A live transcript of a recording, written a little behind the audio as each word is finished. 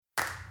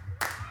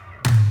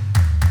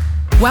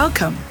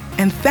Welcome,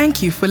 and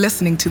thank you for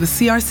listening to the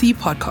CRC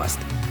podcast,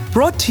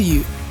 brought to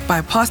you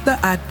by Pastor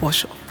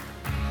Boshoff.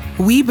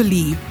 We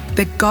believe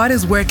that God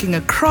is working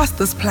across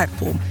this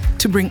platform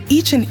to bring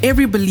each and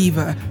every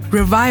believer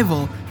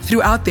revival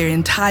throughout their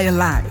entire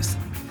lives.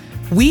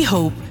 We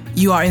hope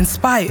you are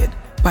inspired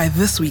by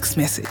this week's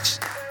message.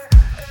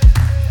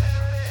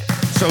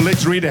 So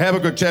let's read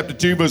Habakkuk chapter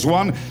 2, verse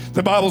 1.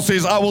 The Bible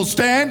says, I will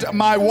stand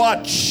my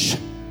watch.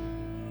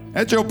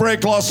 That's your prayer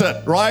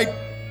closet, right?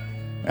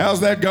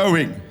 How's that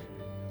going?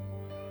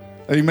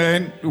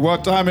 Amen.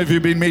 What time have you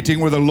been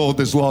meeting with the Lord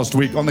this last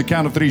week? On the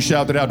count of three,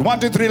 shout it out. 1,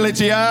 2, 3, let's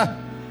hear.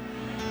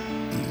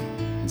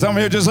 Some of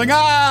you are just saying,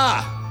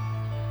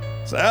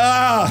 Say,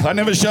 I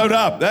never showed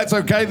up. That's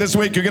okay. This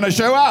week you're going to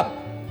show up.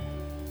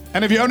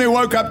 And if you only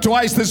woke up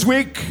twice this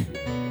week,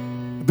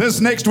 this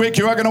next week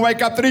you are going to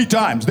wake up 3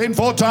 times, then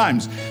 4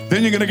 times.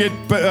 Then you're going to get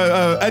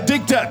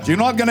addicted. You're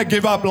not going to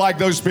give up like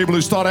those people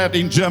who start out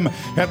in gym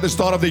at the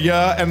start of the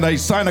year and they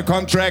sign a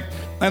contract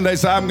and they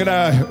say,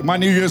 my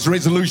New Year's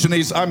resolution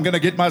is I'm going to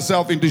get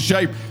myself into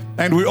shape.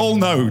 And we all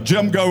know,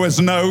 gym goers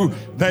know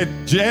that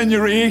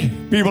January,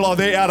 people are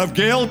there out of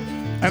guilt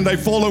and they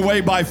fall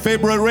away by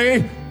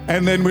February.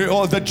 And then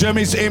the gym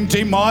is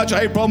empty. March,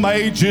 April,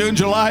 May, June,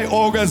 July,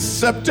 August,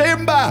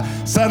 September.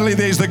 Suddenly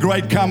there's the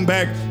great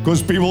comeback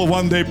because people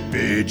want their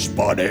beach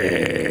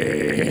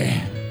body.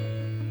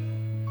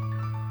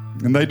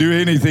 And they do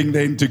anything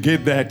then to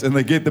get that. And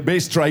they get the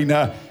best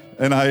trainer.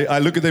 And I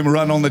look at them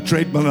run on the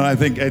treadmill and I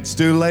think, it's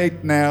too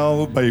late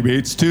now, baby.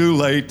 It's too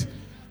late.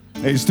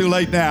 It's too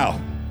late now.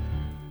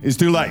 It's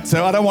too late.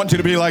 So I don't want you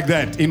to be like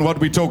that in what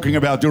we're talking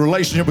about. Your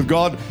relationship with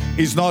God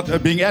is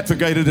not being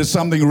advocated as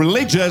something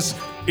religious.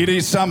 It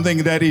is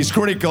something that is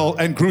critical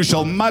and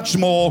crucial, much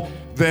more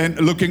than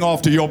looking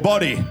after your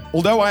body.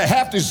 Although I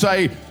have to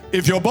say,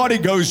 if your body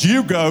goes,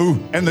 you go,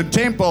 and the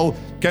temple,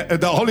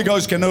 the Holy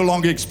Ghost can no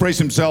longer express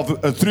himself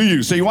through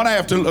you. So you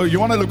want to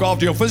look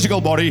after your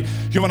physical body,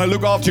 you want to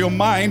look after your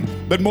mind,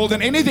 but more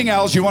than anything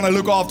else, you want to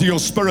look after your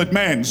spirit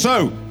man.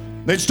 So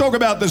let's talk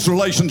about this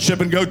relationship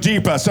and go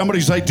deeper.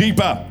 Somebody say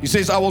deeper. He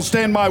says, I will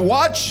stand my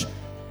watch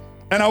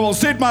and I will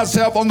set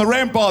myself on the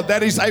rampart.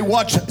 That is a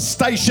watch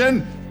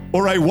station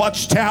or a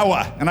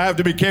watchtower. And I have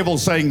to be careful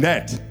saying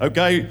that,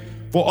 okay,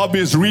 for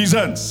obvious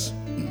reasons.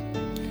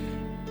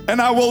 And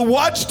I will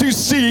watch to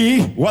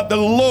see what the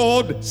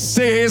Lord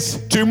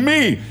says to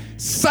me.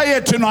 Say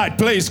it tonight,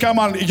 please. Come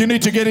on, you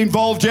need to get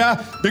involved here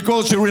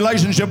because your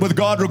relationship with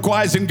God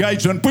requires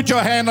engagement. Put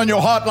your hand on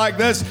your heart like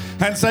this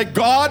and say,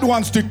 God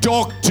wants to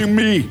talk to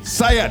me.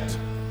 Say it.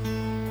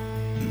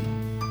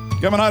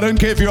 Come on, I don't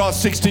care if you are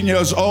 16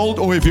 years old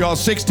or if you are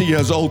 60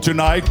 years old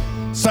tonight.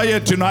 Say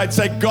it tonight.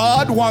 Say,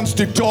 God wants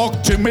to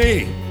talk to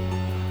me.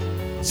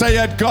 Say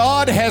it,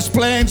 God has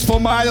plans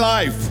for my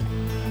life.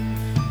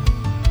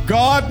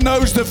 God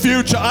knows the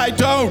future. I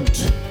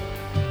don't.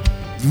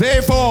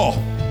 Therefore,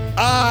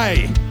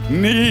 I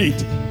need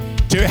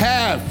to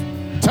have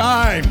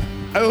time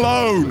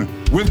alone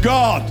with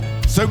God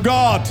so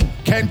God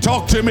can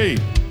talk to me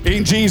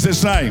in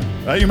Jesus' name.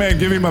 Amen.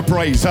 Give him a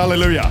praise.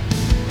 Hallelujah.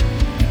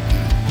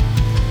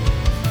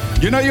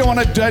 You know you want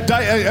to date,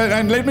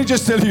 and let me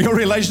just tell you, your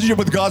relationship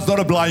with God's not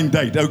a blind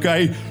date,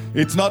 okay?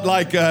 It's not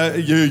like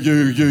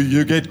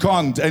you get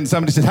conned and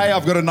somebody says, hey,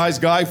 I've got a nice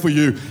guy for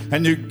you,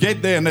 and you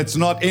get there and it's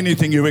not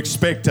anything you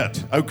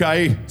expected,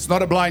 okay? It's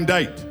not a blind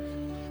date.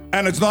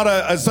 And it's not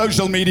a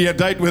social media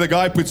date where the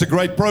guy puts a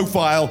great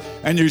profile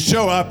and you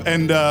show up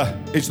and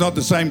it's not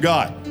the same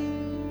guy.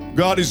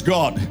 God is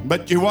God.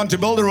 But you want to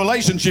build a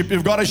relationship,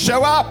 you've got to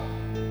show up.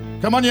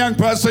 Come on, young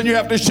person, you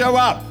have to show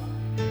up.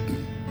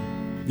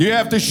 You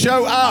have to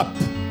show up.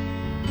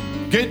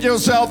 Get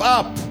yourself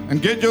up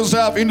and get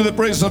yourself into the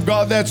presence of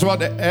God. That's what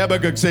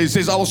Habakkuk says.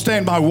 He says, I will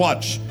stand my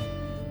watch.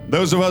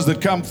 Those of us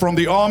that come from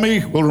the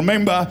army will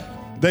remember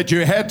that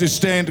you had to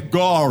stand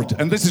guard.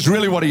 And this is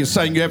really what he is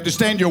saying. You have to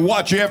stand your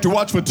watch. You have to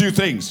watch for 2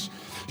 things.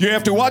 You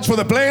have to watch for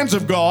the plans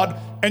of God,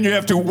 and you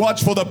have to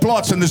watch for the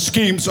plots and the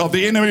schemes of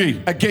the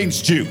enemy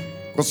against you.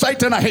 Well,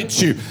 Satan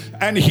hates you,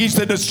 and he's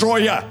the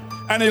destroyer.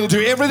 And he'll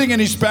do everything in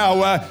his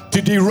power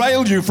to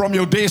derail you from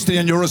your destiny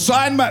and your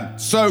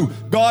assignment. So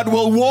God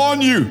will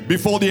warn you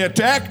before the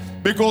attack,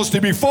 because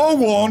to be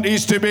forewarned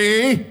is to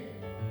be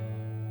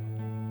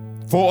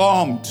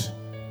forearmed.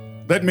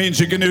 That means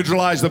you can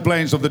neutralize the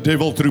plans of the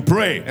devil through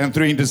prayer and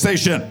through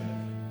intercession.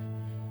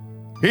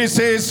 He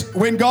says,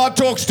 when God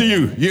talks to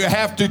you, you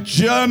have to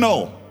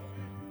journal.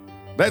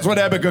 That's what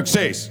Habakkuk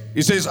says.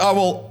 He says, I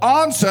will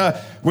answer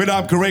when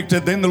I'm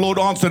corrected. Then the Lord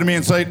answered me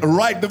and said,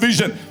 write the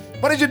vision.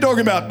 What is he talking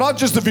about? Not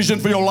just the vision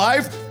for your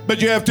life,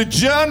 but you have to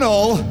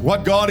journal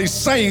what God is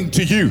saying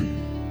to you.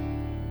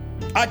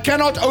 I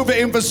cannot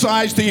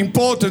overemphasize the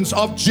importance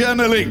of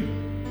journaling,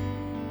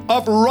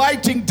 of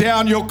writing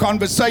down your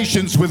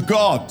conversations with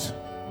God,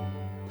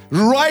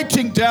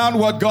 writing down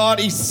what God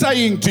is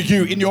saying to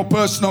you in your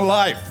personal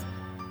life.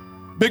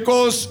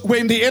 Because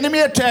when the enemy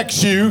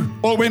attacks you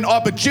or when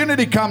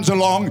opportunity comes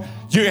along,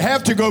 You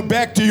have to go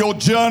back to your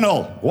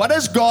journal. What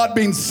has God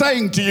been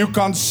saying to you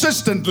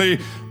consistently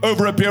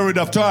over a period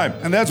of time?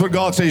 And that's what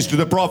God says to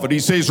the prophet. He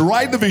says,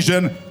 write the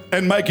vision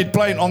and make it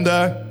plain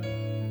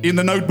in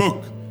the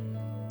notebook.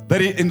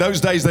 In those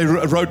days, they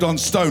wrote on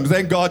stone.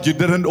 Thank God you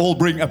didn't all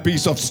bring a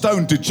piece of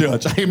stone to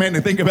church. Amen.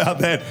 And think about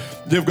that.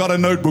 You've got a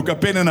notebook, a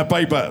pen and a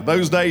paper.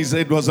 Those days,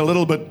 it was a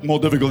little bit more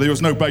difficult. There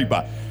was no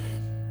paper.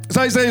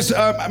 So he says,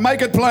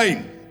 make it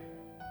plain,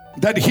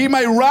 that he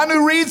may run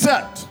who reads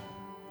it.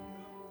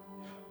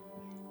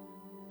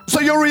 So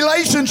your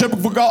relationship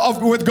with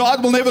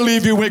God will never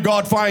leave you where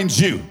God finds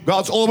you.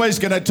 God's always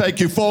going to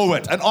take you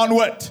forward and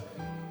onward.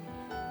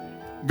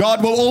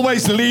 God will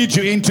always lead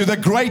you into the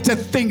greater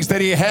things that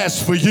He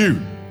has for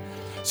you.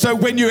 So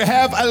when you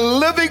have a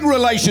living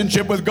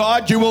relationship with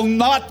God, you will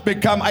not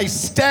become a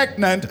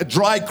stagnant,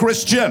 dry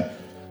Christian.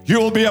 You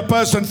will be a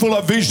person full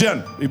of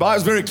vision. The Bible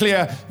is very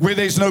clear, where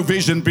there's no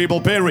vision,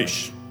 people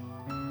perish.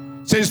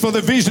 It says, for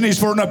the vision is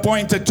for an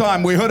appointed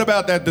time. We heard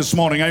about that this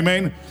morning,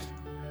 amen?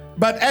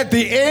 But at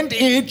the end,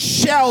 it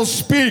shall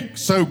speak.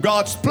 So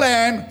God's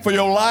plan for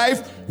your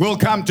life will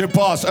come to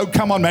pass. Oh,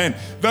 come on, man.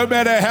 No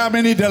matter how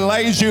many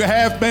delays you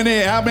have,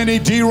 how many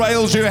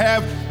derails you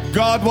have,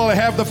 God will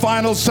have the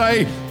final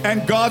say.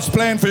 And God's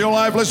plan for your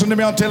life, listen to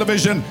me on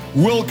television,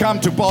 will come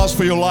to pass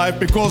for your life.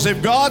 Because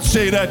if God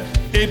said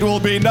it, it will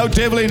be. No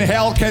devil in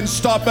hell can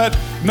stop it.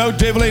 No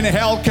devil in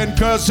hell can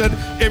curse it.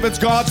 If it's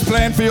God's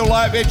plan for your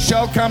life, it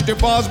shall come to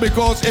pass.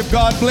 Because if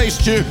God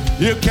blessed you,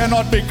 you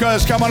cannot be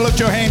cursed. Come on, lift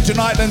your hand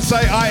tonight and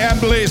say, I am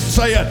blessed.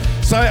 Say it.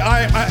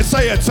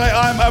 Say it. Say,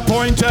 I'm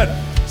appointed.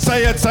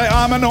 Say it. Say,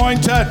 I'm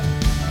anointed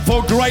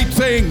for great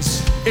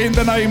things in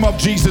the name of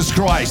Jesus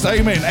Christ.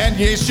 Amen. And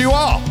yes, you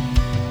are.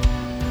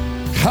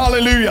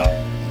 Hallelujah.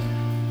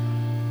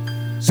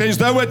 Says,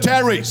 though it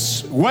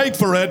tarries, wait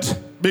for it,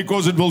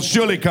 because it will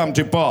surely come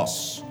to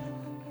pass.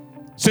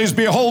 Says,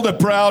 behold the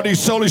proud, his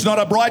soul is not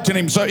upright in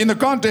him. So in the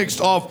context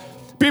of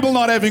people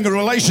not having a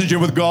relationship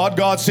with God,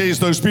 God says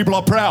those people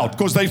are proud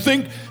because they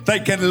think they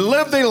can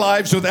live their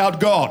lives without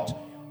God.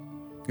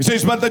 He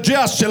says, but the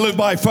just shall live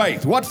by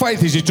faith. What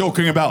faith is he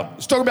talking about?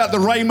 He's talking about the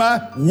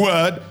Rhema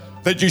word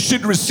that you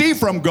should receive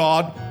from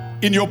God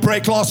in your prayer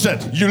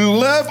closet. You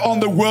live on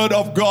the word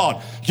of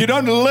God. You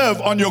don't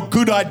live on your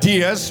good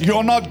ideas.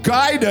 You're not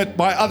guided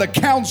by other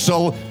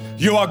counsel.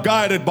 You are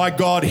guided by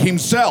God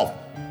Himself.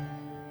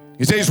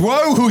 He says,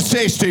 woe who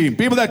says to him,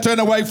 people that turn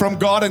away from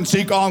God and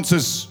seek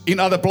answers in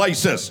other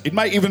places. It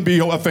may even be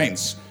your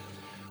offense.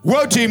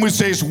 Woe to him who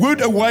says,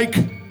 would awake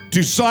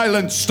to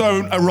silent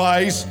stone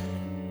arise,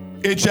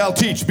 it shall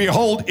teach.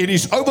 Behold, it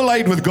is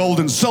overlaid with gold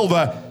and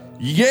silver,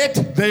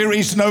 yet there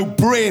is no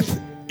breath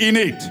in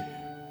it.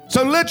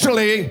 So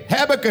literally,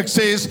 Habakkuk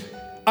says,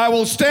 I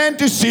will stand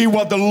to see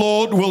what the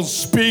Lord will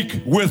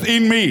speak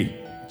within me.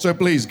 So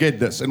please get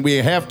this, and we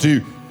have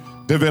to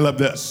develop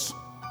this.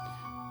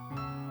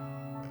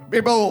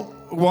 People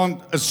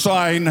want a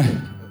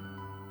sign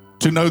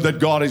to know that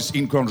God is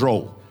in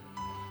control.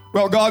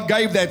 Well, God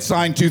gave that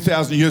sign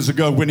 2,000 years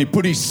ago when He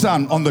put His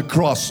Son on the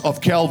cross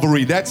of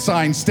Calvary. That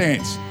sign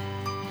stands.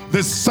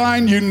 The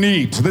sign you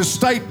need, the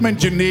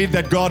statement you need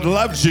that God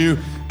loves you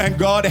and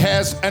God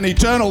has an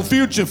eternal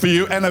future for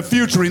you and a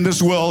future in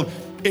this world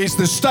is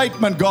the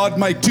statement God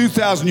made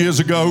 2,000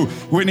 years ago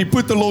when He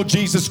put the Lord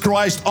Jesus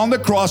Christ on the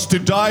cross to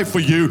die for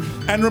you.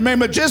 And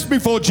remember, just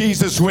before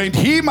Jesus went,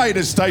 He made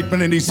a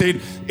statement and He said,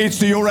 it's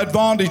to your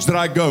advantage that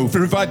I go.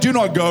 For if I do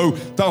not go,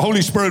 the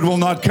Holy Spirit will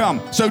not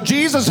come. So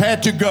Jesus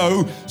had to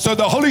go, so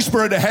the Holy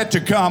Spirit had to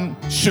come,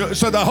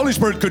 so the Holy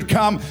Spirit could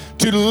come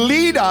to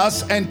lead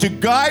us and to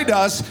guide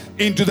us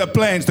into the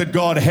plans that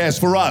God has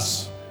for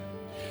us.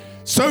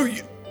 So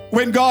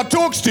when God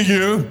talks to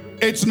you,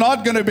 it's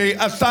not going to be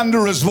a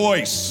thunderous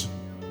voice.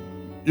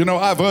 You know,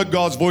 I've heard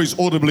God's voice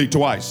audibly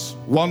twice.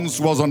 Once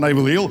was on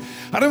Naval Hill.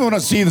 I don't want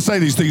to say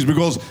these things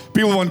because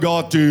people want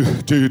God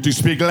to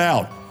speak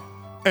loud.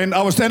 And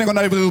I was standing on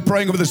Naval Hill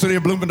praying over the city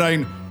of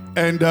Bloemfontein,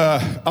 and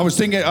I was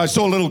thinking, I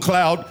saw a little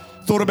cloud,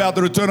 thought about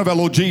the return of our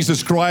Lord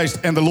Jesus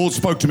Christ, and the Lord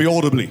spoke to me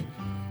audibly.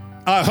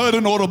 I heard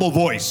an audible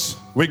voice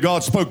where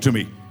God spoke to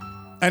me.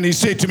 And He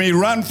said to me,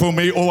 run for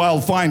me or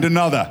I'll find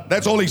another.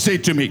 That's all He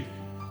said to me.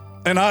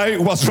 And I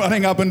was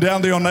running up and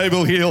down there on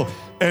Naval Hill,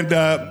 and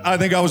I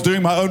think I was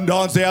doing my own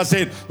dance there. I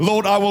said,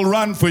 Lord, I will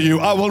run for you.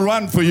 I will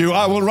run for you.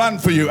 I will run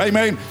for you.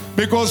 Amen.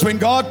 Because when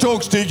God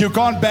talks to you, you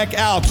can't back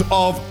out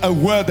of a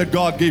word that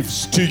God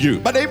gives to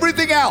you. But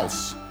everything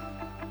else,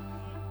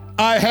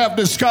 I have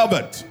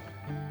discovered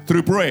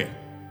through prayer.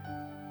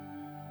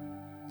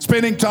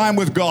 Spending time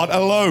with God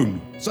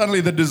alone. Suddenly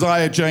the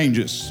desire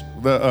changes.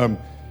 The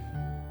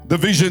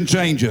vision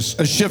changes.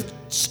 A shift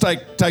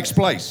takes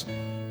place.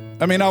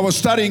 I mean, I was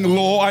studying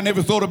law. I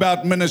never thought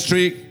about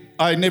ministry.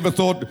 I never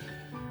thought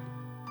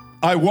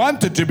I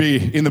wanted to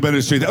be in the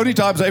ministry. The only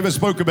times I ever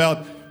spoke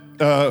about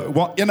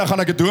eendag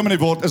gaan ek 'n dominee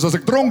word is as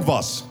ek dronk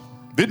was.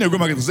 Weet nie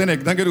hoekom ek dit gesê nie.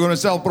 Ek dink ek het oor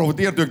myself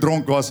profeteer toe ek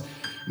dronk was.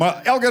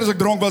 Maar elke keer as ek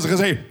dronk was, het ek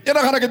gesê,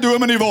 eendag gaan ek 'n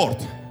dominee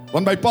word.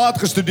 Want my pa het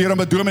gestudeer om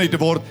 'n dominee te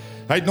word.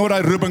 Hy het nooit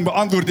daai roeping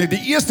beantwoord nie.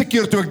 Die eerste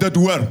keer toe ek dit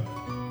hoor,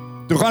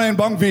 Toe gaan hy in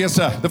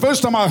bankwese. The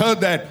first time I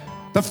heard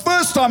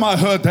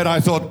that,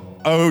 I thought,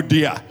 oh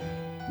dear,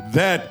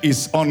 that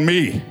is on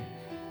me.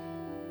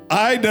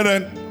 I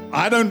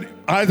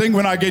think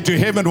when I get to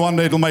heaven one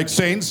day it'll make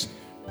sense,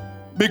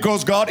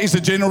 because God is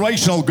a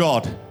generational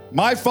God.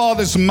 My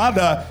father's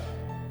mother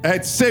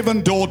had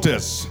 7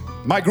 daughters.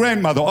 My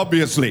grandmother,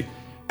 obviously.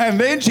 And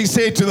then she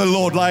said to the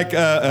Lord, like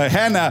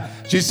Hannah,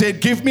 she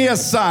said, give me a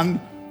son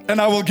and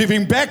I will give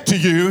him back to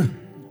you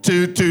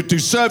to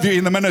serve you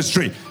in the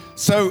ministry.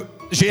 So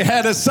she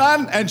had a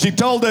son, and she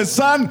told her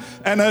son,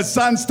 and her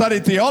son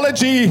studied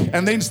theology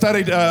and then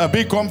studied a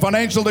BCom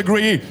financial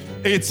degree,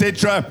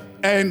 etc.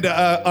 And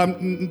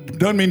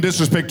don't mean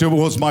disrespect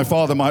towards my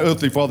father, my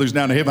earthly father who's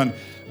now in heaven,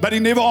 but he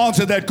never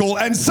answered that call.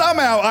 And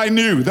somehow I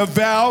knew the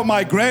vow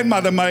my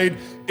grandmother made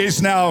is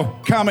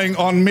now coming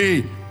on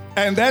me.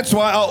 And that's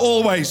why I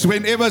always,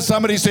 whenever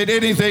somebody said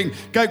anything,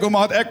 kyk hoe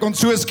maat, ek kon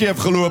so skeef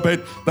geloop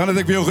het, dan het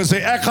ek vir jou gesê,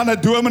 ek gaan 'n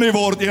dominee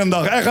word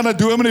eendag, ek gaan 'n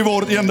dominee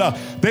word eendag.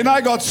 Then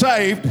I got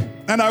saved,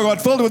 and I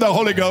got filled with the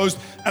Holy Ghost,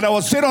 and I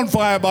was set on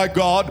fire by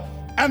God,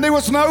 and there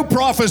was no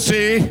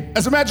prophecy.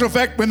 As a matter of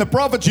fact, when the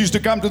prophets used to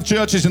come to the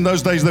churches in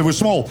those days, they were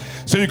small,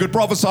 so you could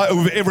prophesy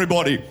over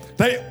everybody.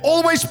 They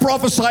always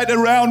prophesied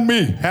around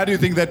me. How do you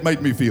think that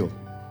made me feel?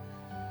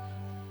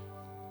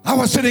 I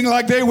was sitting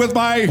like there with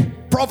my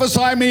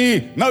prophesy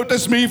me,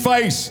 notice me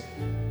face.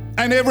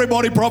 And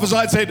everybody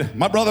prophesied, said,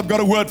 my brother, I've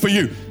got a word for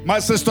you. My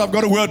sister, I've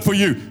got a word for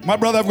you. My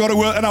brother, I've got a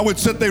word. And I would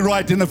sit there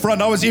right in the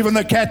front. I was even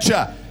the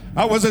catcher.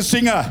 I was a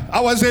singer. I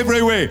was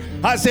everywhere.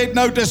 I said,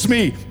 notice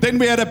me. Then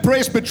we had a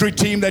presbytery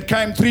team that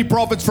came, 3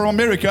 prophets from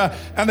America,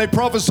 and they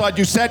prophesied.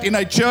 You sat in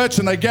a church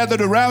and they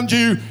gathered around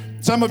you.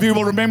 Some of you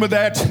will remember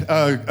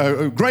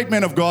that. Great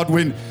men of God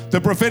when the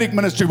prophetic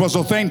ministry was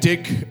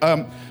authentic.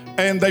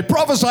 And they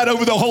prophesied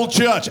over the whole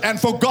church and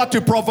forgot to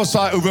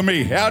prophesy over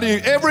me.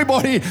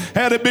 Everybody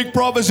had a big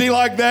prophecy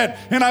like that.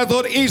 And I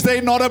thought, is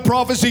there not a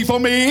prophecy for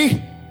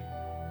me?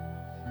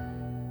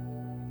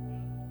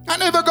 I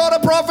never got a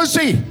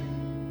prophecy.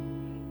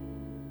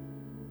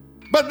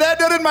 But that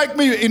didn't make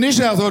me,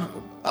 initially I thought,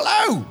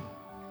 hello,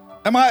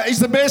 is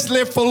the best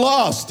left for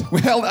last?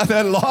 Well,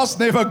 the last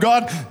never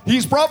got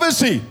his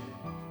prophecy.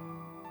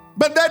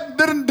 But that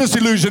didn't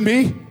disillusion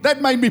me.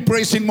 That made me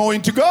pressing more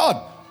into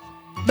God.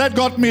 That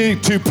got me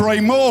to pray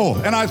more.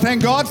 And I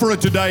thank God for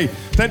it today.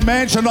 That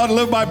man shall not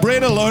live by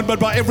bread alone, but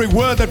by every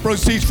word that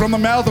proceeds from the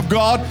mouth of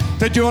God.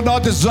 That you are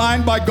not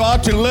designed by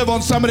God to live on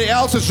somebody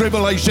else's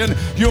revelation.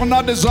 You are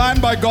not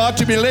designed by God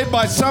to be led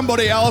by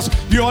somebody else.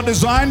 You are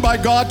designed by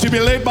God to be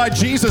led by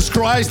Jesus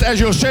Christ as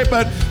your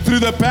shepherd through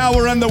the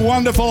power and the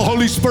wonderful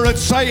Holy Spirit.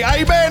 Say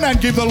amen and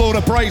give the Lord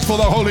a praise for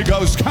the Holy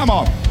Ghost. Come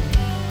on.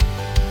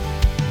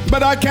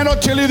 But I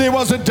cannot tell you there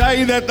was a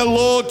day that the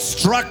Lord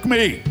struck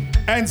me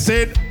and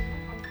said,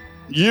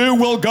 you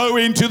will go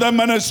into the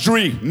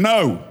ministry.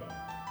 No.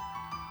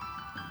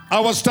 I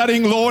was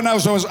studying law, and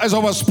as I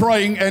was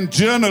praying and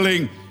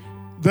journaling,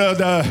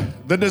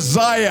 the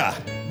desire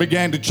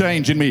began to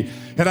change in me.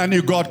 And I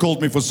knew God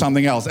called me for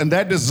something else. And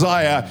that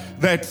desire,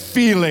 that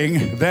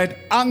feeling, that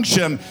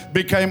unction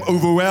became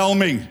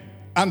overwhelming.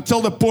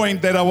 Until the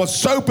point that I was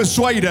so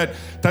persuaded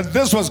that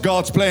this was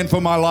God's plan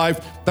for my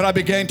life that I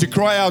began to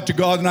cry out to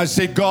God, and I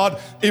said, God,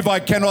 if I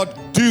cannot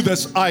do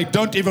this, I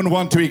don't even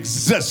want to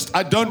exist.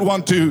 I don't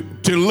want to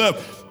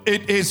live.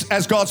 It is,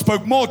 as God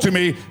spoke more to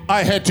me,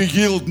 I had to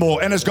yield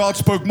more. And as God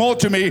spoke more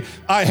to me,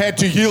 I had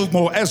to yield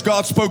more. As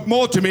God spoke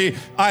more to me,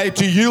 I had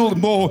to yield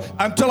more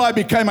until I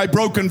became a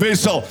broken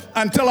vessel.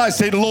 Until I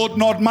said, Lord,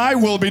 not my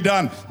will be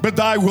done, but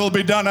thy will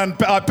be done. And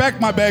I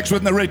packed my bags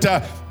with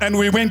Narita, and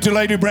we went to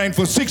Lady Brain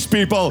for 6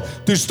 people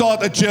to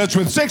start a church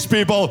with 6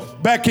 people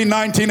back in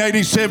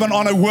 1987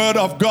 on a word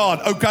of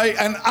God, okay?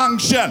 An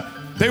unction.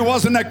 There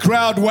wasn't a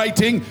crowd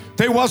waiting.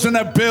 There wasn't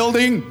a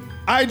building.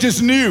 I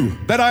just knew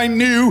that I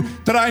knew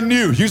that I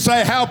knew. You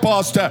say, how,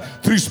 Pastor?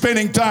 Through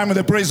spending time in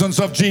the presence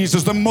of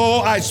Jesus. The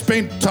more I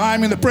spent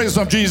time in the presence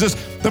of Jesus,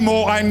 the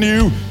more I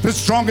knew, the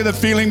stronger the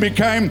feeling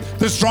became,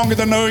 the stronger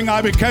the knowing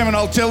I became. And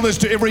I'll tell this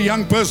to every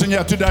young person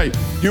here today.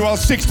 You are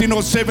 16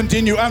 or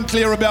 17, you're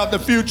unclear about the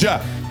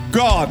future.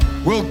 God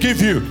will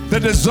give you the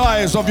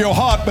desires of your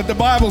heart. But the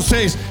Bible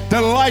says,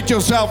 delight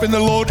yourself in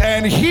the Lord,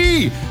 and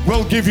He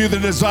will give you the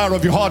desire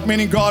of your heart.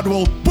 Meaning God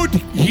will put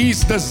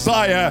His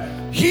desire,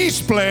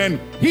 His plan,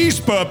 His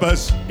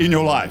purpose in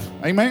your life.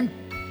 Amen?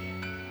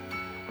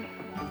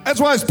 That's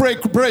why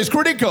prayer is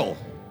critical.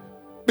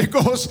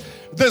 Because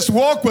this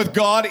walk with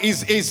God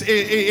is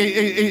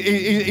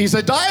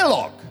a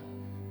dialogue.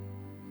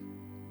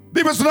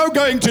 There was no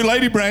going to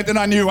Lady Brand and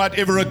I knew I'd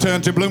ever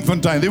return to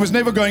Bloemfontein. There was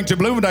never going to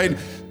Bloemfontein,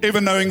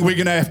 ever knowing we're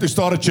going to have to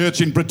start a church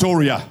in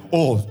Pretoria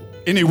or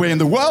anywhere in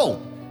the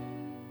world.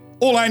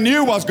 All I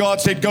knew was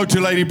God said, go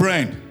to Lady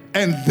Brand.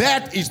 And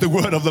that is the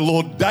word of the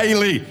Lord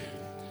daily.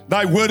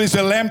 Thy word is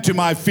a lamp to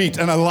my feet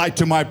and a light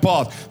to my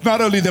path.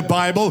 Not only the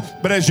Bible,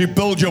 but as you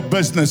build your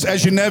business,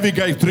 as you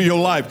navigate through your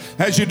life,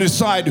 as you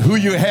decide who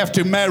you have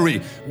to marry,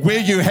 where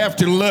you have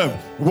to live,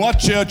 what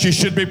church you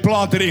should be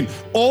planted in.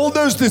 All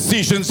those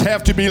decisions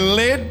have to be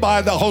led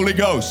by the Holy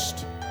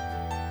Ghost.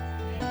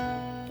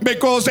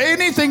 Because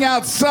anything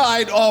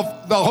outside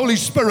of the Holy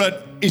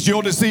Spirit is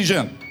your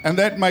decision. And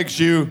that makes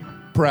you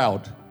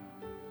proud.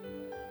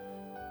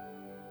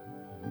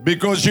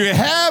 Because you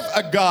have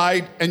a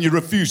guide and you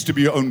refuse to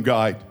be your own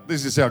guide.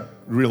 This is our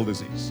real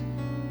disease.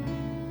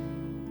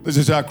 This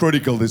is our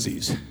critical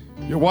disease.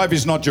 Your wife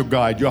is not your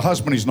guide. Your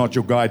husband is not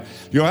your guide.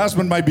 Your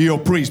husband may be your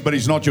priest, but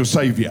he's not your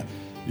savior.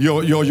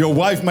 Your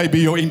wife may be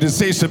your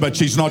intercessor, but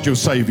she's not your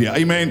savior.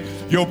 Amen.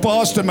 Your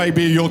pastor may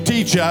be your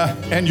teacher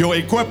and your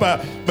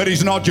equipper, but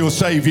he's not your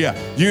savior.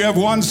 You have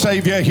one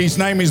savior. His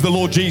name is the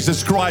Lord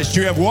Jesus Christ.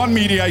 You have one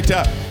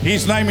mediator.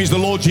 His name is the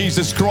Lord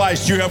Jesus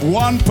Christ. You have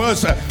one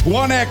person,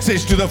 one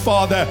access to the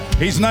Father.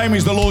 His name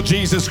is the Lord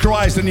Jesus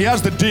Christ. And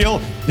here's the deal.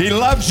 He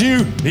loves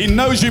you. He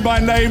knows you by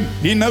name.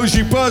 He knows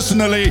you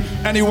personally.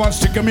 And he wants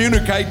to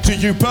communicate to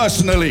you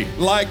personally.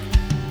 Like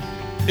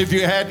if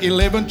you had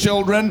 11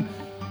 children,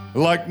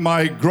 like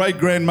my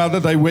great-grandmother,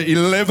 they were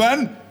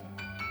 11.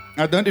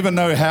 I don't even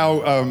know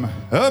how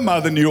her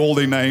mother knew all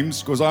their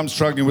names, because I'm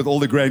struggling with all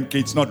the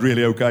grandkids, not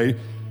really okay.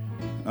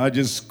 I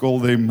just call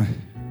them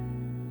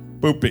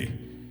Poopy.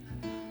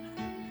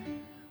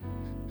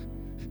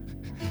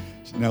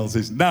 Chanel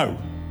says, no.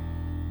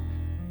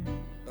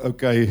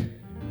 Okay,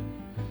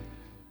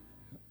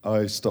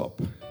 I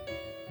stop.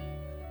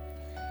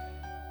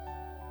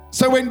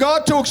 So when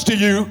God talks to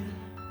you,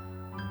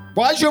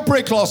 why is your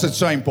prayer closet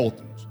so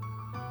important?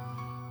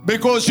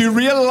 Because you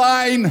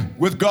realign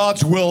with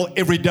God's will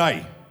every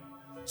day.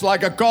 It's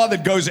like a car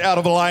that goes out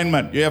of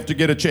alignment. You have to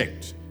get it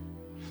checked.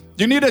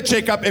 You need a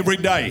checkup every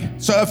day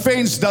so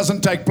offense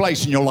doesn't take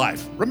place in your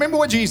life. Remember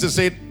what Jesus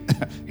said?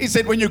 He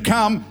said, when you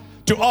come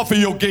to offer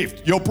your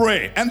gift, your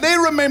prayer, and then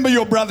remember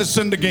your brother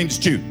sinned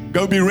against you,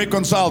 go be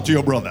reconciled to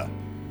your brother.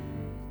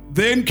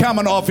 Then come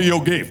and offer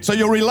your gift. So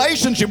your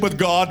relationship with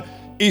God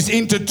is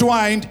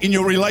intertwined in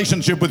your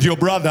relationship with your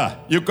brother.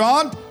 You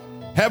can't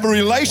have a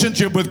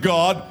relationship with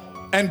God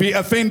and be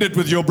offended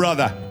with your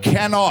brother.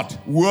 Cannot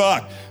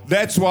work.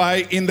 That's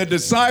why in the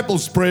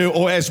disciples' prayer,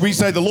 or as we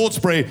say, the Lord's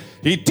Prayer,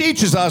 He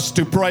teaches us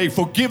to pray,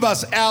 forgive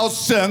us our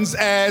sins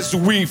as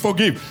we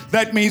forgive.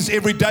 That means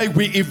every day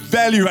we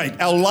evaluate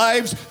our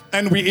lives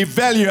and we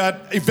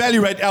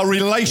evaluate our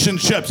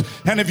relationships.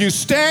 And if you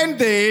stand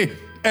there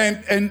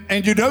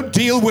and you don't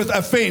deal with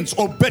offense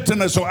or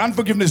bitterness or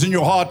unforgiveness in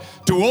your heart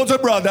towards a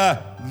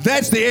brother,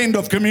 that's the end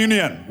of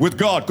communion with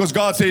God. Because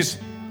God says,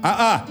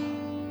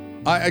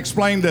 I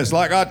explained this,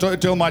 like I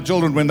tell my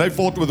children when they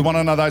fought with one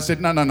another, I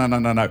said,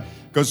 no.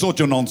 Go sort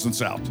your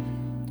nonsense out.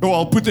 Or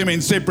I'll put them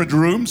in separate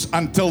rooms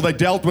until they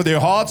dealt with their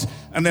hearts.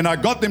 And then I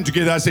got them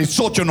together, I said,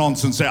 sort your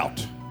nonsense out.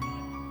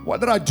 Why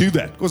did I do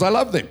that? Because I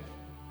love them.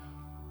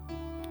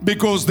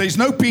 Because there's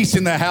no peace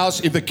in the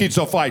house if the kids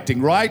are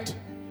fighting, right?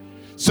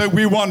 So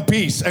we want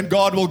peace, and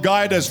God will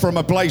guide us from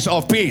a place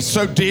of peace.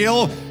 So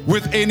deal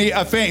with any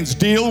offense,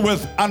 deal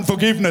with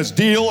unforgiveness,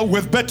 deal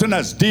with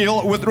bitterness,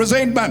 deal with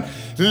resentment.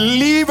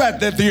 Leave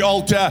it at the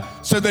altar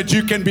so that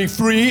you can be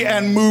free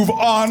and move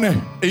on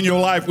in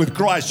your life with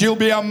Christ. You'll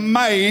be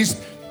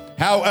amazed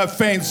how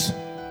offense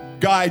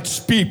guides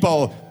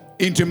people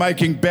into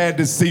making bad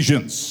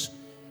decisions.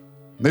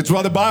 That's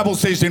why the Bible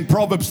says in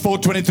Proverbs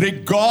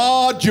 4:23,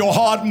 guard your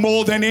heart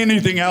more than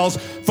anything else,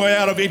 for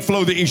out of it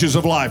flow the issues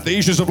of life. The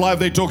issues of life,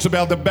 there talks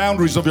about the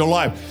boundaries of your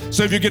life.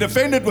 So if you get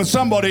offended with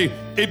somebody,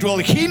 it will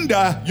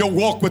hinder your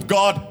walk with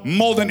God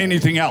more than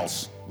anything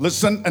else.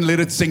 Listen and let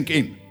it sink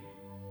in.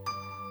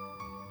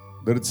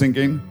 Let it sink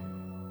in.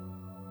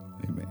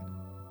 Amen.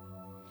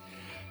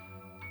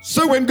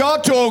 So when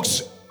God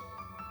talks,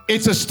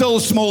 it's a still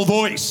small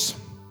voice.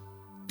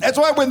 That's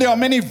why when there are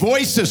many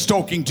voices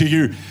talking to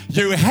you,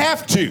 you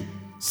have to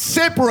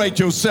separate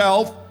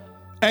yourself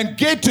and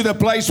get to the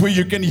place where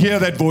you can hear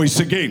that voice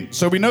again.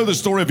 So we know the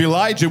story of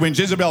Elijah. When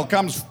Jezebel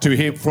comes to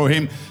him, for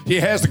him, he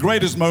has the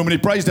greatest moment. He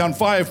prays down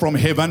fire from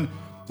heaven.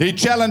 He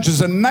challenges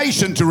a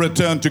nation to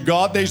return to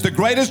God. There's the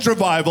greatest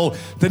revival.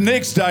 The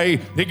next day,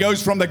 he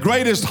goes from the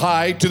greatest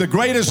high to the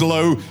greatest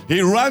low.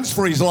 He runs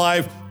for his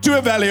life to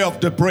a valley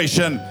of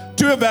depression,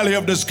 to a valley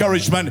of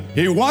discouragement.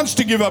 He wants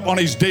to give up on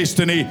his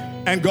destiny,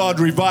 and God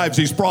revives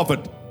his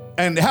prophet.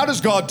 And how does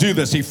God do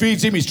this? He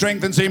feeds him, he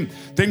strengthens him.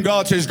 Then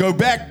God says, go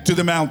back to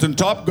the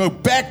mountaintop, go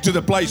back to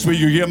the place where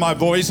you hear my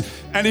voice.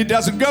 And he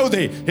doesn't go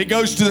there. He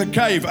goes to the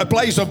cave, a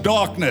place of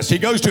darkness. He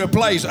goes to a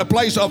place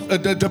of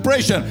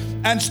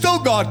depression. And still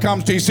God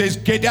comes to him, he says,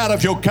 get out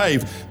of your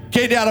cave,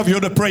 get out of your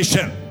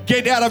depression,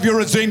 get out of your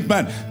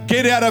resentment,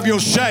 get out of your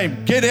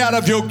shame, get out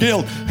of your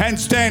guilt, and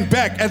stand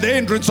back at the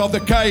entrance of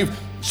the cave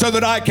so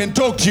that I can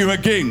talk to you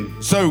again.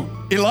 So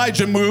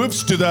Elijah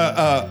moves to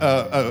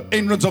the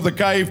entrance of the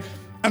cave,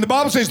 and the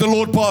Bible says the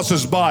Lord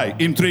passes by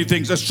in three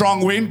things. A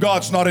strong wind,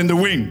 God's not in the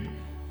wind.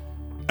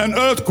 An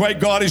earthquake,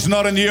 God is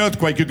not in the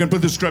earthquake. You can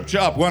put the scripture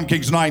up, 1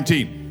 Kings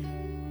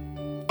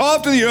 19.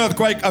 After the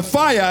earthquake, a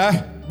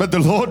fire, but the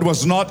Lord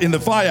was not in the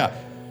fire.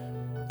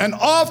 And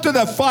after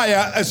the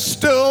fire, a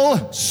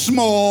still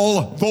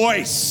small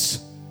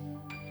voice.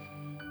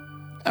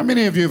 How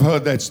many of you have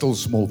heard that still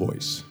small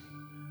voice?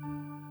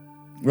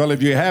 Well,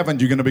 if you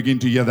haven't, you're going to begin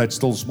to hear that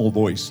still small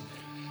voice.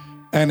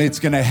 And it's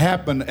going to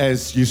happen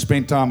as you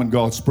spend time in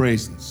God's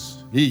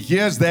presence. He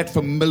hears that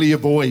familiar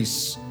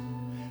voice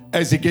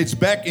as he gets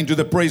back into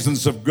the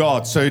presence of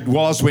God. So it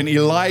was when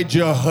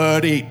Elijah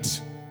heard it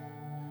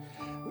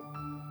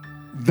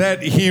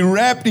that he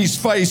wrapped his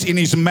face in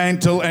his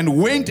mantle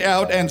and went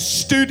out and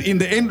stood in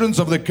the entrance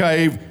of the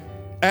cave.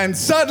 And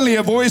suddenly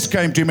a voice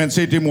came to him and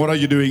said to him, "What are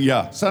you doing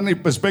here?" Suddenly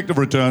perspective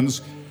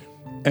returns,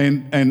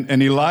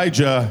 and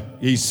Elijah,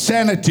 his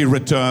sanity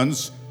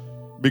returns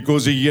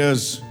because he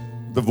hears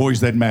the voice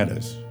that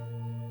matters.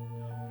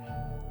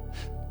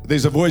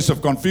 There's a voice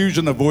of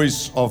confusion, a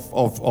voice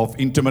of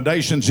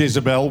intimidation,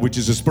 Jezebel, which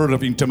is a spirit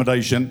of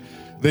intimidation.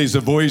 There's a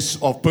voice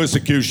of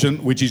persecution,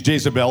 which is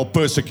Jezebel,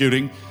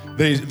 persecuting.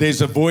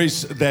 There's a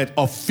voice that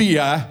of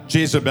fear,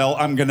 Jezebel,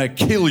 I'm going to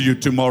kill you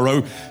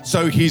tomorrow.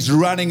 So he's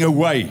running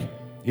away.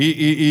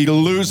 He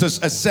loses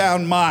a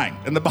sound mind.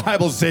 And the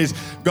Bible says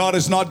God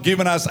has not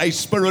given us a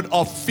spirit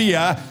of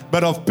fear,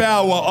 but of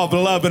power, of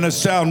love, and a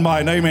sound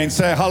mind. Amen.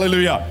 Say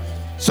hallelujah.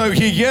 So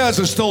he hears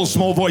a still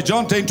small voice.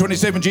 John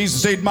 10:27,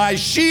 Jesus said, "My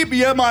sheep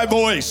hear my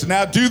voice."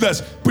 Now do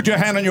this. Put your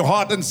hand on your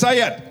heart and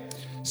say it.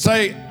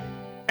 Say,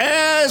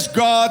 "As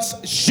God's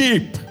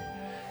sheep,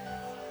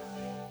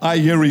 I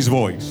hear his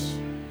voice."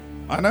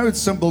 I know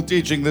it's simple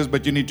teaching this,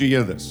 but you need to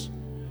hear this.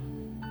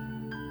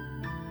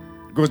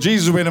 Because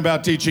Jesus went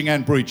about teaching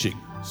and preaching.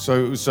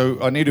 So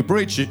I need to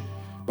preach it,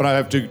 but I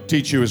have to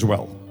teach you as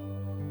well.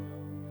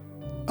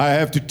 I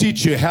have to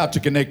teach you how to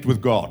connect with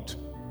God.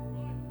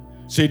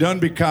 So you don't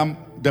become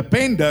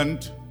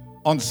dependent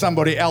on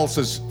somebody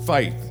else's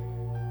faith.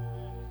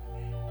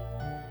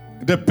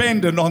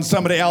 Dependent on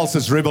somebody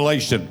else's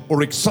revelation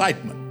or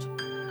excitement.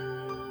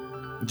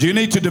 You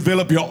need to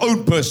develop your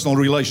own personal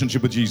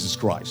relationship with Jesus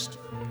Christ.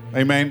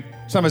 Amen.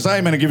 Somebody say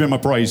amen and give him a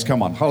praise.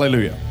 Come on.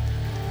 Hallelujah.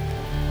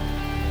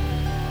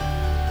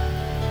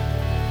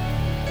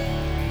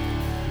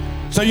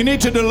 So you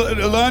need to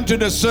learn to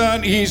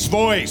discern his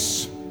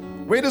voice.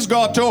 Where does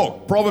God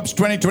talk? Proverbs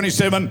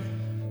 20:27.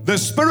 The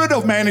spirit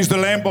of man is the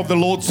lamp of the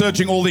Lord,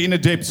 searching all the inner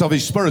depths of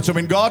his spirit. So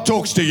when God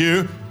talks to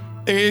you,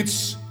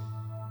 it's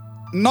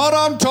not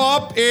on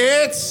top,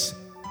 it's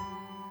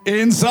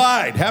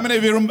inside. How many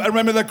of you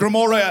remember the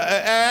Cremora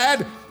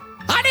ad?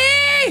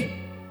 Honey,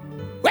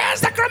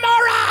 where's the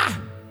Cremora?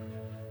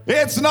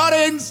 It's not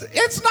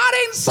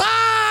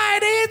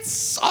inside,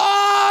 it's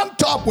on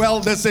top. Well,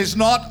 this is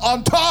not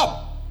on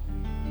top.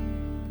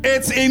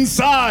 It's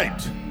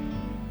inside.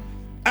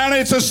 And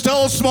it's a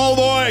still small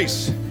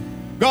voice.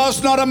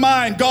 God's not a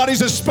mind. God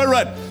is a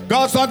spirit.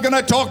 God's not going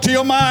to talk to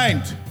your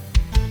mind.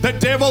 The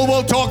devil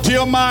will talk to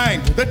your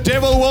mind. The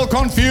devil will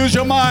confuse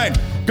your mind.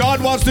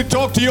 God wants to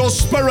talk to your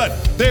spirit.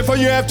 Therefore,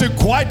 you have to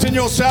quieten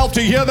yourself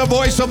to hear the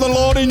voice of the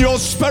Lord in your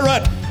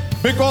spirit,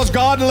 because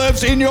God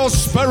lives in your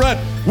spirit.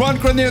 1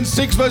 Corinthians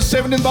 6 verse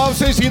 17, the Bible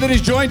says, "He that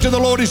is joined to the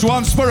Lord is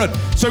one spirit."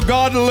 So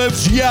God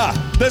lives here.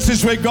 This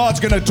is where God's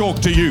going to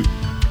talk to you.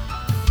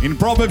 In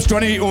Proverbs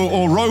 20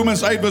 or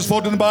Romans 8 verse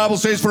 14, the Bible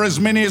says, "For as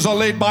many as are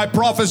led by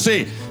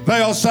prophecy,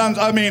 they are sons."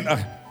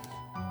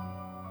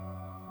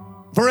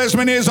 For as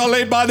many as are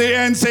led by their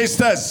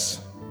ancestors.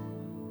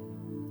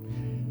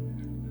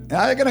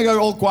 Now they're going to go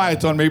all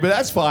quiet on me, but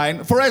that's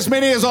fine. For as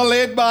many as are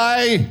led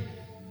by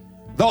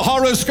the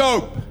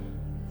horoscope.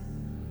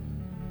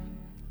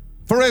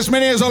 For as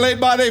many as are led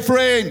by their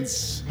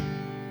friends.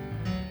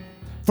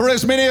 For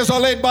as many as are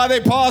led by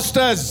their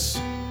pastors.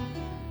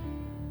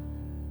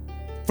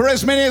 For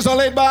as many as are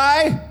led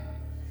by,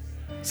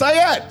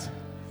 say it.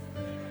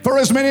 For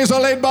as many as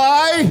are led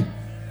by,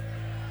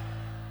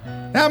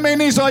 how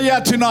many are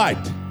here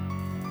tonight?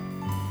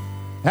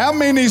 How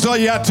many are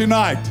here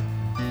tonight?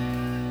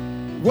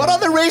 What are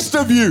the rest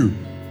of you?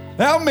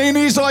 How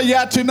many are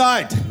here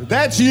tonight?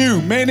 That's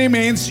you. Many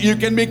means you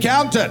can be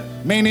counted.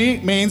 Many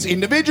means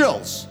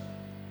individuals.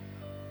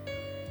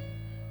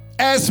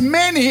 As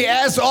many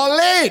as are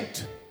led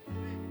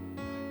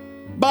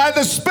by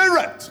the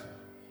Spirit.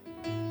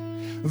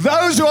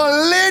 Those who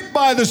are led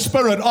by the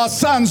Spirit are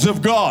sons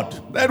of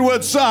God. That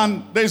word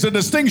son, there's a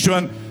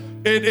distinction.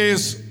 It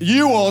is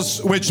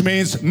huios, which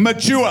means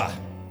mature.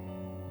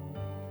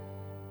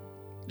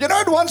 You know,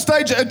 at one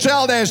stage, a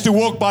child has to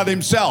walk by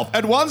themselves.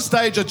 At one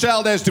stage, a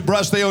child has to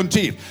brush their own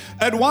teeth.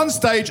 At one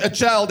stage, a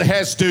child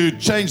has to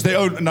change their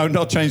own, no,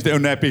 not change their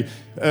own nappy,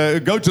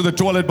 go to the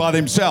toilet by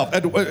themselves,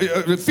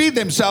 feed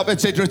themselves,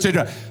 etc.,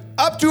 etc.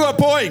 Up to a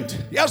point.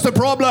 Here's the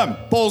problem,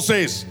 Paul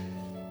says.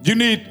 You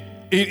need,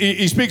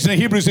 he speaks in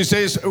Hebrews, he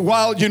says,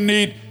 while you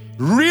need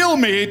real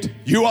meat,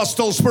 you are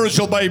still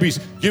spiritual babies.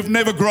 You've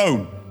never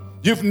grown.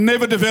 You've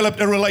never developed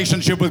a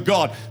relationship with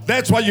God.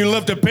 That's why you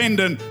live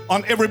dependent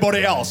on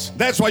everybody else.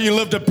 That's why you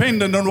live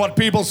dependent on what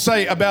people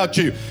say about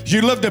you.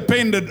 You live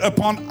dependent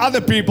upon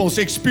other people's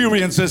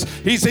experiences.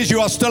 He says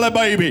you are still a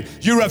baby.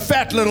 You're a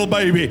fat little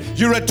baby.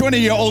 You're a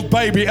 20-year-old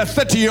baby, a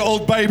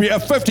 30-year-old baby, a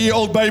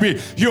 50-year-old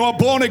baby. You are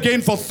born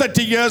again for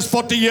 30 years,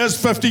 40 years,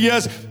 50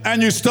 years,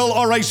 and you still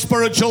are a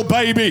spiritual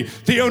baby.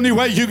 The only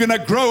way you're going to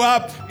grow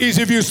up is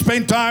if you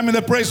spend time in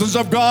the presence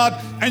of God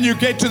and you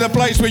get to the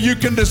place where you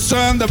can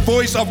discern the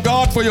voice of God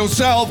for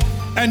yourself,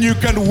 And you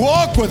can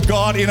walk with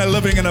God in a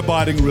living and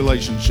abiding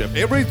relationship.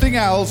 Everything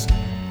else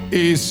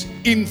is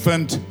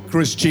infant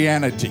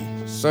Christianity.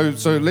 So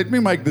let me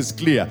make this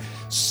clear.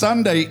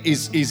 Sunday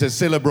is a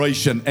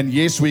celebration, and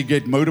yes, we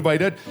get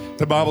motivated.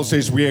 The Bible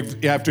says we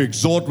have to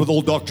exhort with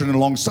all doctrine and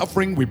long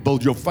suffering. We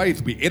build your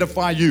faith, we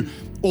edify you,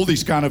 all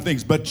these kind of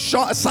things. But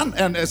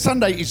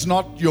Sunday is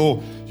not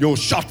your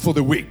shot for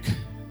the week.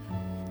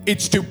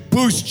 It's to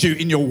boost you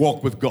in your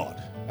walk with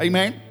God.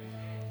 Amen?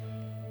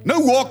 No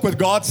walk with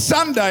God.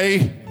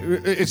 Sunday,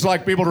 it's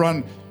like people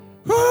run,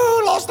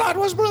 oh, last night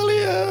was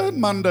brilliant.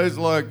 Monday's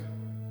like,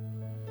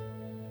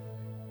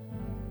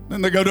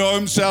 then they go to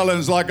home cell and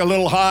it's like a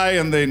little high,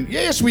 and then,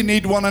 yes, we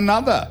need one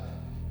another.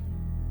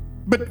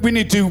 But we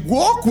need to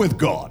walk with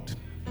God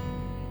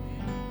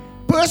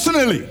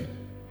personally.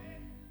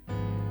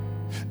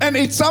 And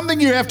it's something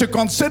you have to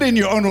consider in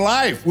your own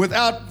life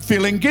without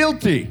feeling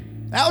guilty.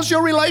 How's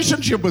your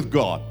relationship with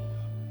God?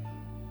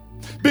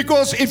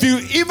 Because if you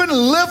even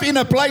live in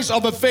a place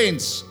of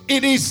offense,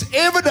 it is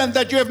evident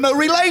that you have no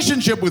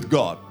relationship with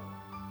God.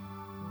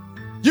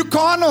 You're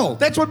carnal.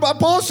 That's what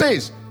Paul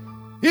says.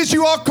 Yes,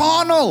 you are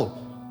carnal.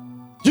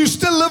 You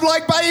still live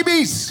like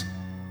babies.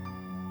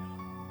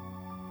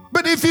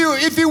 But if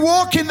you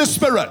walk in the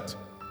Spirit,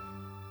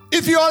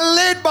 if you are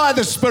led by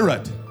the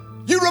Spirit,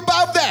 you're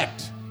above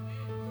that.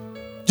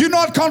 You're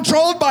not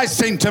controlled by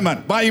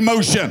sentiment, by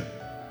emotion.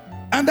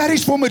 And that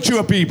is for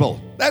mature people.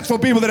 That's for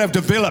people that have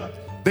developed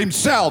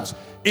themselves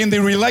in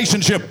the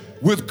relationship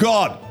with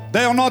God.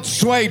 They are not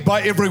swayed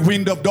by every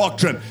wind of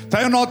doctrine.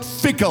 They are not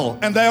fickle,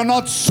 and they are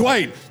not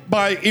swayed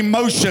by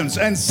emotions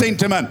and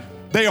sentiment.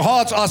 Their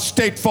hearts are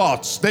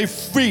steadfast. Their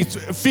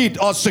feet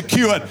are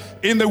secured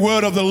in the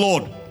word of the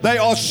Lord. They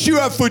are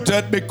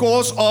sure-footed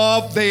because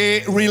of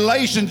their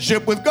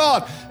relationship with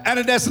God. And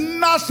it has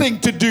nothing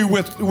to do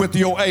with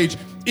your age.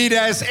 It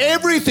has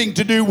everything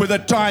to do with the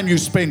time you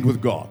spend with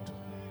God.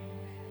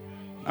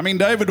 I mean,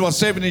 David was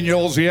 17 years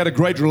old. He had a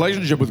great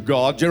relationship with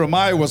God.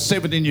 Jeremiah was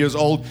 17 years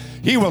old.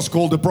 He was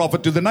called a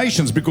prophet to the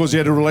nations because he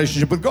had a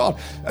relationship with God.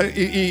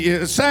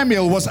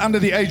 Samuel was under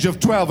the age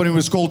of 12 and he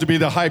was called to be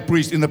the high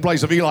priest in the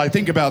place of Eli.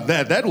 Think about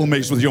that. That will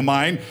mess with your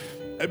mind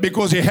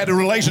because he had a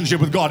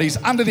relationship with God. He's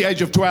under the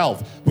age of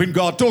 12 when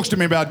God talks to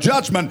him about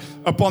judgment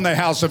upon the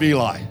house of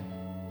Eli.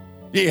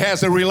 He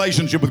has a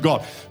relationship with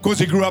God because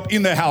he grew up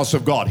in the house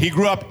of God. He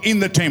grew up in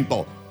the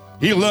temple.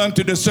 He learned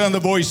to discern the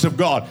voice of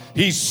God.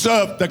 He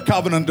served the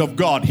covenant of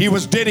God. He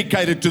was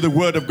dedicated to the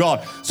word of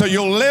God. So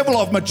your level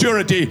of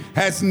maturity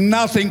has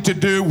nothing to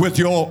do with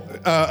your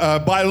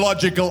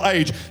biological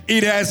age.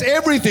 It has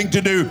everything to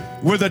do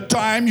with the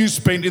time you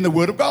spend in the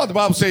word of God. The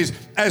Bible says,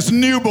 as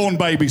newborn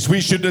babies, we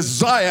should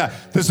desire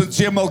the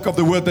sincere milk of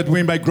the word that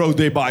we may grow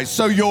thereby.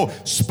 So your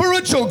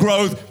spiritual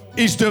growth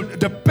is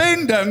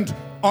dependent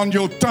on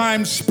your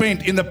time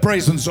spent in the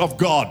presence of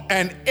God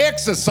and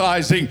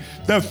exercising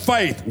the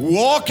faith,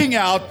 walking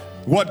out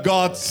what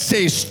God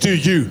says to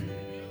you,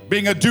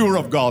 being a doer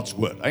of God's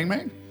word.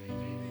 Amen?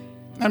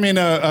 I mean,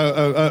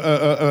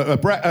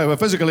 a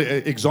physical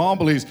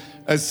example is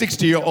a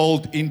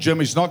 60-year-old in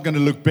gym is not going to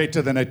look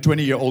better than a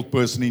 20-year-old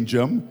person in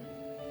gym.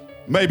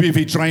 Maybe if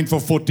he trained for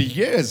 40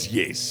 years,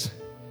 yes.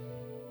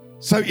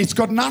 So it's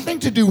got nothing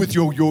to do with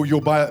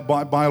your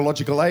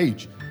biological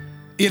age.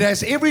 It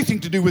has everything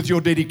to do with your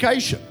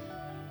dedication,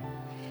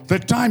 the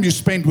time you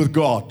spend with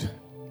God.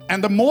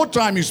 And the more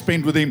time you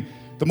spend with Him,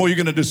 the more you're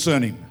going to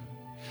discern Him,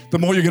 the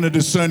more you're going to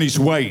discern His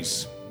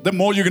ways, the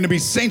more you're going to be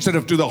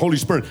sensitive to the Holy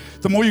Spirit,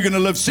 the more you're going to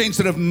live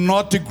sensitive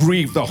not to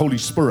grieve the Holy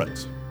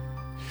Spirit,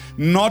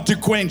 not to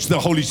quench the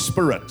Holy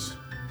Spirit,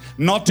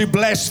 not to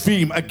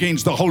blaspheme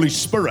against the Holy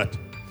Spirit,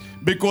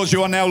 because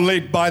you are now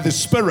led by the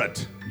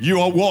Spirit. You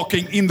are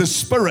walking in the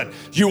Spirit.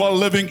 You are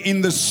living in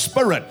the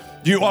Spirit.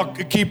 You are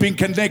keeping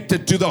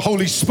connected to the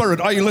Holy Spirit.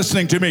 Are you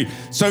listening to me?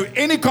 So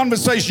any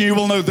conversation, you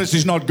will know this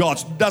is not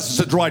God's.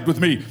 Doesn't sit right with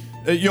me.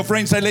 Your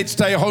friends say, let's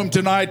stay home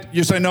tonight.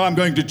 You say, no, I'm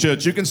going to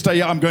church. You can stay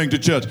here, I'm going to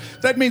church.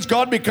 That means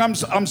God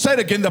becomes, I'm saying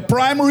again, the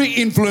primary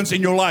influence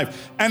in your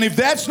life. And if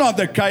that's not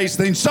the case,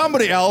 then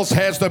somebody else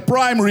has the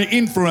primary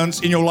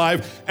influence in your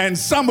life, and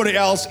somebody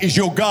else is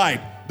your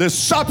guide, the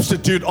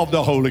substitute of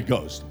the Holy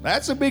Ghost.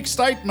 That's a big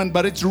statement,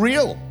 but it's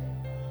real.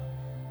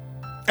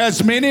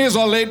 As many as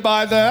are led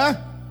by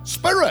the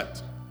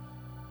Spirit,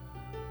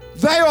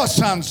 they are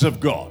sons of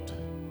God.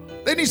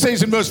 Then he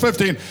says in verse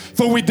 15,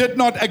 for we did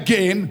not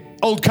again,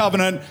 old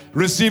covenant,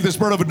 receive the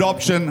spirit of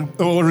adoption,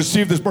 or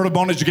receive the spirit of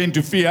bondage again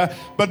to fear,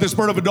 but the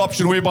spirit of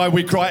adoption whereby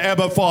we cry,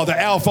 Abba, Father,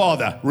 our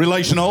Father,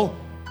 relational.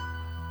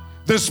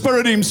 The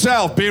Spirit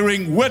Himself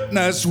bearing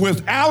witness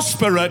with our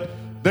spirit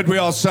that we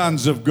are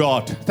sons of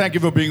God. Thank you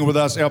for being with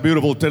us, our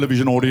beautiful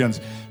television audience.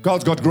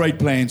 God's got great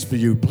plans for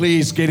you.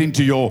 Please get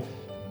into your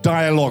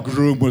dialogue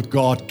room with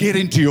God. Get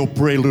into your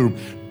prayer room.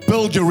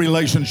 Build your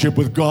relationship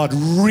with God.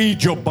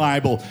 Read your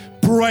Bible.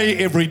 Pray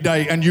every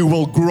day, and you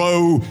will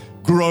grow,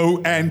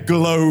 and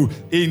glow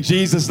in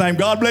Jesus' name.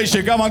 God bless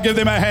you. Come on, give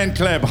them a hand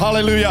clap.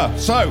 Hallelujah.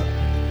 So,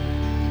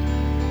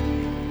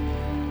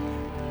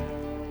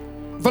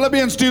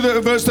 Philippians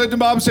 2, verse 13, the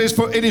Bible says,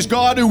 for it is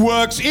God who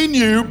works in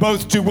you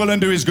both to will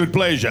and do his good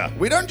pleasure.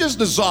 We don't just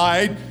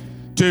decide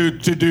to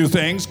do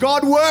things.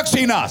 God works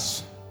in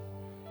us.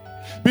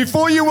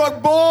 Before you were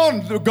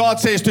born, God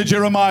says to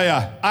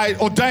Jeremiah, I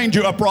ordained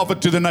you a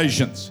prophet to the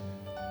nations.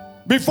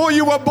 Before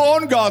you were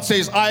born, God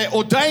says, I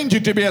ordained you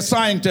to be a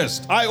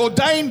scientist. I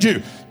ordained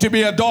you to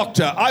be a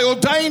doctor. I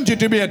ordained you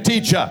to be a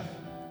teacher.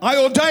 I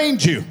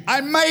ordained you.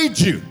 I made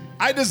you.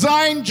 I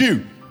designed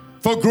you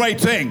for great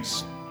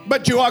things.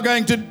 But you are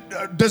going to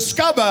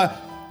discover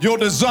your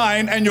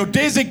design and your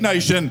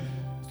designation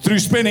through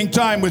spending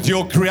time with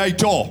your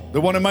Creator,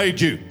 the one who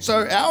made you.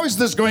 So how is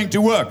this going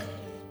to work?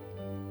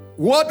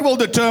 What will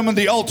determine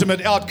the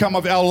ultimate outcome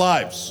of our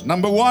lives?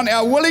 Number one,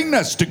 our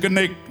willingness to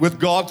connect with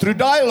God through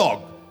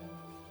dialogue.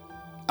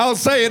 I'll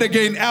say it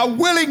again, our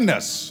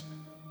willingness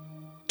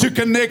to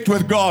connect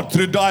with God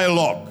through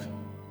dialogue,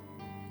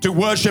 to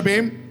worship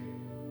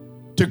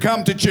Him, to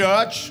come to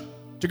church,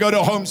 to go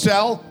to home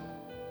cell,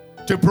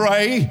 to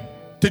pray,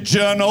 to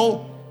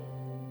journal,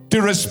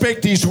 to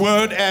respect His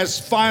word as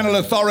final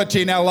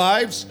authority in our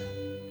lives.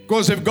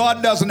 Because if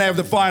God doesn't have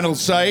the final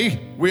say,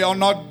 we are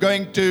not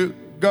going to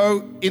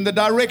go in the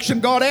direction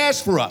God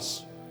has for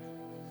us.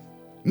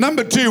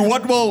 Number two,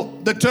 what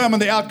will determine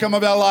the outcome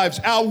of our lives?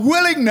 Our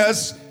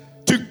willingness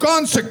to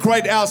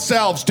consecrate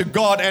ourselves to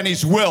God and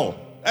His will.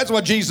 That's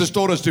what Jesus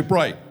taught us to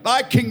pray.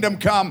 Thy kingdom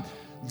come,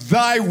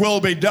 thy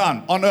will be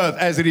done on earth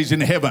as it is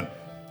in heaven.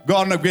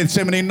 Garden of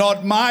Gethsemane,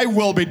 not my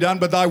will be done,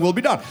 but thy will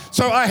be done.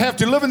 So I have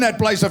to live in that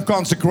place of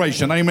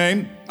consecration.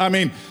 Amen. I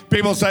mean,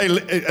 people say,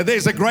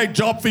 there's a great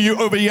job for you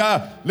over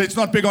here. Let's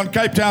not pick on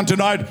Cape Town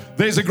tonight.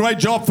 There's a great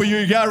job for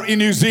you here in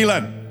New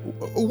Zealand.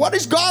 What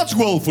is God's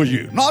will for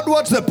you? Not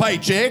what's the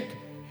paycheck.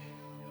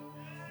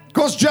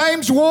 Because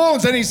James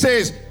warns and he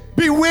says,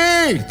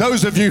 beware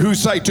those of you who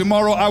say,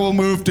 tomorrow I will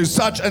move to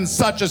such and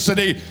such a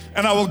city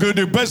and I will go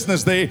do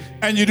business there.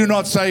 And you do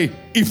not say,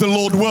 if the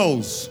Lord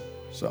wills.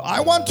 So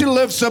I want to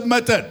live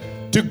submitted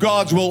to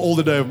God's will all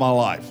the day of my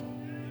life.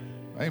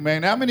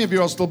 Amen. How many of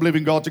you are still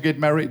believing God to get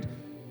married?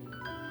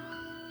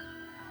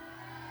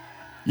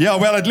 Yeah,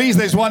 well, at least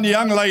there's one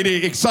young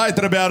lady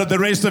excited about it. The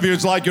rest of you,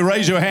 it's like you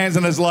raise your hands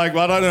and it's like,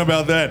 well, I don't know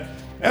about that.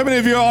 How many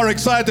of you are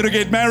excited to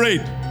get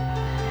married?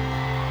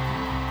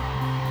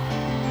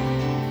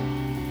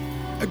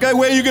 Okay,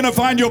 where are you going to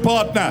find your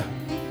partner?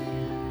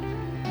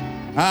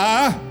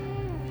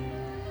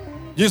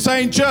 You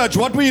say in church.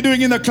 What were you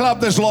doing in the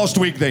club this last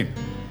week then?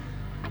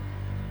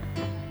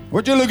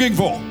 What you looking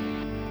for?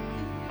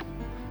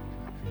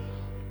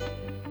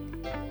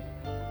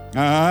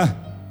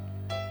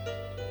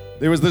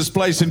 There was this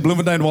place in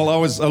Bloemfontein. Well, I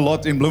was a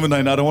lot in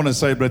Bloemfontein. I don't want to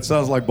say it, but it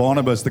sounds like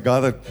Barnabas, the guy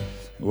that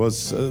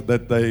was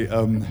that they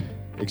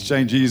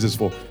exchanged Jesus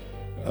for.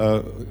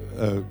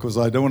 Because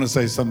I don't want to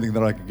say something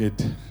that I can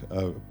get.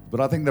 But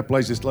I think the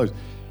place is closed.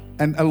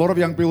 And a lot of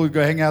young people would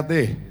go hang out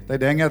there.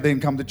 They'd hang out there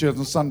and come to church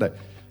on Sunday.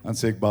 And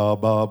say, ba,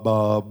 ba,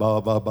 ba, ba,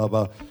 ba, ba,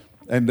 ba.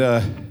 And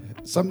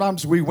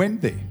sometimes we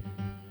went there.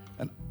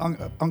 And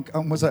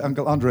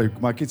Uncle Andre,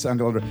 my kids say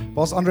Uncle Andre.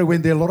 Pastor Andre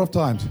went there a lot of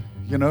times.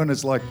 You know, and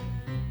it's like,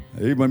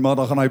 hey, my ma,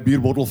 dan gaan hy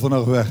bierbottel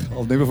vinnig weg.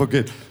 I'll never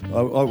forget.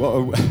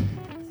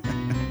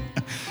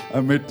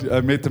 I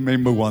met a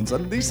member once.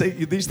 And these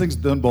things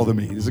don't bother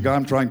me. There's a guy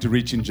I'm trying to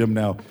reach in gym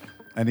now.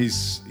 And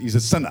he's a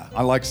sinner.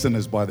 I like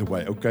sinners, by the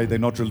way, okay? They're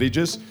not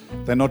religious.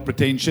 They're not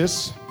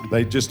pretentious.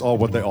 They just are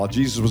what they are.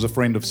 Jesus was a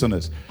friend of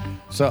sinners.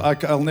 So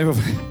I'll never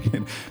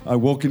forget. I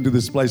walk into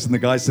this place and the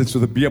guy sits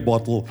with a beer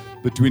bottle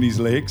between his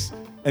legs.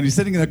 And he's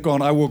sitting in the car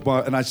and I walk by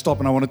and I stop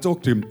and I want to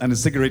talk to him. And a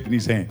cigarette in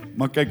his hand.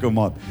 Maar kyk hom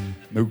aan.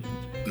 Nou,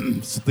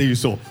 sit hier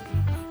so.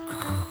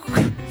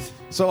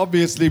 So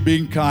obviously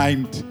being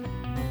kind,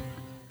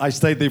 I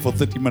stayed there for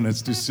 30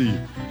 minutes to see.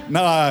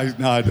 No, I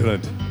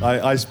didn't.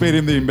 I spared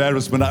him the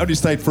embarrassment. I only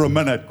stayed for a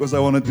minute because I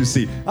wanted to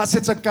see. I said,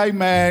 it's okay,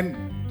 man.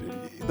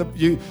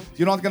 You're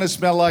not going to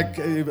smell like,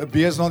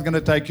 beer's not going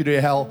to take you to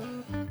hell.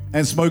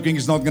 And smoking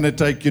is not going to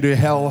take you to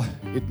hell.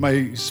 It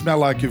may smell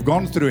like you've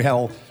gone through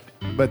hell,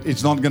 but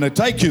it's not going to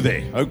take you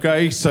there,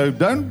 okay? So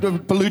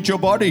don't pollute your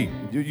body.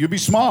 You be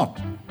smart.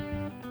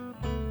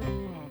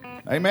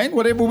 Amen?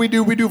 Whatever we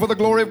do for the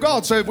glory of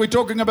God. So if we're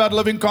talking about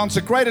living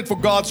consecrated for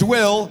God's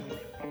will,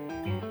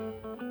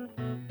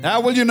 how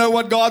will you know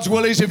what God's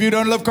will is if you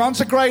don't live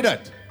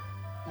consecrated?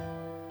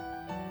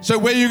 So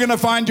where are you going to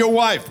find your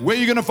wife? Where are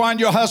you going to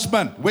find your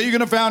husband? Where are you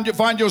going to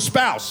find your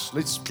spouse?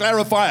 Let's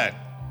clarify it.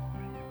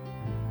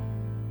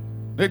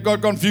 It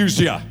got confused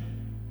here.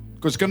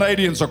 Because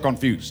Canadians are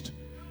confused.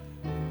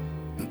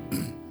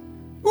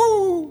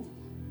 Woo!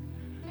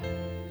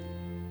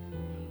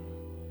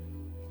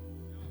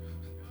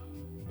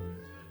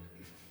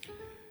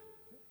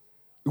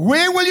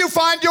 Where will you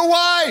find your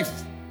wife?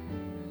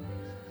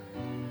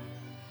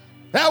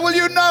 How will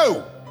you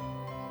know?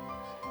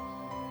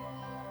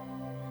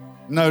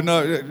 No.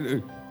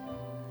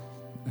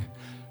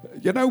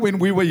 You know, when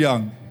we were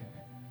young,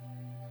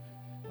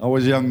 I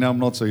was young, now I'm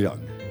not so young.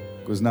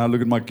 Because now I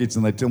look at my kids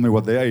and they tell me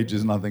what their age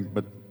is and I think,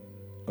 but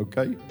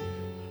okay.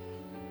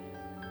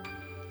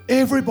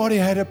 Everybody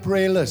had a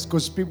prayer list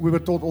because we were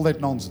taught all that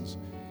nonsense.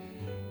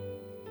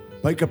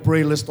 Make a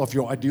prayer list of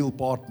your ideal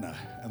partner,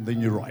 and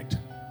then you write.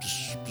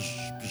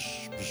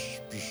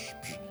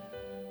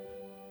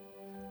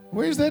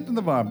 Where is that in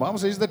the Bible? The Bible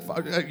says that,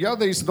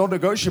 there's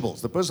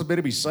non-negotiables. The person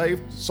better be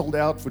saved, sold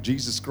out for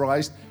Jesus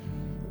Christ,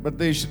 but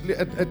there should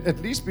at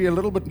least be a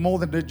little bit more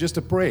than just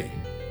a prayer.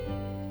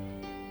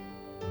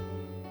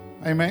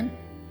 Amen?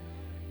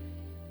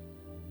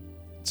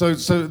 So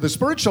the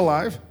spiritual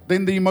life,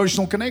 then the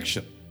emotional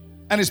connection.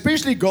 And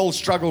especially girls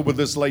struggle with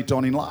this later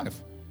on in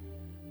life.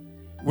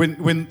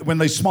 When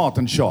they're smart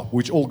and sharp,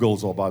 which all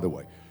girls are, by the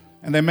way.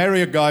 And they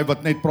marry a guy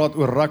wat net praat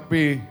oor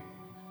rugby,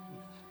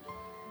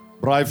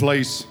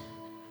 braaivleis,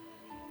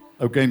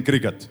 okay, en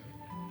cricket.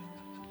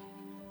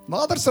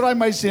 Nader sit hy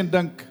meisie en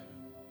dink,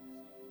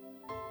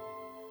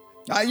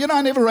 I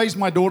never raised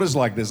my daughters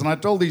like this. And I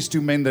told these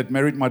two men that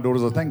married my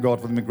daughters, I thank God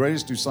for them, the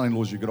greatest two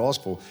son-in-laws you could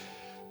ask for.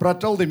 But I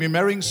told them, you're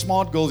marrying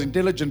smart girls,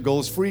 intelligent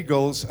girls, free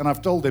girls. And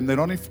I've told them they're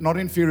not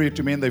inferior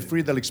to men. They're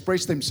free. They'll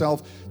express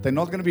themselves. They're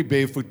not going to be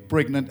barefoot,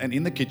 pregnant, and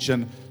in the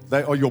kitchen.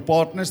 They are your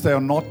partners. They are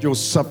not your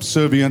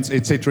subservients,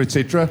 etc.,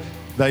 etc.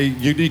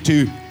 You need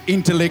to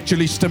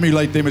intellectually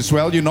stimulate them as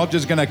well. You're not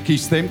just going to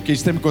kiss them,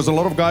 because a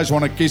lot of guys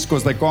want to kiss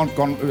because they can't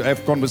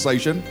have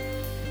conversation.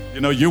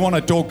 You want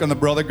to talk, and the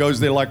brother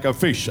goes there like a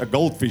fish, a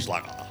goldfish,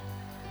 like.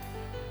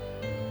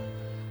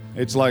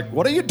 It's like,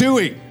 what are you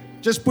doing?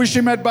 Just push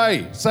him at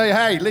bay. Say,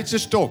 hey, let's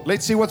just talk.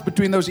 Let's see what's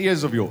between those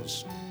ears of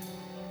yours.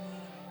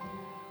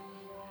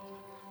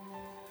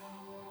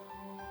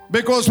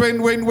 Because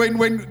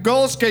when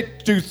girls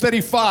get to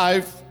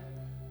 35,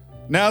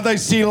 now they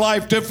see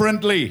life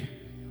differently.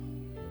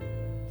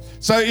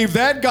 So if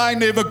that guy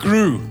never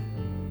grew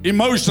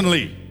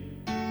emotionally,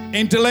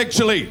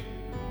 intellectually,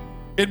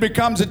 it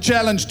becomes a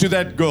challenge to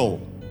that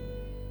girl.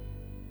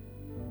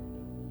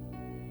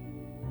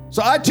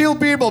 So I tell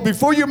people,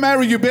 before you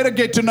marry, you better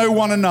get to know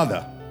one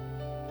another.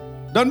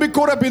 Don't be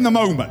caught up in the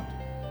moment.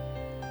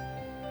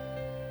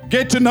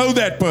 Get to know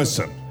that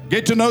person.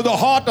 Get to know the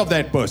heart of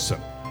that person.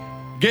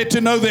 Get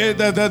to know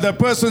the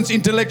person's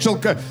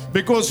intellectual,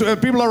 because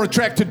people are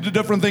attracted to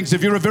different things.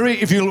 If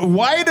you're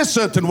wired a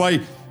certain way,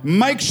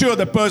 make sure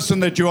the person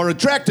that you are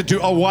attracted to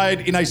are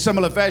wired in a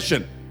similar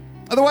fashion.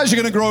 Otherwise,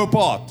 you're going to grow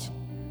apart.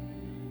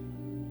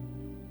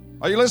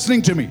 Are you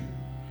listening to me?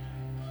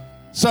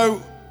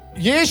 So,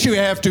 yes, you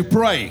have to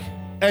pray,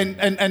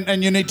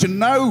 and you need to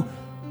know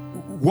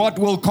what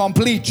will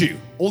complete you,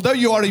 although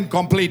you are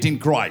incomplete in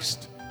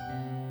Christ.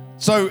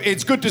 So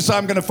it's good to say,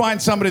 I'm going to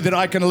find somebody that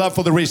I can love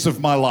for the rest of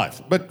my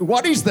life. But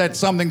what is that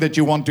something that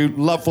you want to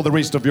love for the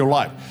rest of your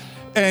life?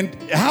 And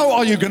how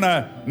are you going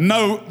to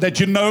know that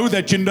you know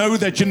that you know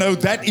that you know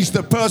that is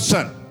the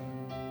person?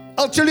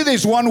 I'll tell you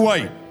there's one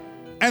way,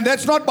 and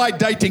that's not by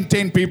dating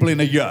 10 people in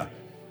a year.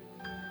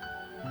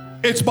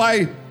 It's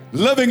by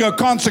living a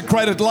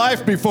consecrated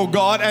life before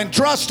God and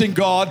trusting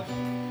God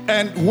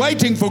and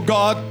waiting for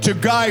God to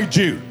guide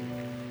you.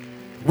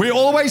 We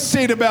always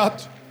said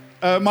about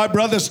my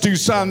brother's two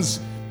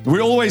sons, we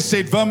always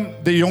said,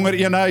 Wim, die jonger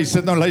een, hy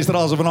sit nou luister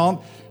as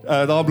vanaand,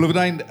 daar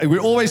Bloemfontein, we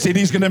always said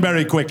he's going to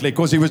marry quickly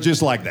because he was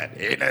just like that.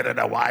 He needed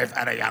a wife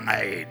at a young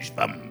age.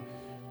 Wim.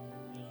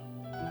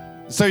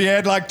 So he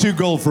had like 2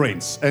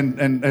 girlfriends,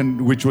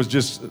 and which was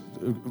just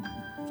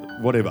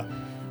whatever.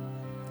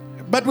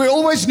 But we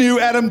always knew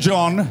Adam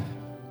John,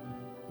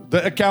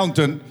 the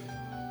accountant,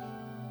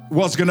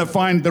 was going to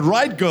find the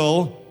right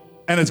girl,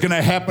 and it's going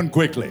to happen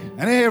quickly.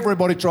 And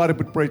everybody tried to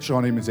put pressure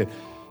on him and said,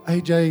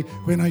 AJ,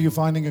 when are you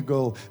finding a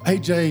girl?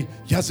 AJ,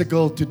 he has a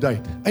girl to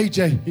date.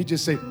 AJ, he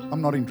just said,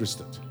 I'm not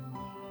interested.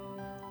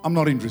 I'm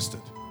not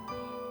interested.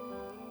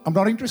 I'm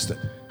not interested.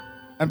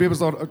 And people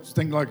start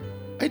thinking like,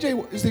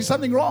 AJ, is there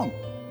something wrong?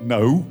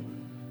 No.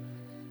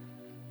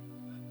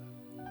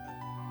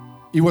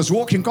 He was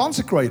walking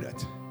consecrated.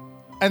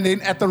 And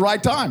then at the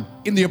right time,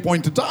 in the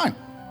appointed time.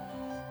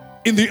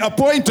 In the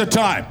appointed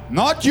time.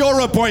 Not your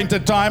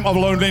appointed time of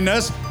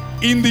loneliness.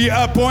 In the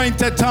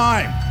appointed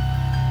time.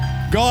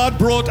 God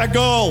brought a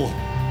girl.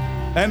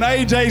 And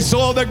AJ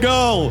saw the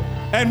girl.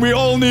 And we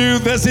all knew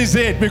this is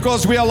it.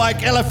 Because we are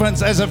like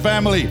elephants as a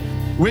family.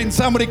 When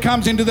somebody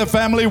comes into the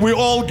family, we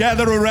all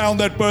gather around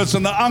that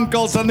person. The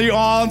uncles and the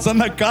aunts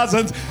and the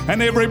cousins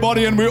and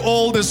everybody. And we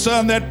all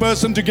discern that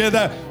person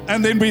together.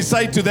 And then we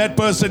say to that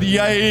person,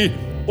 yay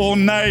or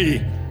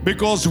nay.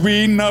 Because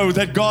we know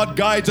that God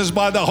guides us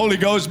by the Holy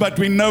Ghost, but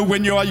we know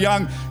when you are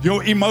young,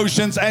 your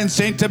emotions and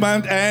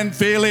sentiment and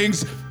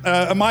feelings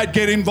might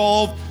get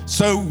involved.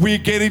 So we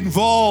get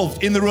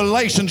involved in the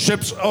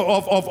relationships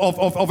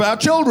of our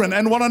children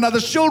and one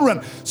another's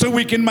children. So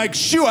we can make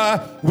sure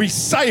we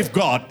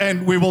safeguard.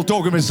 And we will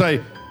talk to them and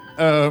say,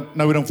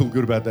 no, we don't feel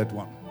good about that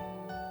one.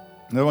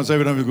 No one say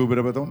we don't feel good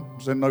about that one.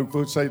 Say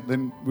no, say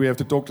then we have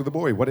to talk to the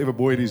boy, whatever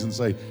boy it is, and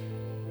say,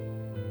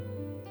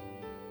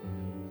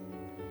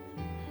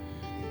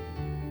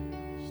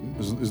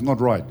 is not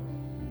right.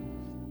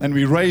 And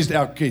we raised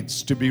our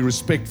kids to be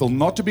respectful,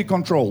 not to be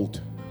controlled,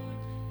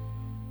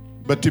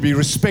 but to be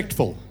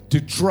respectful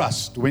to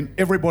trust when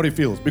everybody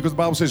feels, because the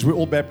Bible says we're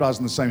all baptized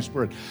in the same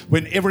Spirit.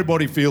 When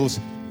everybody feels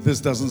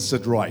this doesn't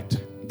sit right,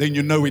 then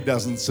you know it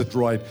doesn't sit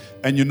right,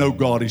 and you know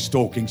God is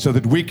talking, so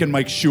that we can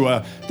make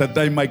sure that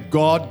they make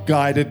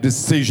God-guided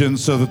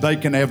decisions so that they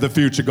can have the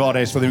future God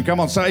has for them.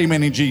 Come on, say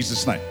amen in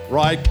Jesus' name,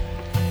 right?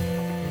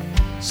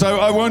 So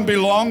I won't be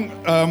long.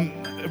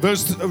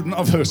 Verse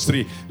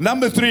 3.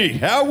 Number 3,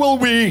 how will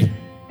we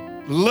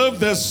live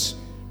this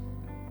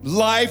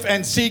life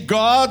and see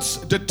God's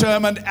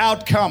determined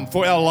outcome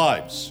for our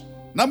lives?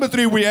 Number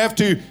 3, we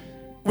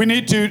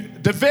need to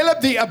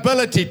develop the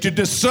ability to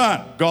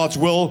discern God's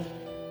will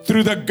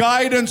through the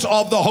guidance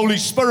of the Holy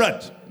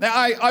Spirit. Now,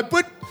 I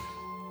put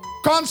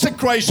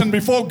consecration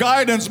before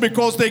guidance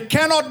because there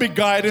cannot be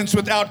guidance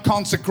without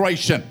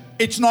consecration.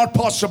 It's not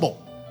possible.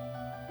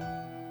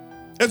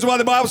 That's why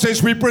the Bible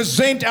says we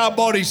present our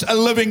bodies a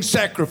living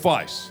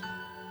sacrifice.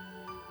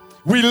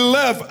 We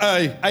live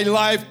a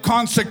life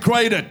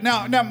consecrated.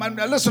 Now,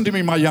 listen to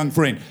me, my young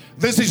friend.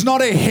 This is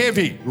not a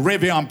heavy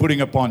review I'm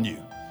putting upon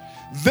you.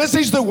 This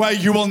is the way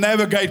you will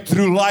navigate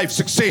through life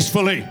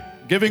successfully,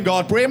 giving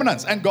God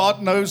preeminence. And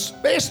God knows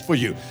best for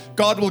you.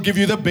 God will give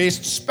you the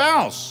best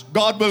spouse.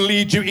 God will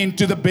lead you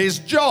into the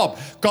best job.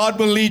 God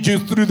will lead you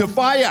through the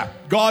fire.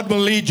 God will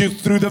lead you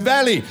through the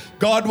valley.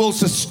 God will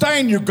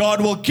sustain you.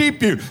 God will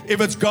keep you. If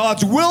it's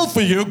God's will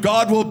for you,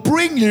 God will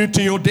bring you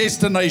to your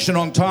destination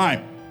on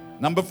time.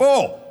 Number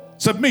 4,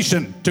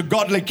 submission to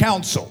godly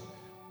counsel.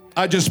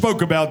 I just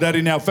spoke about that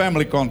in our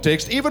family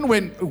context. Even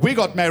when we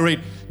got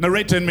married,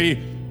 Narette and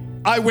me,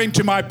 I went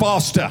to my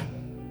pastor.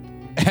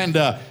 And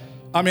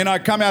I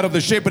come out of the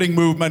shepherding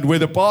movement where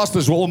the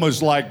pastors were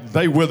almost like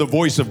they were the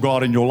voice of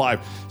God in your life.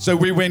 So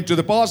we went to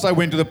the pastor. I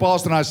went to the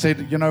pastor and I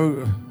said,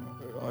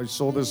 I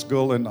saw this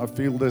girl and I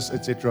feel this,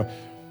 etc.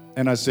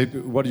 And I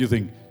said, what do you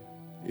think?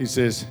 He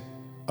says,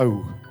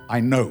 oh, I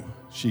know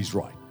she's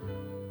right.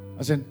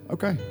 I said,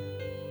 okay.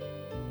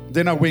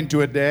 Then I went to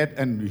her dad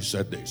and he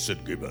sat there,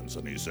 Sid Gibbons,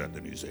 and he sat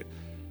and he said,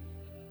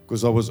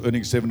 because I was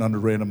earning 700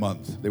 Rand a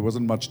month. There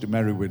wasn't much to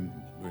marry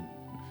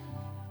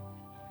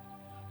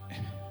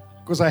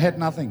because I had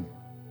nothing.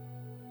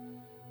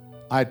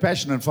 I had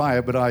passion and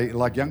fire, but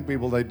like young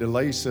people, they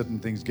delay certain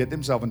things, get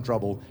themselves in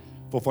trouble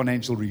for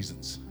financial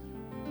reasons.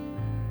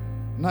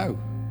 No.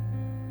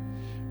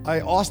 I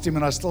asked him,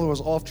 and I still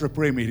was after a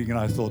prayer meeting, and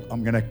I thought,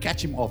 I'm going to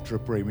catch him after a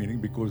prayer meeting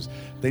because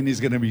then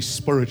he's going to be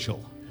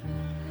spiritual.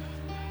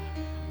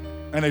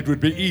 And it would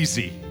be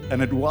easy.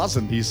 And it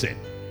wasn't, he said.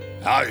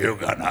 How are you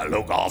going to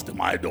look after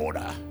my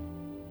daughter?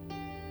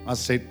 I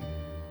said,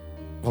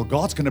 well,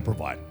 God's going to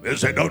provide. He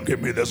said, don't give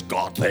me this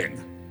God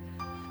thing.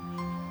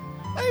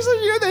 I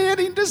said, you're the head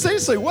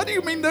intercessor. What do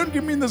you mean, don't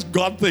give me this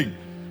God thing?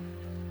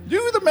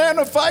 You're the man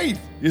of faith.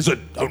 He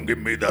said, don't give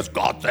me this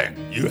God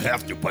thing. You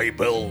have to pay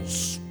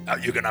bills. How are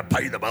you going to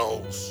pay the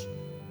bills?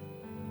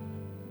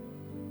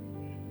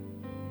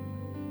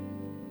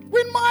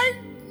 When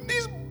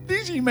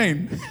these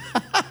men,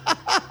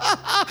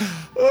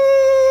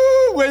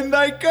 when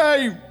they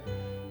came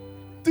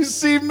to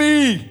see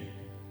me,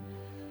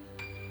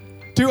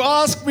 to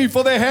ask me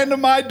for the hand of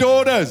my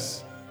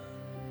daughters,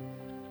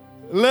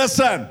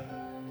 listen,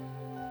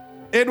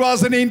 it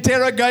was an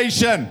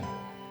interrogation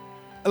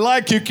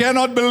like you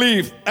cannot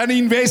believe, an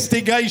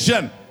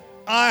investigation.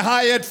 I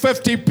hired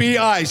 50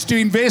 PIs to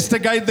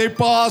investigate their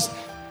past,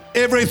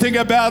 everything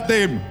about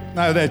them.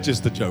 No, that's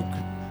just a joke.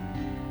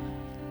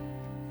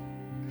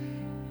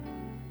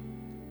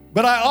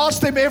 But I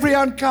asked them every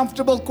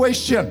uncomfortable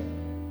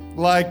question.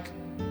 Like,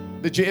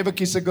 did you ever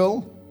kiss a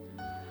girl?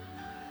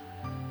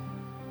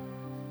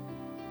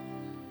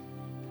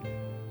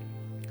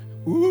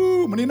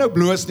 Moenie nou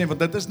bloos nie, want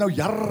dit is nou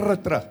jare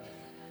terug.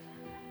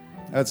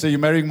 I'd say, you're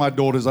marrying my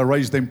daughters, I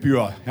raised them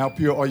pure. How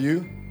pure are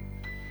you?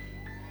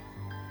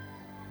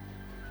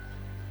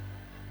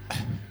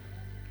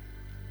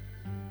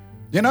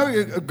 You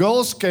know,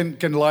 girls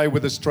can lie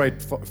with a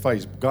straight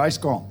face. Guys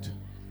can't.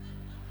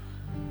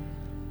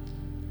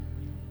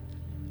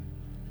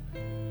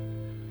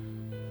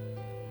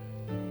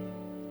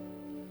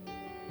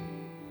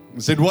 I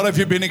said, what have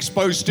you been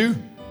exposed to?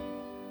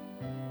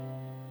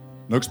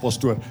 Niks,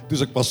 pastoor.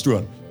 Dis ek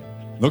pastoor.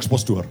 Niks,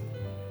 pastoor.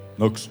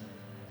 Niks.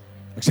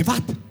 Ek sê,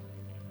 wat?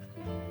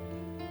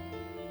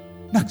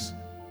 Niks.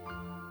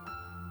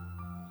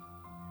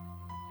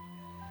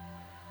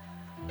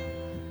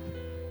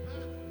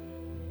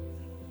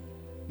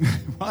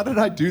 Why did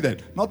I do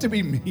that? Not to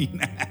be mean.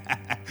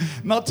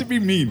 Not to be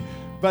mean,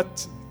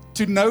 but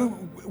to know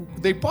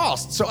their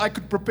past so I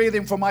could prepare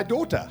them for my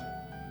daughter.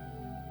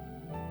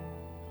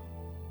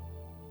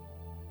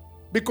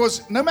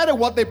 Because no matter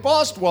what their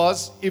past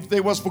was, if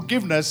there was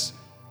forgiveness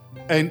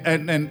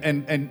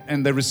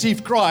and they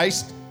received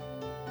Christ,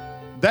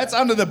 that's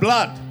under the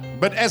blood.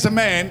 But as a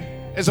man,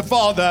 as a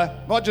father,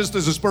 not just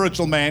as a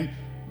spiritual man,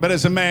 but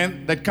as a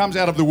man that comes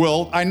out of the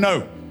world, I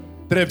know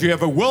that if you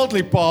have a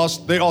worldly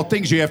past, there are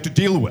things you have to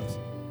deal with,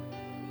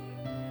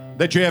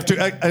 that you have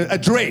to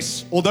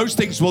address. All those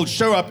things will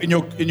show up in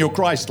your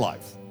Christ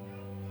life.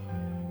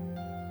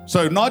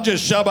 So not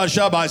just Shabbat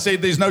Shabbat. I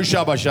said there's no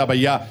Shabbat Shabbat.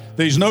 Yeah,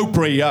 there's no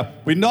prayer.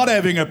 We're not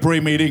having a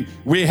prayer meeting.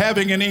 We're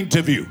having an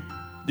interview.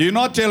 You're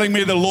not telling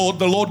me the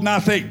Lord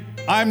nothing.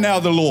 I'm now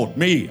the Lord.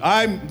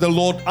 I'm the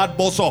Lord at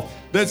Boshoff.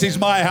 This is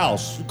my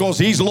house because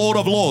He's Lord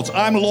of Lords.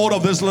 I'm Lord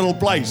of this little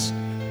place.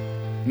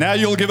 Now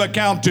you'll give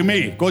account to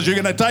me because you're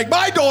going to take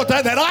my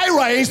daughter that I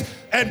raised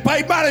and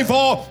paid money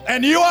for,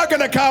 and you are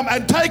going to come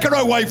and take her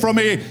away from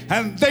me,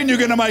 and then you're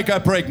going to make her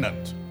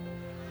pregnant.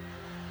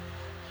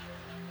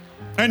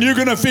 And you're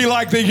going to feel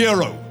like the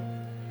hero.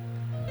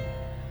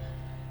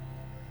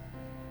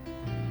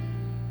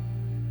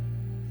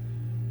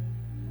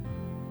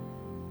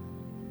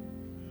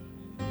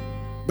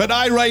 But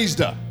I raised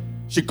her.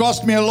 She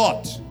cost me a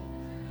lot.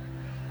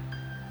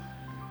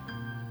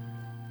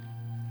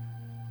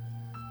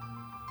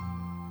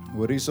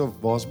 Hoor hierso,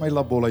 waar's my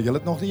labolla? Julle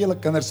het nog nie julle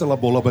kinders se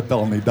labolla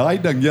betaal nie.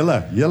 Daai ding,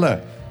 julle.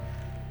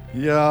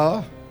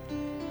 Ja.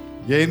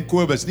 Jy en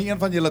Kobus, nie een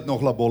van julle het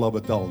nog labolla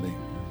betaal nie.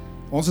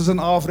 Ons is in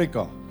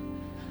Afrika.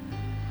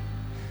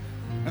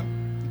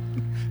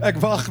 Ek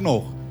wag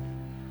nog.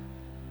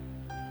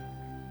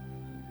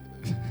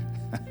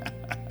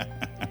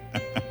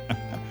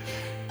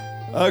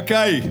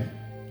 Okay.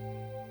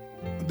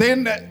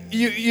 Then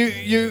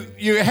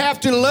you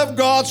have to live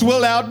God's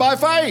will out by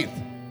faith.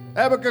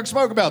 Habakkuk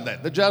spoke about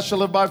that. The just shall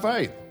live by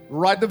faith.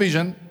 Write the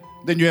vision,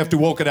 then you have to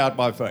walk it out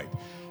by faith.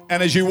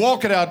 And as you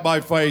walk it out by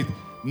faith,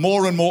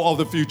 more and more of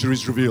the future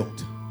is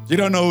revealed. You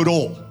don't know it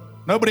all.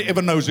 Nobody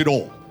ever knows it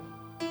all.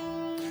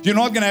 You're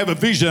not going to have a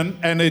vision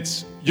and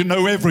you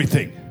know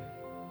everything.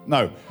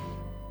 No.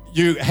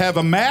 You have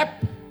a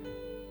map,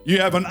 you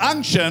have an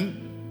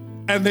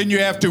unction, and then you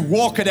have to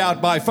walk it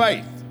out by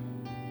faith.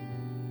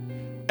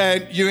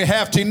 And you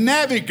have to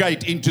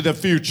navigate into the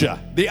future,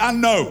 the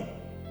unknown,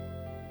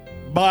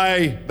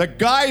 by the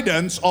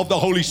guidance of the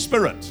Holy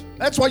Spirit.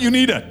 That's why you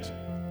need it.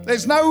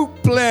 There's no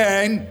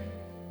plan,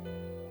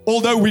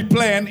 although we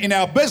plan in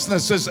our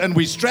businesses and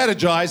we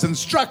strategize and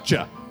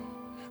structure.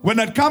 When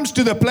it comes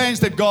to the plans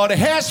that God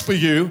has for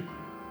you,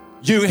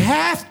 you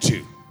have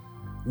to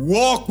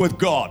walk with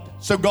God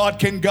so God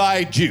can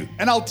guide you.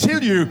 And I'll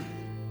tell you,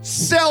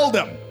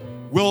 seldom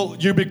will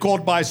you be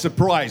caught by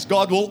surprise.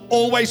 God will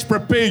always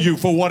prepare you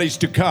for what is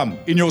to come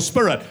in your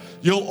spirit.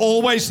 You'll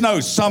always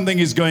know something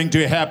is going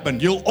to happen.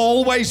 You'll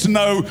always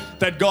know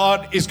that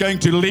God is going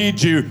to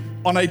lead you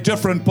on a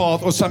different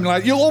path or something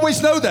like that. You'll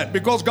always know that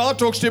because God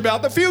talks to you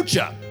about the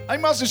future.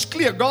 Amos is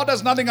clear. God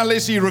does nothing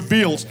unless He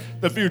reveals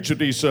the future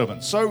to His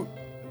servants. So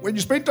when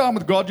you spend time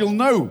with God, you'll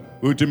know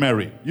who to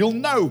marry. You'll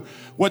know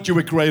what you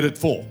were created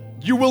for.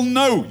 You will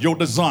know your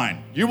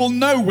design. You will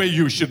know where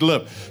you should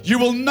live. You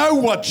will know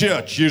what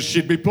church you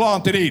should be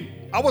planted in.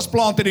 I was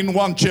planted in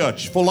one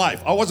church for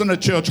life. I wasn't a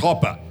church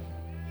hopper.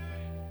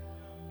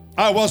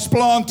 I was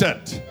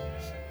planted.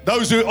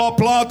 Those who are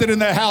planted in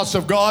the house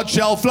of God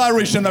shall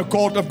flourish in the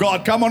court of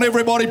God. Come on,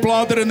 everybody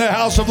planted in the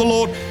house of the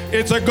Lord.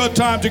 It's a good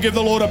time to give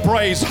the Lord a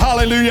praise.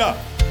 Hallelujah.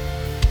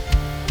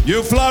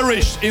 You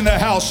flourish in the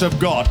house of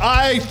God.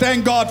 I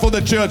thank God for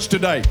the church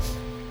today.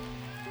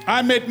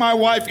 I met my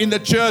wife in the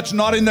church,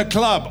 not in the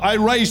club. I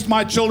raised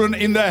my children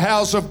in the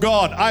house of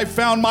God. I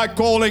found my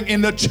calling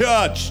in the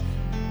church.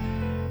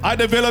 I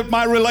developed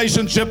my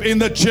relationship in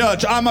the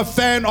church. I'm a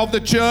fan of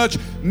the church,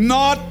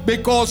 not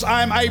because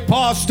I'm a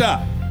pastor,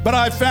 but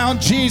I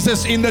found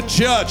Jesus in the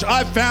church.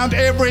 I found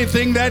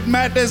everything that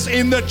matters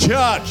in the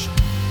church.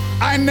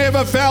 I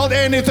never felt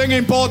anything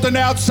important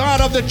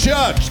outside of the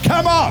church.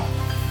 Come on.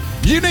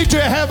 You need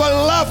to have a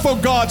love for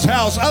God's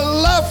house, a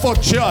love for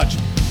church,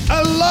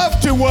 a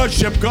love to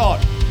worship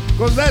God,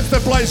 because that's the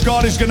place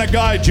God is going to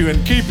guide you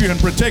and keep you and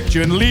protect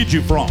you and lead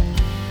you from.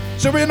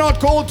 So we're not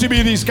called to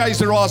be these que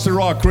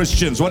sera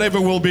Christians. Whatever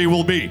will be,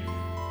 will be.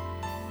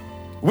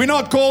 We're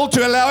not called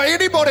to allow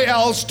anybody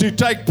else to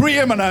take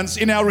preeminence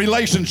in our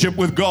relationship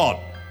with God.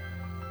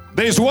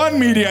 There's one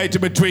mediator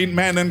between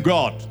man and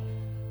God.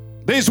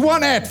 There's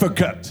one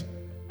advocate.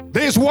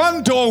 There's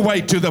one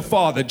doorway to the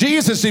Father.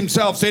 Jesus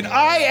Himself said,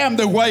 I am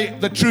the way,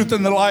 the truth,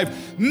 and the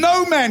life.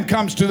 No man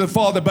comes to the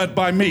Father but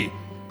by me.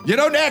 You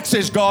don't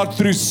access God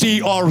through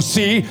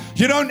CRC.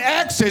 You don't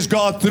access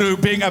God through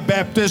being a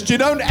Baptist. You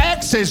don't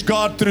access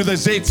God through the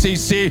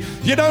ZCC.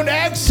 You don't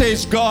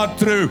access God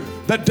through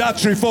the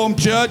Dutch Reformed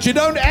Church. You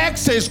don't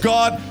access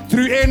God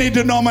through any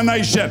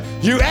denomination.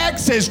 You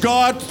access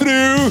God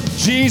through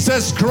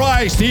Jesus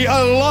Christ. He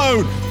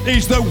alone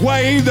is the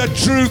way, the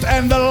truth,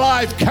 and the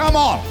life. Come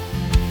on.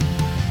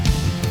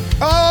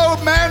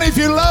 Oh man, if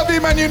you love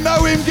Him and you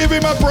know Him, give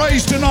Him a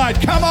praise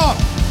tonight. Come on.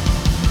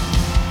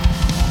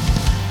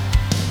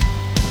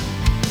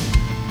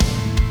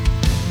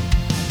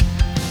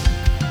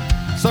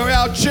 So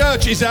our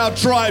church is our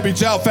tribe,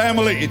 it's our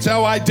family, it's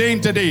our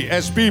identity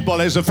as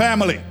people, as a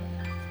family.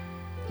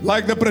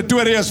 Like the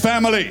Pretorius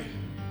family,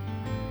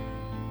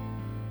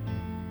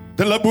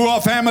 the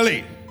Labua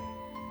family,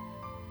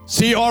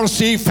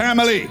 CRC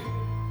family.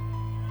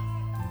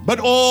 But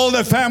all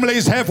the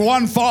families have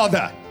one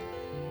Father.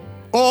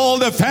 All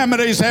the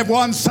families have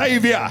one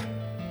Savior.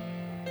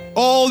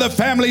 All the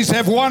families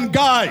have one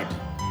guide.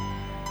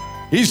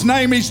 His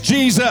name is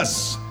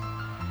Jesus.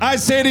 I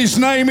said his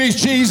name is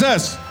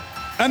Jesus.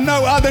 And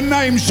no other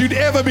name should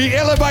ever be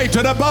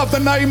elevated above the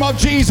name of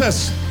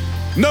Jesus.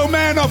 No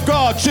man of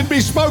God should be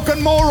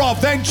spoken more of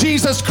than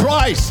Jesus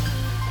Christ.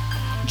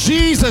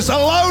 Jesus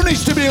alone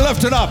is to be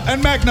lifted up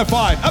and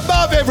magnified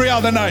above every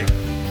other name.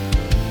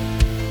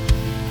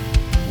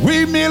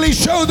 We merely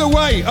show the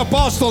way.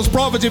 Apostles,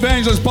 prophets,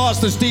 evangelists,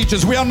 pastors,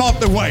 teachers. We are not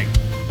the way.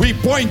 We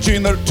point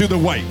you to the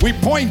way. We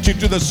point you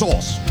to the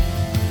source.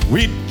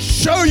 We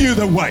show you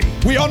the way.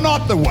 We are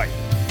not the way.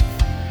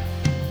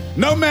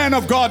 No man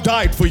of God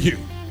died for you.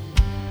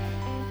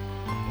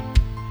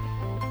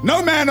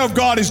 No man of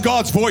God is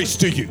God's voice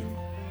to you.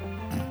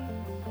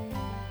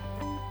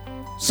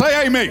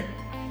 Say amen.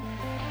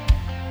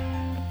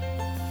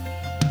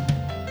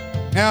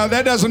 Now,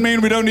 that doesn't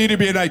mean we don't need to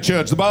be in a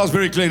church. The Bible's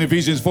very clear in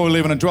Ephesians 4,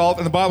 11 and 12,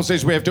 and the Bible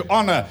says we have to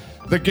honor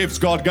the gifts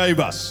God gave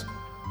us.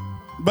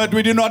 But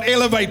we do not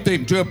elevate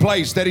them to a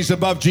place that is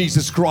above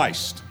Jesus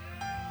Christ.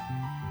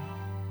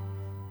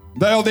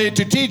 They are there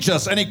to teach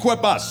us and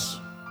equip us.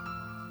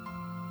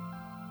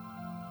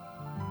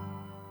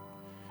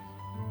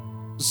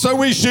 So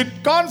we should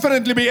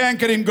confidently be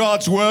anchored in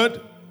God's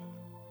word,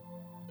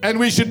 and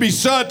we should be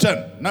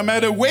certain, no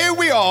matter where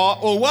we are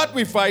or what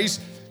we face,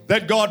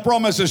 that God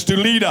promises to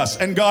lead us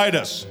and guide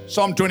us.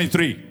 Psalm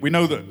 23. We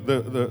know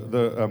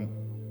the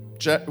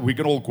chat. We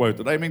can all quote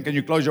it. Amen. Can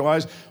you close your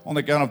eyes on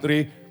the count of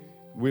 3?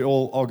 We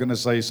all are going to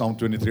say Psalm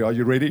 23. Are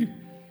you ready?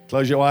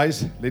 Close your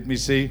eyes. Let me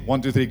see.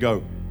 1, 2, 3,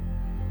 go.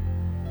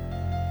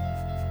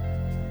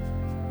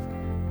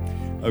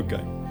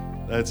 Okay.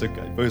 That's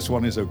okay. Verse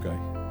 1 is okay.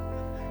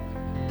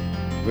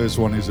 Verse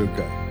 1 is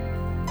okay.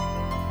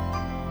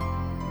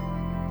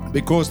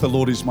 Because the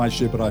Lord is my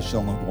shepherd, I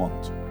shall not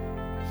want.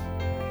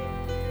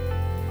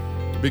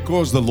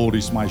 Because the Lord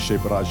is my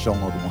shepherd, I shall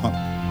not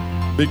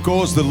want.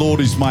 Because the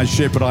Lord is my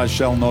shepherd, I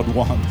shall not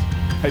want.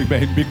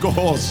 Amen.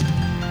 Because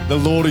the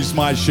Lord is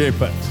my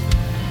shepherd.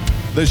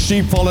 The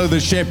sheep follow the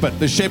shepherd.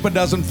 The shepherd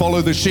doesn't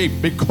follow the sheep.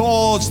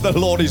 Because the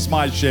Lord is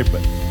my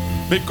shepherd.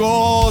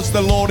 Because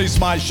the Lord is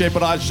my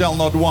shepherd, I shall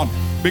not want.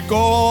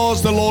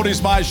 Because the Lord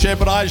is my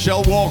shepherd, I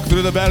shall walk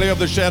through the valley of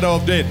the shadow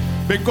of death.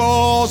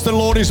 Because the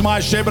Lord is my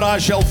shepherd, I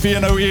shall fear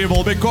no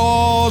evil.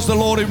 Because the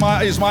Lord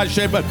is my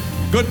shepherd,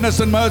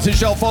 goodness and mercy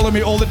shall follow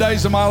me all the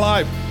days of my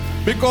life.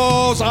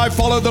 Because I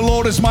follow the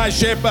Lord as my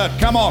shepherd.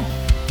 Come on.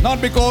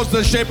 Not because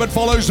the shepherd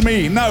follows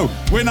me. No.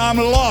 When I'm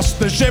lost,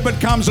 the shepherd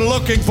comes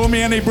looking for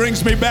me and he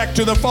brings me back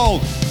to the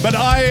fold. But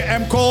I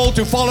am called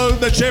to follow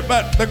the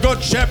shepherd, the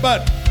good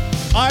shepherd.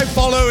 I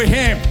follow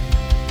him.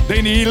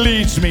 Then he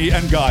leads me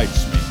and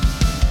guides me.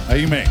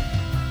 Amen.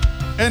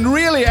 And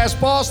really, as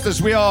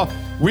pastors, we are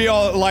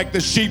like the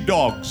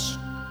sheepdogs.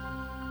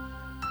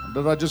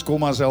 Did I just call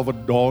myself a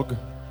dog?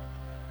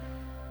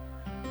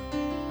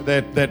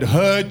 That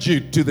herd you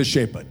to the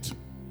shepherd.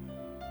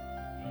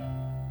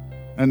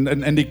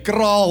 And die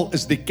kraal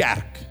is die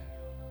kerk.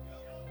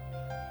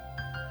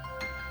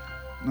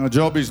 Our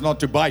job is not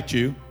to bite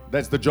you.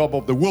 That's the job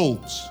of the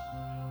wolves.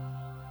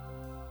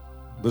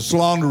 The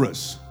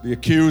slanderers, the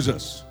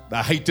accusers,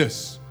 the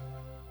haters.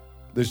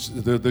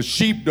 The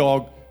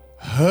sheepdog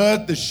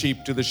herd the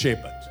sheep to the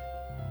shepherd.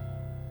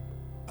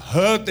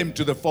 Herd them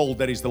to the fold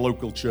that is the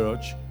local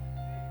church,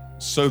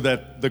 so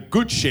that the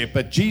good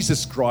shepherd,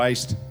 Jesus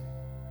Christ,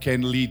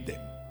 can lead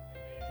them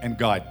and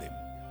guide them.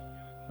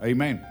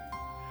 Amen.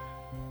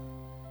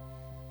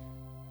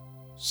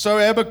 So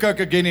Habakkuk,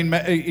 again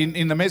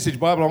in the Message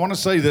Bible, I want to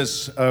say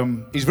this,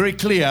 is very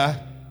clear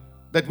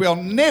that we are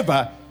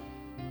never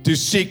to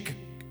seek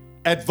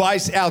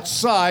advice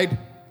outside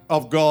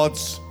of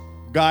God's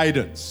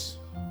guidance.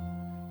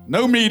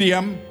 No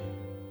medium,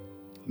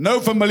 no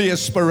familiar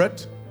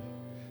spirit,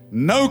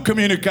 no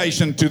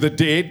communication to the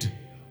dead,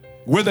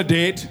 with the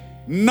dead,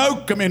 no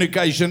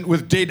communication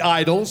with dead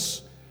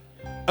idols,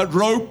 a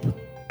rope,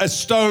 a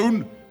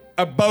stone,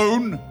 a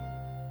bone.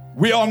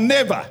 We are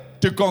never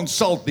to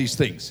consult these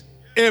things,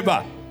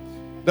 ever.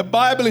 The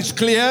Bible is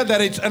clear that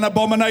it's an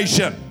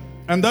abomination,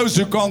 and those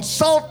who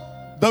consult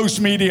those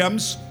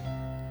mediums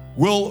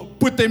will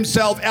put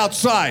themselves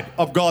outside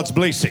of God's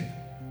blessing.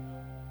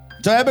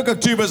 So Habakkuk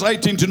 2 verse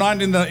 18 to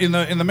 19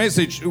 in the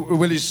Message,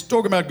 when he's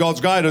talking about God's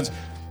guidance,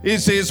 he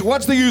says,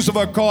 what's the use of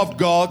a carved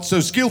God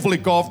so skillfully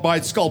carved by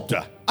its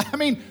sculptor? I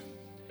mean,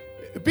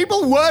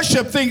 people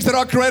worship things that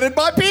are created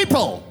by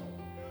people.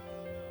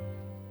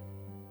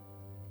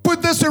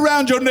 Put this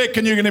around your neck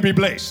and you're going to be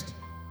blessed.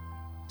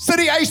 Sit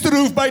die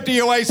eysterhoef buite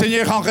jou huis en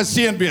jy gaan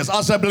geseën wees.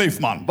 Asseblief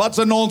man. Wat's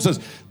 'n nonsens.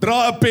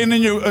 Dra 'n pen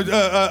in jou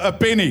 'n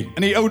penny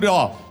in die ou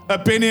dae.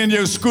 'n Penny in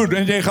jou skoen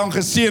en jy gaan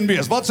geseën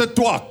wees. Wat's 'n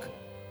twak?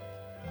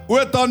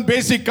 O dan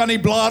Bessie kan die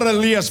blare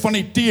lees van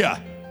die tee.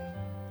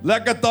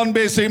 Lekker dan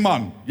Bessie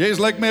man. Jy's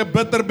lyk my 'n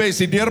bitter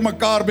Bessie,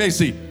 deurmekaar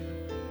Bessie.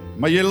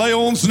 Maar jy lei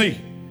ons nie.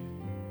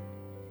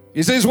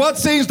 He says, what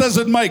sense does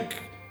it make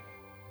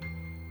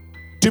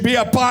to be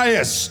a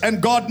pious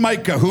and God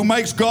maker who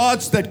makes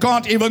gods that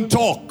can't even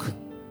talk?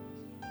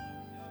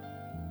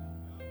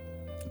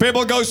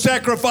 People go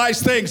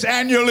sacrifice things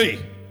annually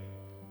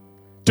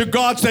to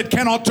gods that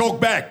cannot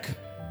talk back.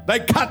 They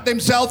cut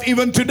themselves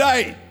even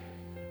today.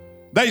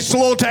 They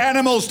slaughter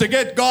animals to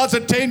get God's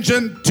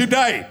attention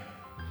today.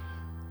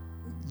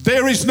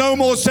 There is no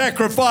more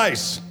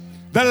sacrifice.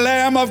 The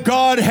Lamb of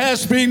God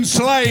has been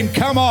slain.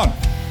 Come on.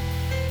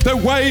 The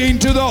way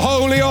into the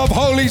Holy of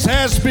Holies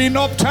has been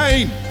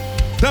obtained.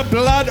 The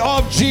blood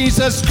of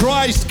Jesus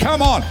Christ,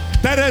 come on,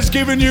 that has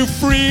given you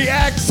free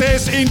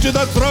access into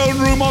the throne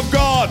room of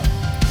God.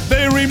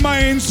 There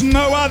remains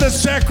no other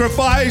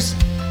sacrifice.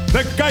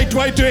 The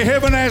gateway to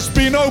heaven has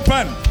been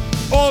opened.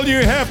 All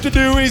you have to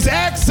do is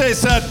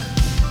access it.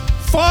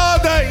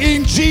 Father,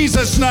 in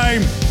Jesus'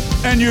 name,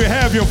 and you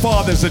have your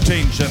Father's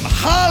attention.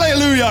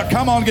 Hallelujah.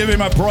 Come on, give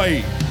him a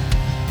praise.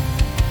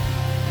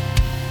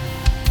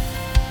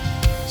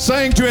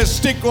 Saying to a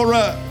stick or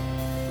a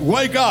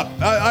wake up.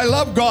 I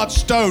love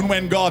God's tone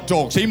when God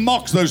talks. He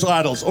mocks those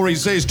idols, or he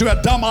says to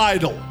a dumb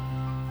idol,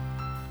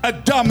 a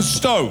dumb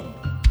stone,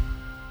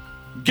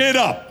 get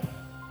up.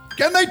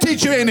 Can they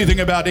teach you anything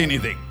about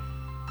anything?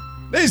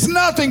 There's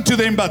nothing to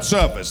them but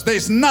surface.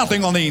 There's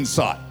nothing on the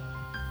inside.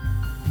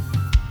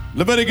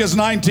 Leviticus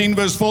 19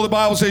 verse 4, the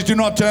Bible says, do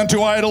not turn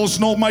to idols,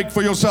 nor make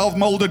for yourself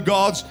molded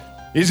gods.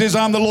 He says,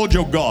 I'm the Lord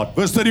your God.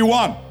 Verse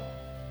 31.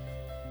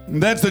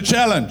 And that's the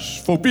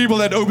challenge for people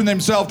that open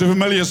themselves to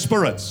familiar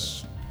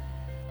spirits.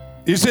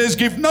 He says,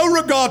 give no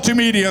regard to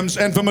mediums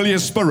and familiar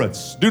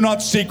spirits. Do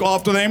not seek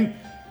after them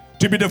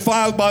to be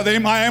defiled by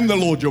them. I am the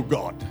Lord your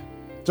God.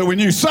 So when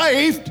you're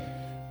saved,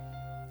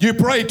 you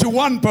pray to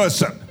one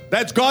person.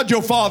 That's God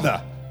your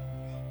Father.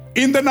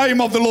 In the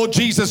name of the Lord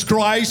Jesus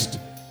Christ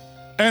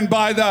and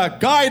by the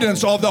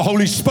guidance of the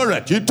Holy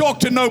Spirit. You talk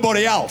to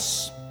nobody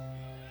else.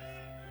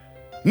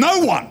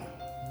 No one.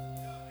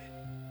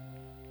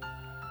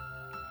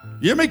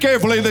 Hear me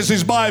carefully, this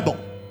is Bible,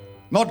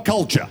 not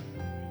culture.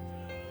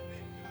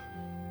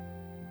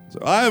 So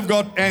I have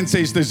got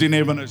ancestors in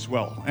heaven as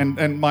well.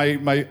 And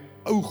my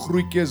ou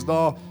grootjies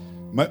daar,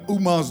 my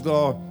ouma's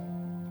daar,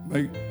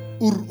 my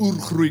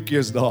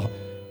oer-grootjies daar.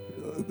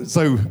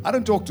 So I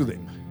don't talk to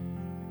them.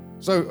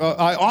 So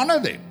I honor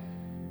them,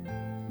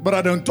 but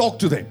I don't talk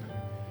to them.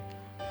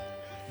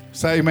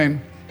 Say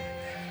amen.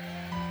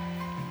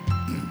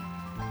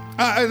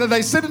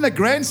 They sit in the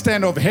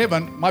grandstand of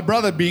heaven, my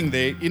brother being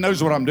there, he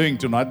knows what I'm doing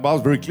tonight, but I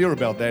was very clear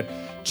about that,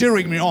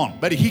 cheering me on.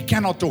 But he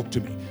cannot talk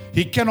to me.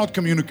 He cannot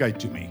communicate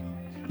to me.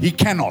 He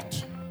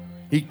cannot.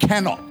 He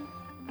cannot.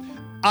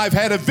 I've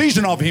had a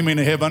vision of him in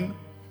heaven.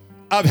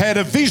 I've had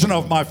a vision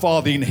of my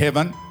Father in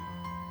heaven.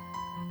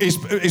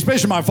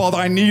 Especially my father,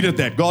 I needed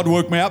that. God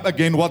woke me up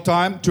again, what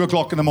time? 2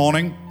 o'clock in the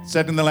morning.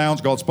 Sat in the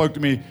lounge. God spoke to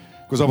me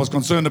because I was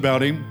concerned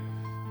about him.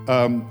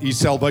 His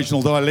salvation,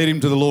 although I led him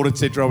to the Lord,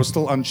 etc., I was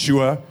still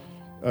unsure.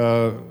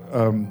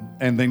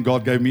 And then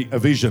God gave me a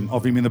vision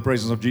of him in the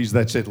presence of Jesus.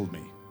 That settled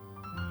me.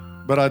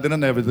 But I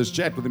didn't have this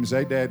chat with him.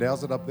 Say, Dad,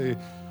 how's it up there?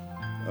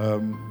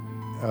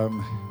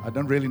 I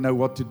don't really know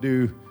what to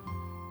do.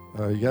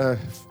 Yeah,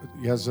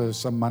 here's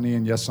some money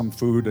and here's some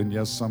food and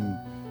here's some...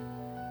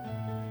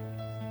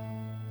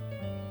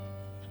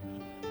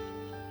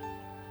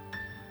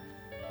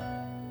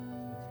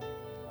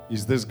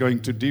 Is this going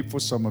too deep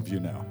for some of you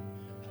now?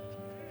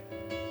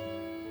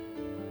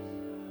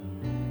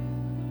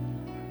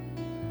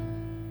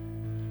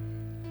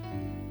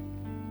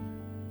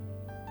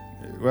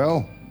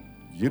 Well,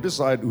 you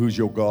decide who's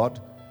your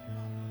God.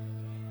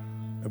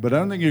 But I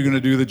don't think you're going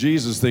to do the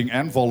Jesus thing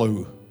and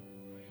follow.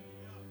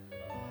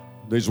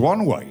 There's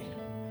one way.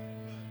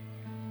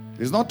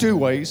 There's not two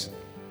ways.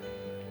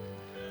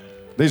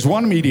 There's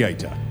one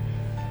mediator.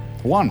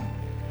 One.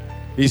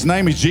 His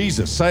name is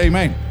Jesus. Say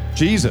amen.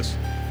 Jesus.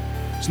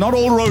 It's not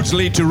all roads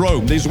lead to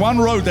Rome. There's one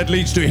road that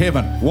leads to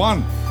heaven.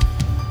 One.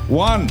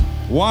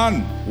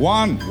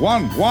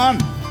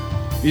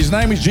 His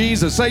name is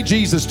Jesus. Say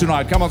Jesus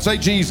tonight. Come on, say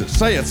Jesus.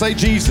 Say it. Say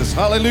Jesus.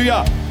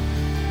 Hallelujah.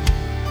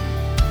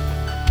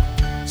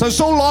 So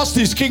Saul lost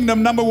his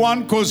kingdom, number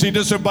one, because he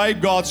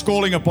disobeyed God's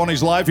calling upon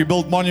his life. He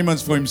built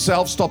monuments for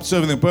himself, stopped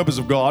serving the purpose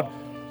of God.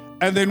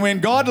 And then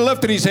when God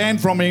lifted his hand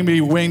from him,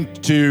 he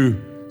went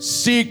to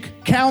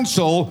seek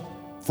counsel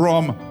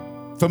from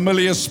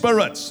familiar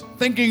spirits,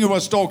 thinking he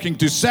was talking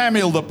to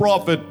Samuel the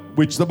prophet,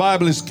 which the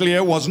Bible is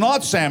clear was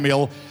not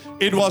Samuel.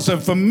 It was a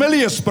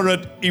familiar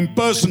spirit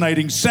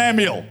impersonating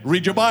Samuel.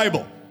 Read your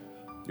Bible.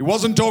 He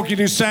wasn't talking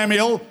to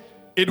Samuel.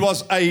 It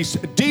was a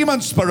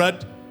demon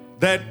spirit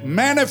that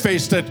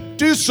manifested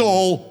to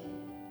Saul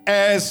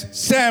as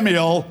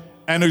Samuel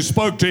and who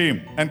spoke to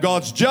him. And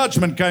God's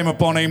judgment came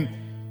upon him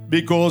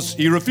because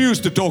he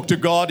refused to talk to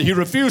God. He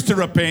refused to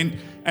repent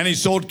and he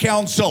sought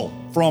counsel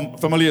from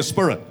familiar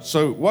spirit.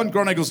 So 1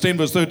 Chronicles 10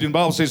 verse 13, the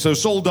Bible says, so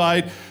Saul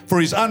died for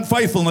his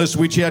unfaithfulness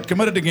which he had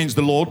committed against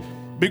the Lord,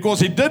 because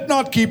he did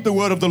not keep the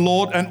word of the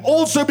Lord, and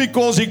also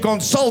because he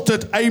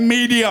consulted a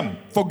medium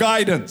for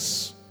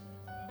guidance.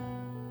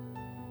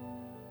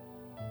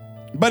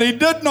 But he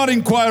did not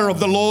inquire of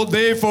the Lord,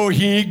 therefore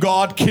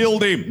God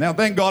killed him. Now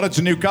thank God it's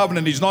a new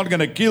covenant. He's not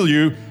going to kill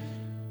you,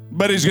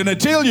 but he's going to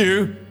tell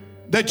you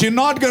that you're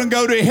not going to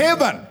go to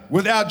heaven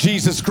without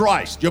Jesus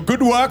Christ. Your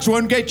good works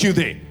won't get you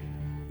there.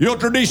 Your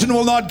tradition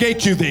will not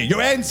get you there.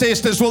 Your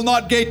ancestors will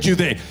not get you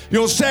there.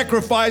 Your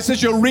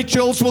sacrifices, your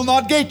rituals will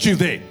not get you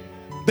there.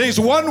 There's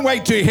one way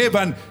to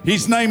heaven.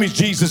 His name is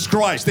Jesus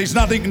Christ. There's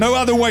no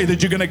other way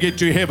that you're going to get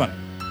to heaven.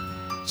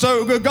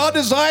 So God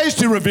desires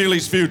to reveal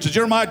His future.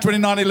 Jeremiah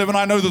 29:11,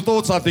 I know the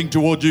thoughts I think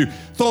toward you,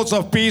 thoughts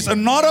of peace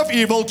and not of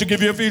evil, to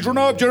give you a future.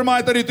 No,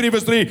 Jeremiah 33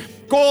 verse 3,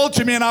 call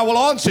to me and I will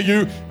answer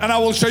you, and I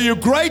will show you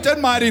great and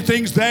mighty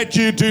things that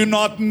you do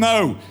not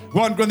know.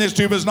 1 Corinthians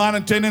 2 verse 9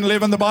 and 10 and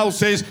 11, the Bible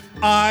says,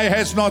 eye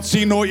has not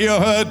seen nor ear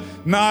heard,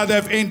 neither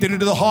have entered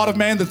into the heart of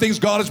man the things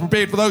God has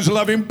prepared for those who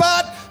love Him,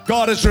 but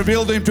God has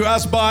revealed them to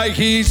us by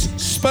His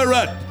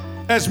Spirit.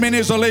 As many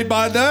as are led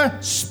by the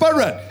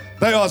Spirit,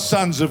 they are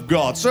sons of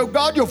God. So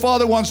God, your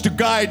Father, wants to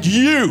guide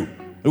you,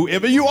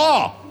 whoever you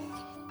are,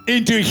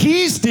 into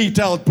His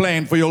detailed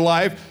plan for your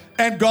life.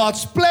 And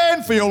God's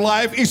plan for your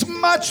life is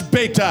much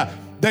better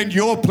than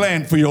your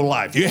plan for your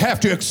life. You have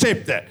to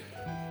accept that.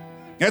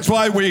 That's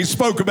why we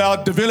spoke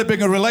about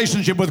developing a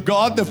relationship with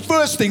God. The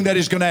first thing that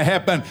is going to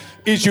happen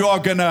is you are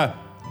going to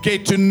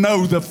get to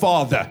know the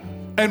Father.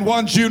 And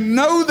once you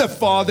know the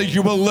Father,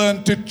 you will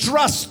learn to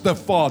trust the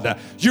Father.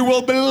 You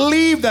will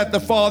believe that the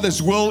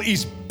Father's will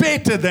is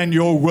better than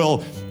your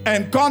will.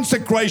 And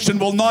consecration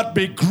will not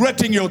be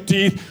gritting your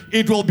teeth.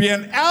 It will be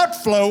an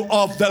outflow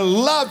of the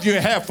love you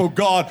have for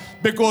God,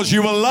 because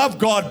you will love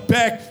God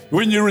back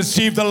when you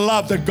receive the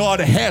love that God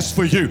has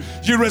for you.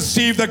 You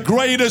receive the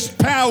greatest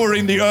power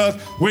in the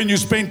earth when you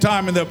spend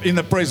time in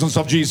the presence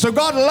of Jesus. So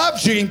God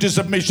loves you into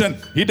submission.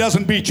 He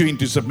doesn't beat you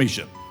into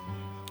submission.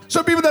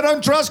 So people that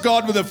don't trust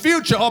God with the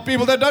future are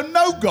people that don't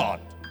know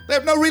God. They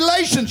have no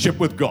relationship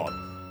with God.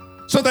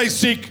 So they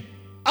seek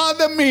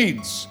other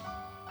means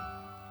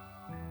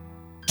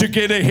to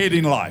get ahead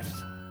in life.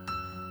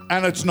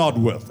 And it's not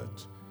worth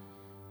it.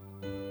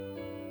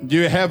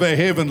 You have a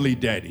heavenly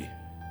daddy.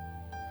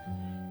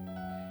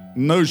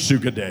 No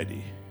sugar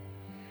daddy.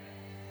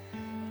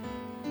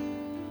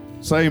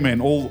 Say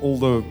amen. All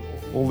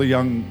the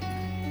young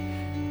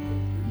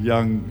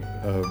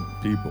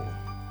people.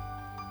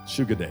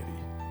 Sugar daddy.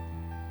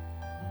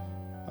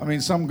 I mean,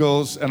 some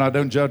girls, and I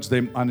don't judge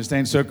them,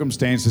 understand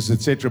circumstances,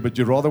 etc., but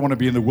you rather want to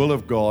be in the will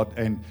of God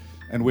and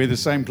wear the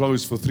same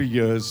clothes for 3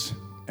 years,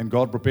 and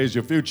God prepares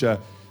your future,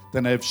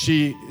 than have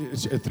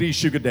 3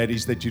 sugar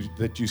daddies that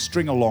you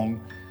string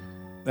along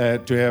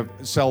to have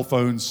cell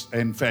phones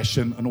and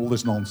fashion and all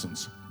this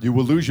nonsense. You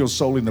will lose your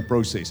soul in the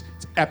process.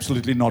 It's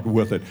absolutely not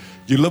worth it.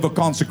 You live a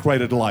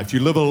consecrated life.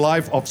 You live a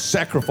life of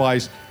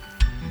sacrifice.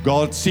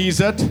 God sees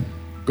it.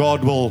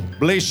 God will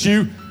bless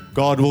you.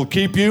 God will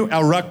keep you.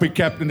 Our rugby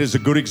captain is a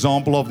good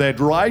example of that,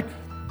 right?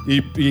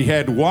 He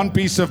had 1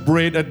 piece of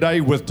bread a day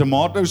with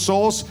tomato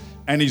sauce,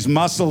 and his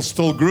muscles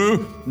still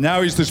grew.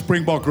 Now he's the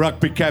Springbok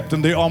rugby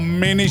captain. There are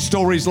many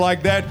stories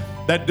like that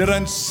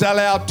didn't sell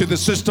out to the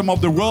system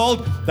of the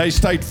world. They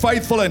stayed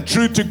faithful and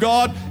true to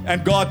God,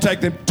 and God took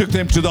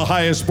them to the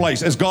highest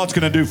place, as God's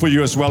going to do for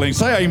you as well. And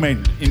say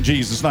amen in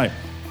Jesus' name.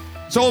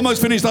 So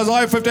almost finished.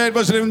 Isaiah 58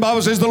 verse 11, the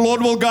Bible says, the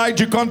Lord will guide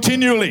you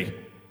continually.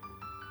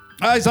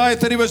 Isaiah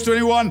 30 verse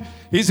 21,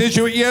 He says,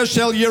 your ear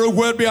shall hear a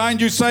word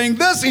behind you saying,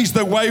 this is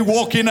the way,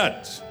 walk in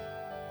it.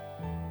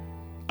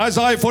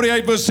 Isaiah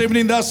 48 verse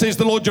 17, thus says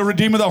the Lord your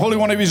Redeemer, the Holy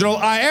One of Israel,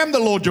 I am the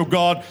Lord your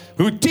God,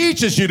 who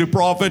teaches you to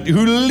profit,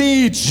 who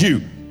leads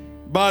you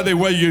by the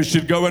way you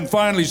should go. And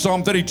finally,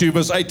 Psalm 32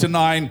 verse 8 to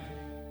 9,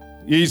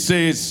 He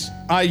says,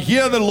 I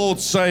hear the Lord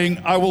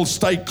saying, I will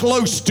stay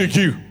close to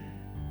you.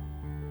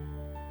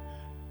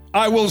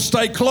 I will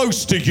stay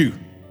close to you,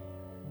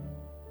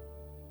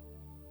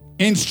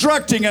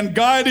 instructing and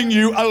guiding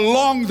you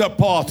along the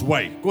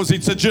pathway, because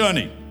it's a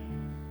journey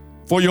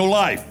for your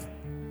life.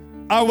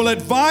 I will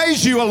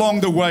advise you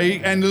along the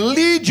way and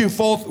lead you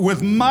forth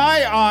with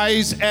my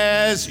eyes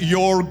as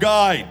your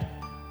guide.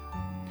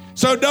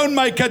 So don't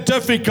make it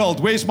difficult.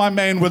 Where's my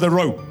man with a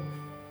rope?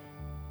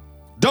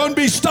 Don't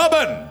be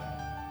stubborn.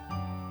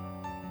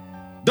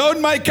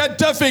 Don't make it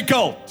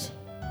difficult.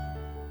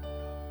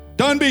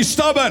 Don't be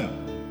stubborn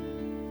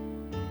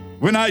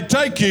when I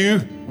take you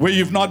where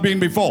you've not been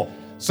before.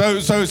 So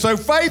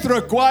faith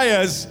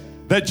requires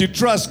that you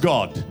trust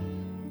God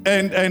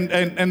and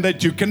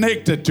that you're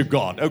connected to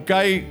God.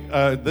 Okay,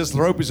 this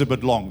rope is a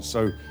bit long,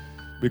 so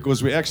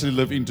because we actually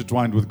live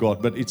intertwined with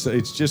God, but it's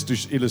just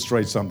to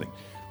illustrate something.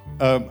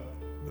 Now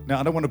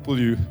I don't want to pull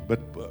you, but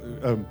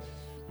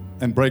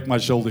and break my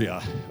shoulder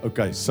here.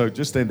 Okay, so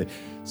just stand there.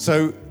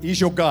 So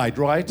He's your guide,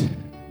 right?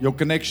 Your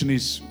connection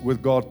is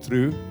with God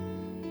through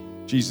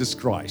Jesus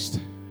Christ.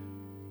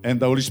 And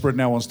the Holy Spirit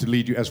now wants to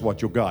lead you as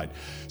what? Your guide.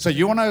 So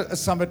you want to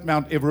summit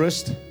Mount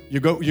Everest.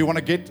 You want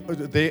to get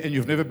there and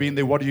you've never been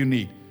there. What do you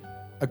need?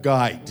 A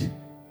guide.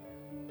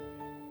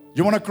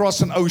 You want to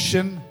cross an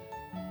ocean.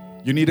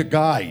 You need a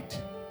guide.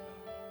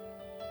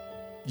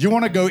 You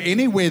want to go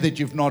anywhere that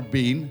you've not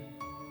been.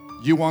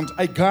 You want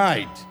a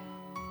guide.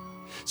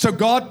 So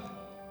God,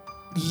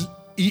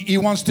 He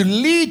wants to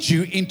lead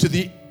you into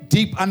the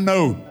deep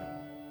unknown.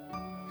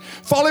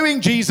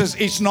 Following Jesus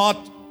is not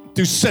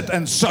to sit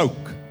and soak.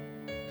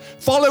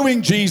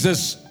 Following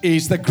Jesus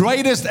is the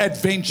greatest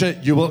adventure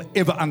you will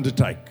ever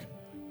undertake.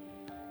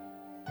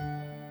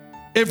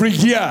 Every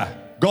year,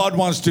 God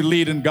wants to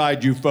lead and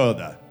guide you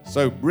further.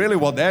 So really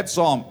what that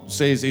psalm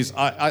says is,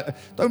 I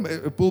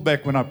don't pull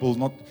back when I pull,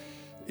 not,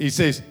 he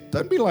says,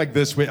 don't be like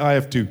this where I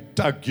have to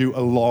tug you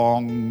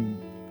along,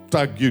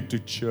 tug you to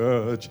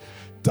church,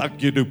 tug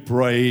you to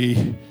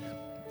pray.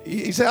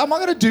 He said, I'm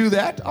not going to do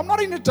that. I'm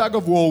not in a tug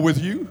of war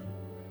with you.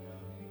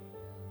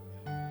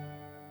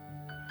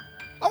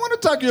 I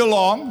want to tug you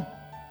along.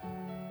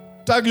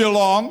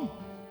 I'm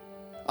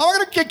not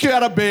going to kick you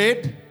out of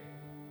bed.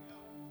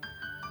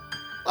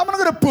 I'm not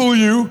going to pull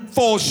you,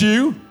 force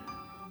you.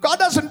 God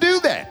doesn't do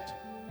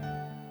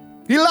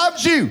that. He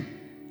loves you.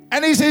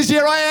 And he says,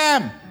 here I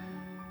am.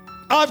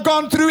 I've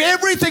gone through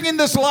everything in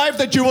this life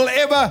that you will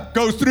ever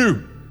go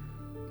through.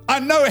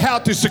 I know how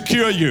to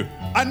secure you.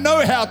 I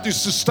know how to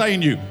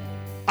sustain you.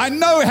 I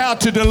know how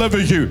to deliver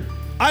you.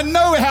 I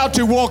know how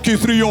to walk you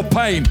through your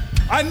pain.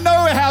 I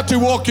know how to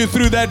walk you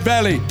through that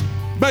valley.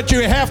 But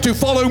you have to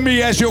follow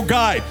me as your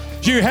guide.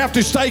 You have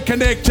to stay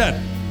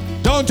connected.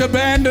 Don't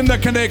abandon the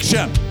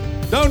connection.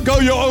 Don't go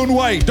your own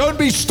way. Don't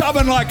be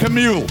stubborn like a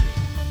mule.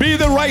 Be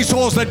the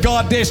racehorse that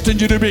God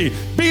destined you to be.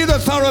 Be the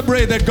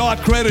thoroughbred that God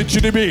created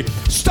you to be.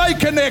 Stay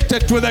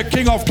connected with the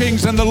King of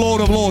Kings and the Lord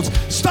of Lords.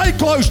 Stay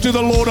close to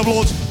the Lord of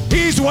Lords.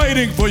 He's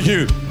waiting for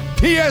you.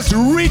 He has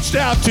reached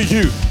out to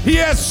you. He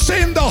has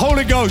sent the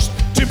Holy Ghost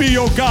to be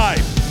your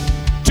guide.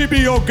 To be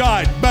your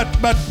guide. But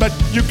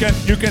you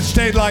can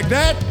stay like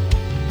that,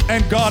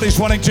 and God is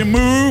wanting to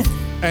move,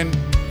 and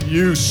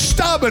you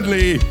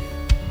stubbornly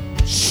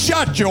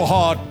shut your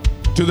heart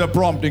to the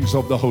promptings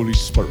of the Holy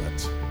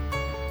Spirit.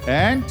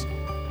 And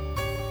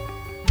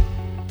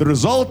the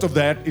result of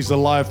that is a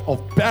life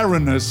of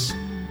barrenness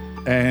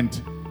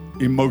and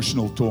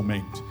emotional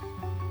torment,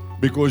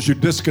 because you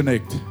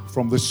disconnect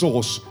from the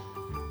source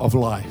of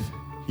life.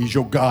 He's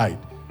your guide.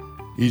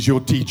 He's your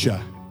teacher.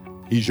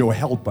 He's your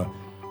helper.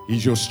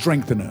 He's your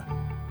strengthener.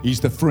 He's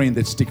the friend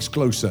that sticks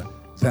closer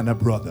than a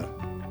brother.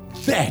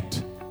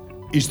 That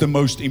is the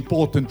most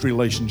important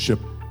relationship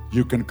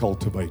you can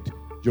cultivate,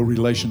 your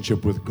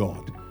relationship with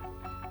God.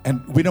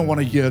 And we don't want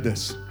to hear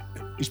this,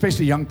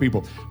 especially young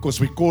people, because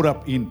we're caught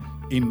up in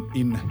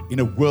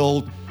a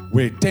world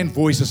where 10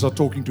 voices are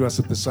talking to us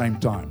at the same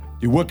time.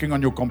 You're working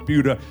on your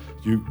computer,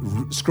 you're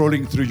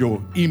scrolling through your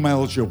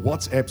emails, your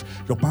WhatsApps,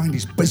 your mind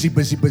is busy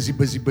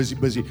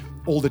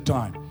all the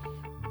time.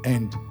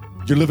 And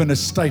you live in a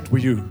state where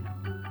you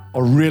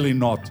are really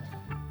not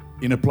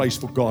in a place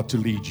for God to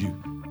lead you.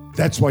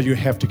 That's why you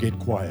have to get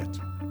quiet.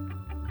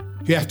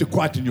 You have to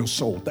quieten your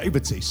soul.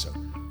 David says so.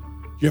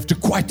 You have to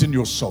quieten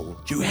your soul.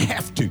 You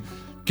have to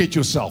get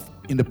yourself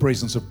in the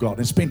presence of God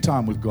and spend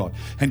time with God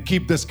and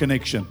keep this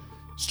connection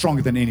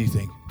stronger than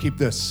anything. Keep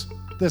this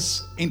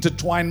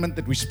intertwinement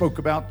that we spoke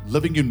about,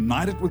 living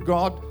united with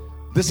God.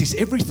 This is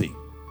everything.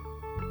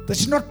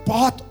 This is not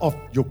part of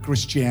your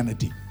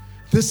Christianity.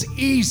 This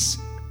is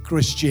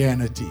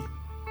Christianity.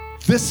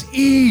 This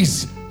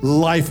is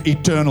life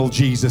eternal,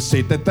 Jesus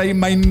said, that they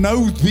may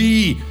know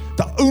thee,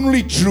 the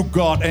only true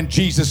God, and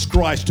Jesus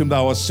Christ whom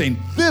thou hast sent.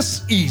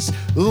 This is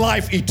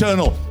life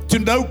eternal, to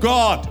know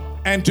God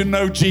and to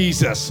know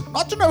Jesus.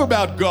 Not to know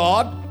about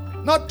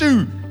God, not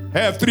to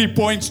have 3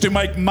 points to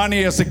make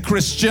money as a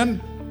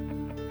Christian,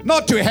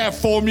 not to have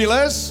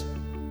formulas.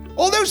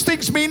 All those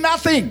things mean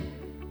nothing.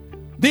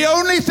 The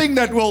only thing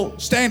that will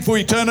stand for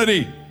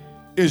eternity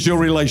is your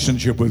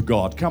relationship with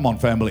God. Come on,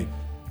 family.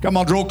 Come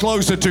on, draw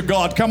closer to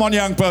God. Come on,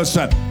 young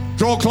person.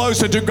 Draw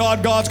closer to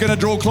God. God's going to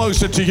draw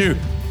closer to you.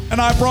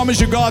 And I promise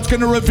you, God's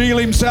going to reveal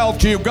himself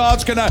to you.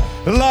 God's going to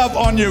love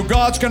on you.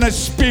 God's going to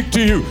speak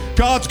to you.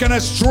 God's going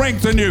to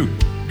strengthen you.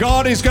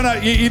 God is going to,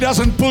 he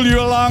doesn't pull you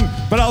along,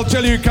 but I'll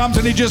tell you, he comes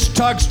and he just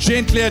tugs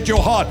gently at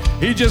your heart.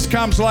 He just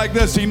comes like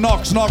this. He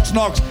knocks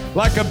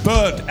like a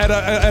bird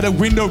at a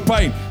window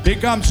pane. He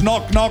comes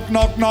knock.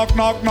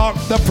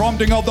 The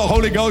prompting of the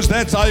Holy Ghost,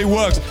 that's how he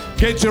works.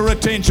 Get your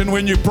attention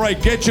when you pray.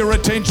 Get your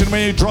attention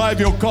when you drive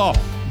your car.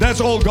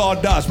 That's all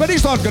God does. But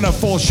he's not going to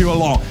force you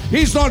along.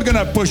 He's not going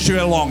to push you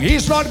along.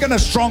 He's not going to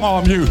strong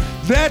arm you.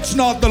 That's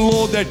not the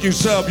Lord that you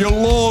serve. Your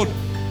Lord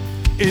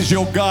is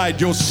your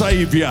guide, your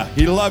Savior.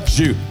 He loves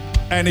you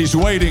and he's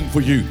waiting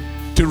for you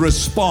to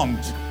respond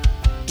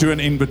to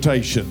an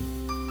invitation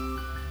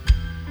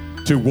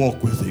to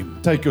walk with him.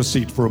 Take your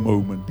seat for a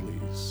moment,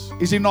 please.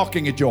 Is he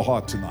knocking at your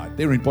heart tonight?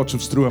 There in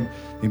Potchefstroom,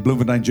 in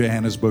Bloemfontein,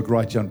 Johannesburg,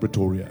 right here in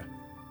Pretoria.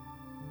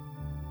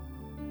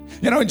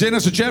 You know, in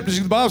Genesis chapter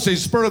 6, the Bible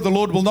says, the Spirit of the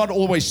Lord will not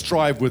always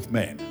strive with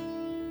man.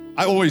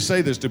 I always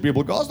say this to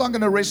people. God's not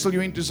going to wrestle you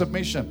into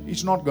submission.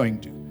 He's not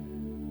going to.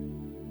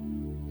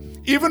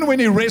 Even when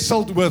he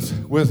wrestled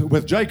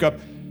with Jacob,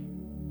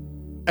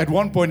 at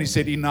one point he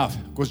said enough,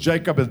 because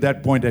Jacob at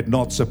that point had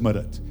not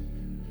submitted.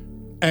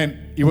 And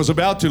he was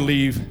about to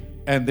leave,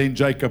 and then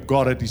Jacob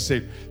got it. He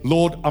said,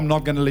 Lord, I'm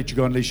not going to let you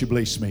go unless you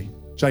bless me.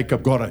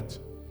 Jacob got it.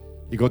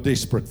 He got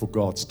desperate for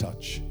God's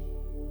touch.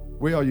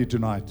 Where are you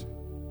tonight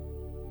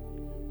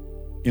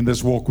in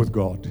this walk with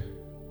God?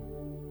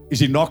 Is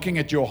he knocking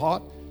at your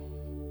heart?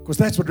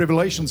 Because that's what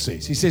Revelation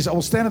says. He says, I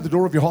will stand at the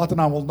door of your heart and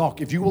I will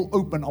knock. If you will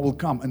open, I will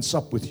come and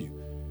sup with you.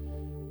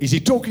 Is he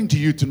talking to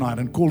you tonight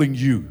and calling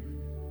you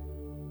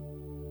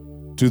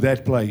to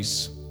that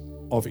place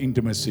of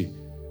intimacy?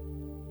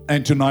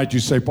 And tonight you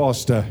say,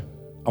 Pastor,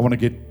 I want to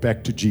get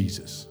back to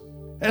Jesus.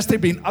 Has there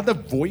been other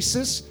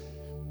voices,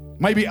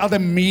 maybe other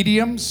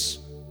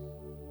mediums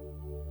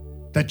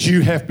that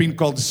you have been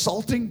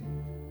consulting?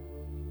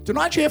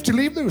 Tonight you have to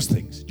leave those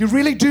things. You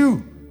really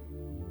do.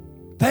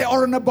 They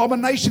are an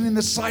abomination in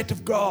the sight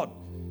of God.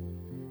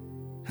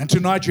 And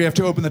tonight you have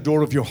to open the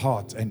door of your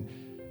heart and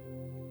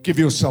give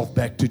yourself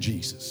back to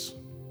Jesus.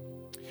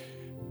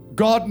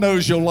 God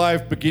knows your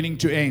life beginning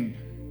to end.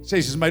 It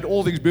says He's made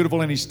all things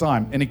beautiful in His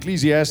time. In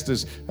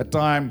Ecclesiastes, a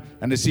time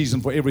and a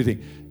season for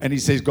everything. And He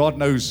says God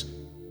knows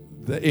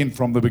the end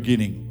from the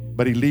beginning,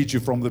 but He leads you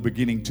from the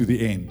beginning to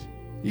the end.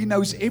 He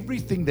knows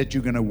everything that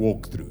you're going to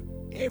walk through.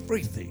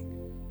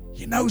 Everything.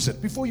 He knows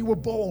it before you were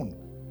born.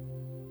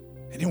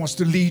 And He wants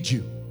to lead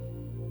you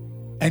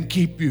and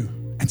keep you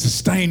and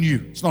sustain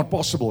you. It's not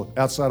possible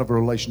outside of a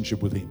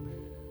relationship with Him.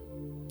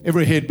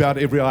 Every head bowed,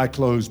 every eye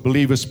closed,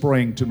 believers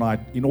praying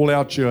tonight. In all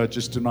our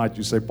churches tonight,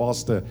 you say,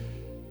 Pastor,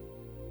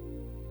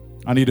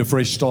 I need a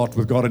fresh start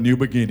with God, a new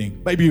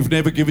beginning. Maybe you've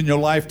never given your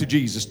life to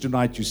Jesus.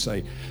 Tonight you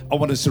say, I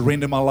want to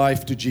surrender my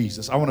life to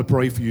Jesus. I want to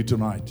pray for you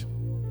tonight.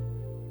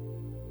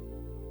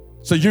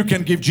 So you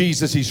can give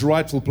Jesus His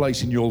rightful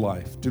place in your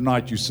life.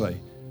 Tonight you say,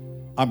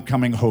 I'm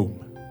coming home.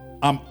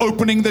 I'm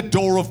opening the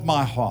door of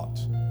my heart.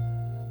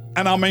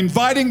 And I'm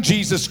inviting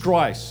Jesus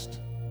Christ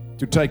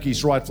to take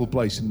His rightful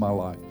place in my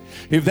life.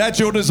 If that's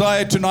your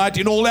desire tonight,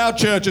 in all our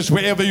churches,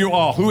 wherever you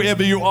are,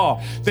 whoever you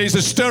are, there's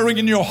a stirring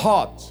in your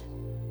heart.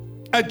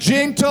 A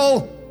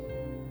gentle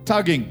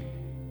tugging.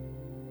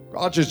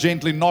 God just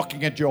gently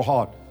knocking at your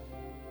heart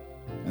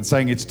and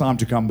saying it's time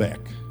to come back.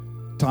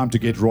 Time to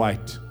get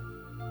right.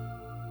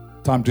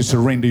 Time to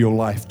surrender your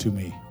life to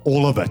me.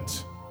 All of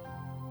it.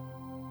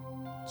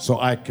 So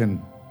I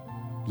can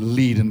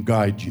lead and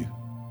guide you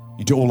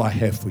into all I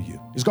have for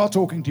you. Is God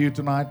talking to you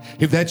tonight?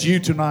 If that's you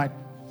tonight,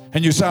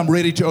 and you say, I'm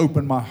ready to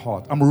open my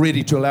heart. I'm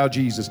ready to allow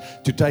Jesus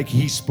to take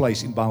His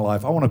place in my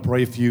life. I want to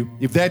pray for you.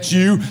 If that's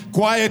you,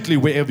 quietly,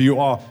 wherever you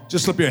are,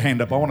 just slip your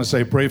hand up. I want to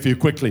say a prayer for you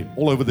quickly,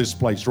 all over this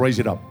place. Raise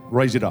it up,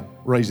 raise it up,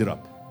 raise it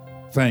up.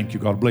 Thank you.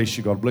 God bless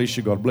you. God bless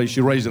you. God bless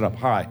you. Raise it up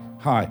high,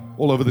 high,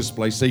 all over this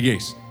place. Say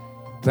yes.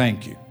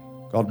 Thank you.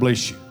 God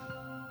bless you.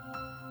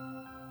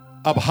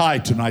 Up high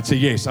tonight. Say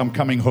yes, I'm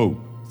coming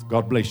home.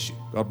 God bless you.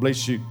 God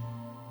bless you.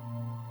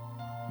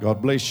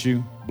 God bless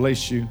you.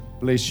 Bless you.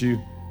 Bless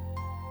you.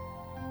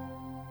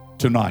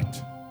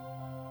 Tonight,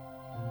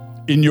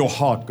 in your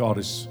heart, God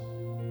is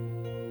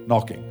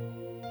knocking,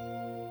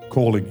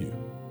 calling you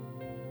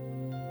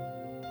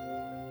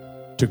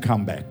to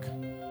come back.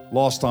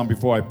 Last time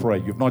before I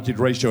pray, you've not yet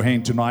raised your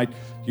hand tonight.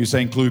 You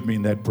say, include me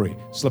in that prayer.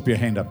 Slip your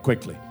hand up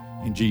quickly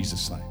in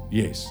Jesus' name.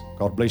 Yes.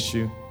 God bless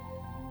you.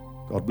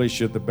 God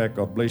bless you at the back.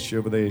 God bless you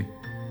over there.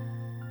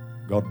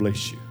 God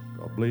bless you.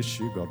 God bless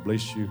you. God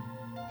bless you.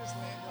 Just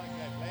land like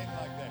that. Land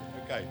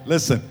like that. Okay.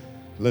 Listen.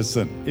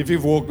 Listen, if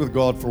you've walked with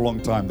God for a long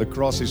time, the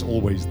cross is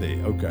always there.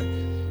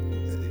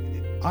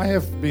 Okay. I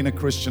have been a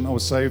Christian. I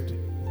was saved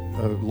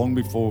long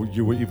before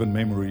you were even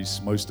memories,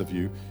 most of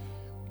you,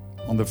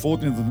 on the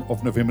 14th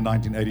of November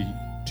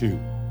 1982.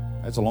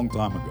 That's a long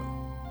time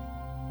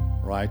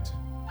ago. Right?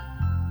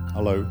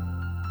 Hello?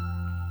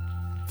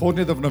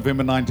 14th of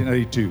November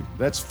 1982.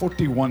 That's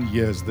 41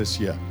 years this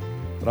year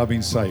that I've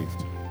been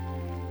saved.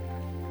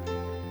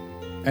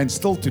 And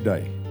still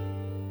today,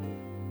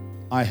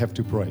 I have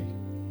to pray.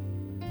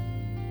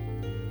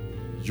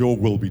 Your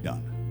will be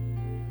done.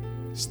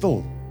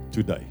 Still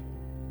today.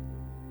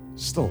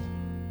 Still,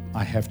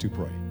 I have to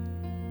pray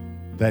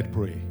that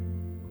prayer.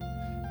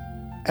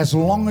 As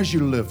long as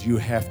you live, you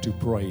have to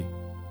pray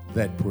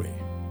that prayer.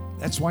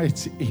 That's why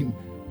it's in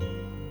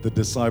the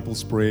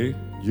disciples' prayer.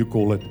 You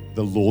call it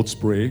the Lord's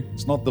Prayer.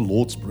 It's not the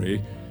Lord's Prayer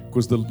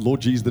because the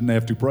Lord Jesus didn't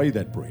have to pray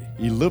that prayer.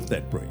 He lived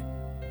that prayer.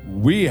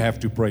 We have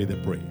to pray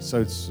that prayer.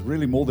 So it's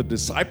really more the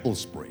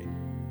disciples' prayer.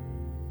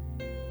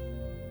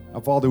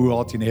 Our Father who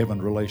art in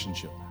heaven,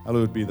 relationship.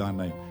 Hallowed be thy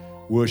name.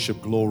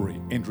 Worship, glory.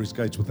 Enter his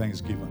gates with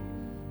thanksgiving.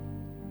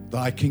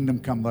 Thy kingdom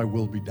come, thy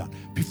will be done.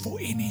 Before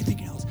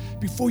anything else,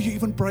 before you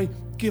even pray,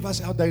 give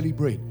us our daily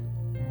bread.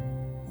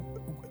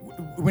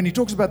 When he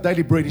talks about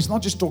daily bread, he's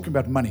not just talking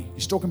about money.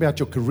 He's talking about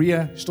your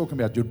career. He's talking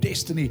about your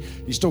destiny.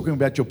 He's talking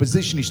about your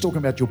position. He's talking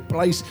about your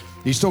place.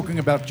 He's talking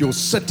about your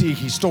city.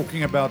 He's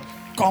talking about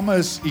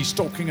commerce. He's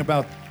talking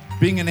about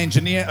being an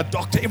engineer, a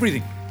doctor,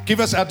 everything. Give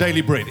us our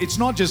daily bread. It's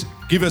not just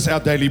give us our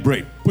daily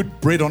bread.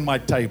 Put bread on my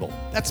table.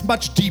 That's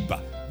much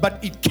deeper.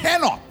 But it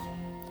cannot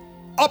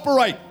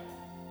operate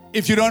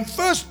if you don't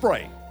first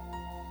pray.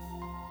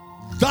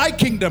 Thy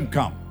kingdom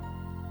come.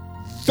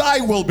 Thy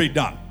will be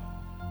done.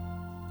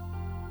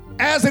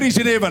 As it is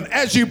in heaven,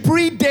 as you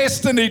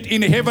predestined it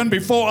in heaven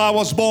before I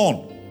was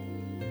born.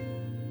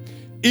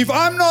 If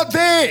I'm not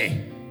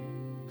there,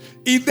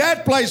 in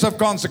that place of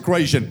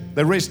consecration,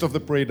 the rest of the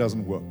prayer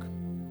doesn't work.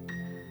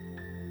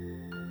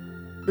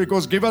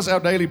 Because give us our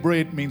daily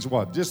bread means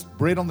what? Just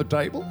bread on the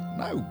table?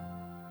 No.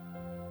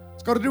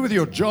 It's got to do with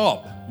your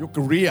job, your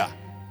career,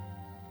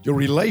 your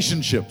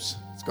relationships.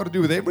 It's got to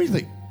do with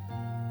everything.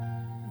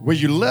 Where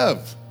you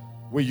live,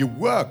 where you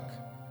work.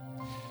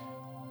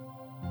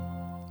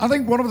 I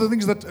think one of the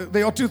things that,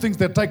 there are two things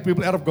that take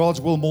people out of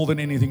God's will more than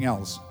anything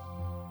else.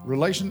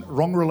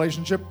 Wrong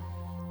relationship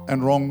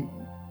and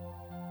wrong,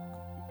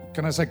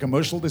 can I say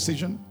commercial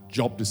decision?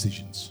 Job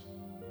decisions.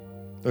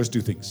 Those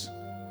two things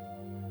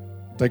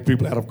take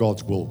people out of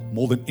God's will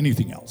more than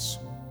anything else.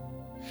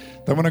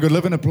 They want to go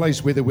live in a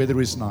place where the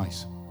weather is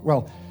nice.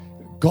 Well,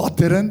 God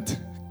didn't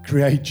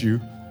create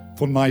you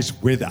for nice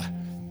weather.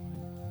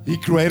 He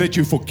created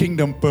you for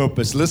kingdom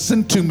purpose.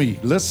 Listen to me.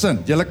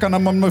 Listen. Julle kan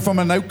van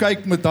my nou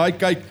kyk met daai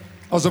kyk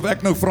asof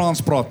ek nou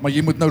Frans praat, maar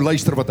jy moet nou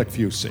luister wat ek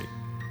vir jou sê.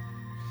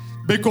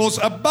 Because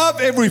above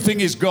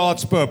everything is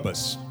God's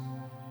purpose.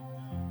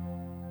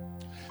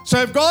 So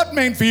if God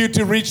meant for you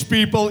to reach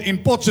people in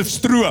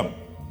Potchefstroom,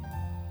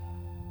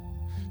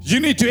 you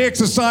need to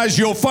exercise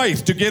your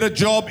faith to get a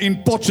job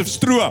in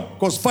Potchefstroom,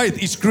 because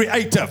faith is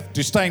creative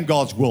to stay in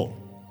God's will.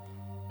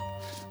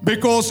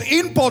 Because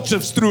in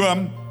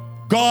Potchefstroom,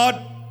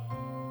 God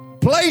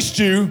placed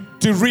you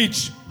to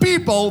reach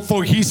people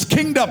for His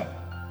kingdom.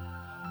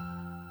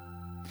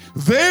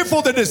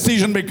 Therefore, the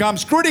decision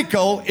becomes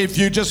critical if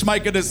you just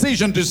make a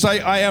decision to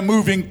say, I am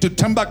moving to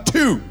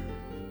Timbuktu.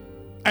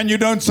 And you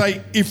don't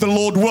say, if the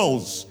Lord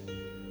wills.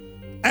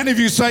 And if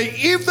you say,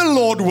 if the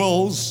Lord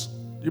wills,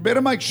 you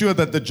better make sure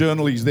that the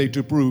journal is there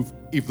to prove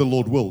if the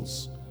Lord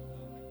wills.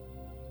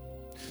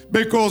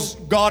 Because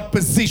God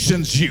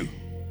positions you.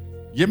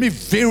 Hear me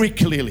very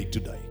clearly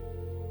today.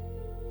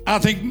 I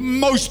think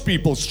most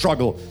people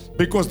struggle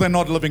because they're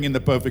not living in the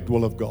perfect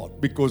will of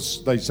God.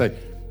 Because they say,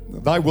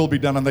 thy will be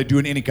done, and they do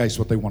in any case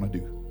what they want to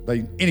do.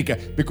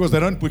 Because they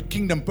don't put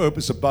kingdom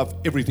purpose above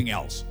everything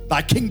else.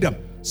 Thy kingdom,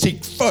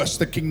 seek first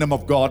the kingdom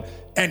of God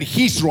and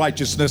His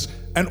righteousness,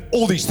 and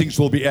all these things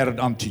will be added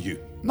unto you.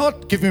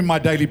 Not give me my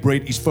daily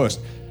bread is first.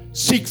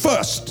 Seek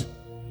first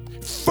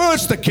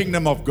the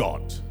kingdom of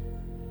God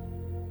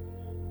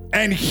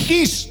and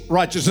His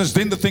righteousness,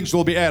 then the things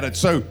will be added.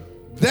 So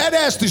that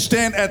has to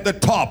stand at the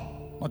top.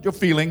 Not your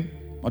feeling,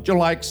 not your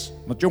likes,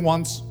 not your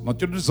wants, not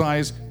your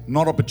desires,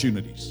 not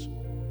opportunities.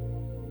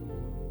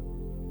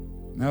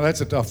 Now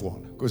that's a tough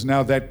one, because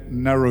now that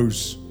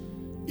narrows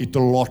it a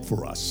lot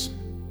for us.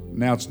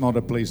 Now it's not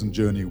a pleasant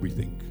journey, we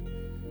think.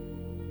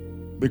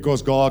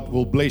 Because God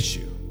will bless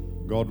you.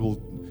 God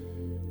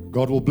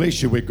will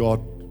bless you where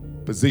God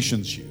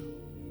positions you.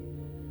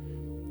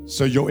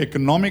 So your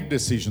economic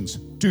decisions,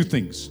 two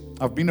things.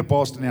 I've been a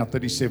pastor now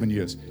 37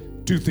 years.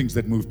 Two things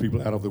that move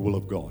people out of the will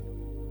of God.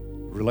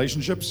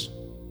 Relationships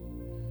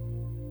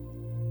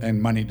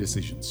and money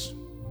decisions.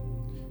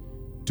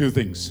 Two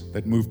things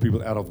that move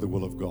people out of the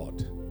will of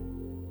God.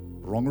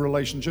 Wrong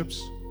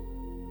relationships,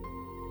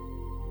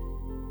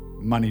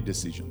 money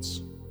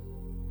decisions.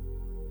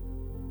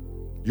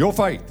 Your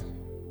faith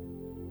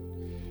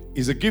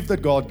is a gift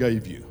that God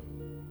gave you.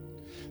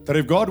 That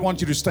if God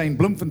wants you to stay in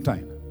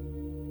Bloemfontein,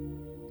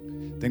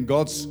 then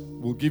God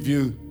will give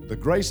you the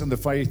grace and the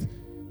faith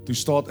to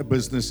start a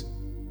business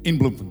in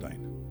Bloemfontein.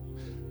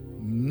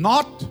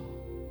 Not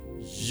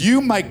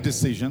you make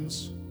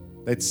decisions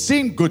that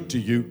seem good to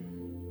you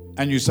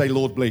and you say,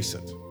 Lord, bless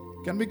it.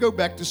 Can we go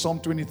back to Psalm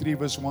 23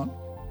 verse 1?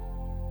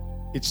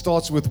 It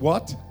starts with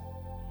what?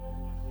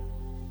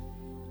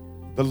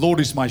 The Lord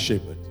is my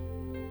shepherd.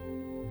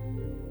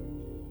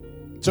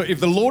 So if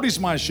the Lord is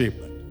my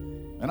shepherd,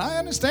 and I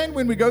understand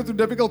when we go through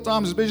difficult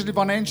times, especially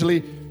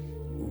financially,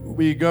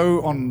 we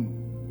go on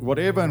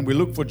whatever and we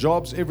look for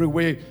jobs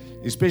everywhere,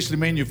 especially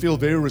when you feel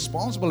very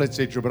responsible,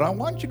 etc. But I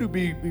want you to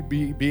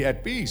be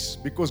at peace,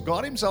 because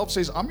God Himself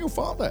says, I'm your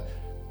Father.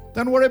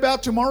 Don't worry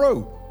about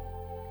tomorrow.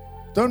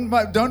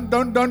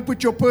 Don't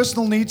put your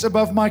personal needs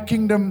above my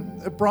kingdom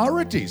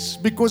priorities.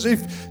 Because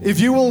if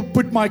you will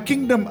put my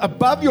kingdom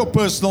above your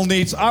personal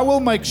needs, I will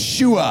make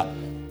sure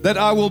that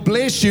I will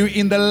bless you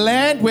in the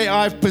land where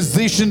I've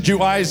positioned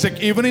you, Isaac.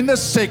 Even in the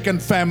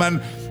second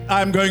famine,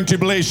 I'm going to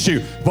bless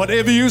you.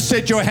 Whatever you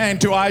set your hand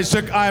to,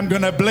 Isaac, I'm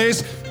going to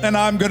bless and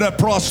I'm going to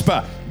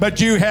prosper. But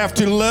you have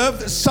to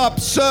live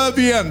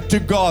subservient to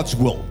God's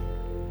will.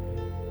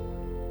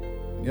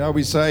 Yeah,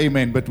 we say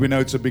amen, but we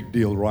know it's a big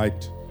deal,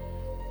 right?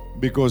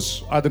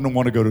 Because I didn't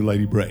want to go to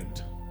Lady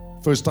Brand.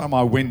 First time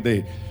I went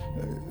there,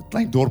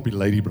 klein dorpie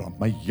Lady Brand.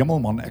 My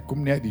hemel man, ek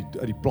kom nie uit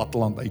die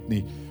platteland uit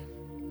nie.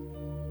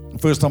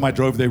 First time I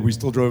drove there, we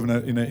still drove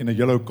in a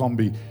yellow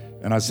combi,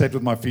 and I sat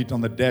with my feet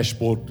on the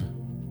dashboard.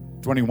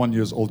 21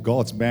 years old,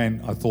 God's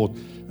man, I thought,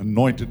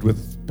 anointed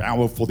with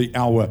power for the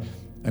hour,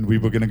 and we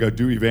were going to go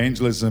do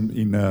evangelism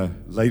in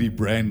Lady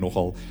Brand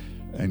nogal,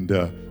 and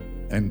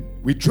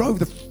we drove.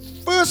 The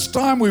first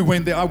time we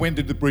went there, I went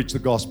to preach the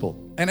gospel,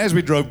 and as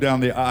we drove down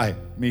there,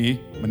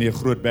 meneer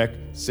Grootbeck,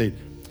 said,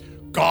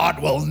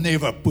 God will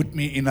never put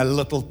me in a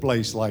little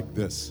place like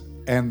this.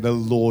 And the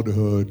Lord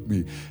heard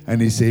me, and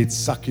He said,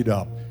 suck it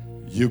up,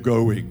 you're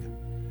going.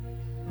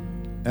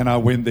 And I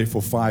went there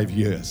for 5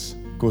 years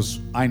because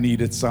I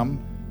needed some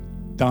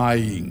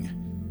dying.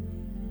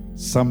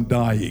 Some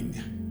dying.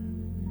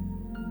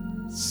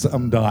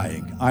 Some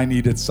dying. I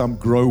needed some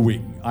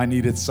growing. I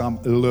needed some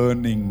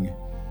learning.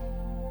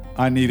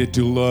 I needed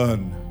to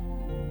learn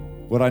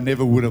what I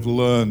never would have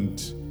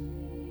learned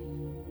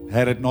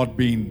had it not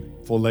been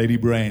for Lady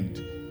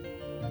Brand,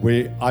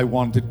 where I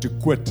wanted to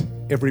quit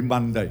every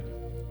Monday,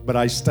 but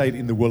I stayed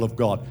in the will of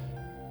God.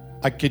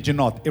 I kid you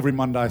not, every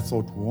Monday I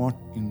thought, what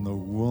in the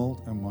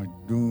world am I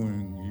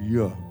doing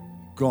here?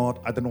 God,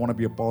 I didn't want to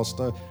be a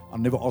pastor. I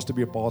never asked to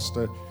be a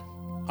pastor.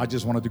 I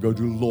just wanted to go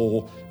do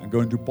law and go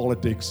into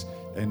politics.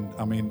 And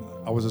I mean,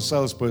 I was a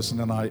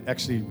salesperson, and I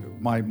actually,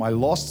 my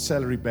last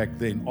salary back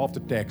then, after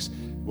tax,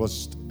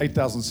 was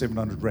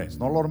 8,700 rands.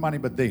 Not a lot of money,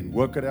 but then,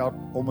 work it out,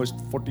 almost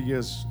 40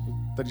 years,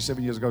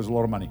 37 years ago was a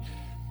lot of money.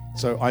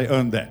 So I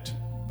earned that.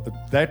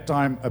 At that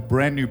time, a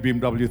brand new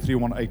BMW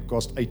 318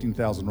 cost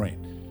 18,000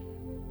 rand.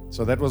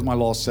 So that was my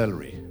last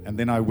salary. And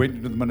then I went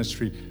into the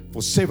ministry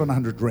for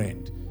 700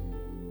 rand.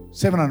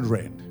 700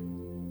 rand.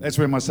 That's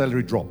where my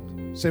salary dropped.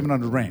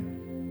 700 rand.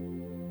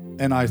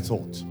 And I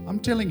thought, I'm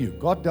telling you,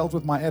 God dealt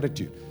with my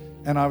attitude.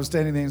 And I was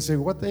standing there and saying,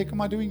 what the heck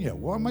am I doing here?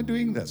 Why am I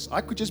doing this?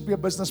 I could just be a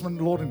businessman,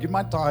 Lord, and give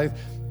my tithe.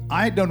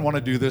 I don't want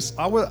to do this.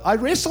 I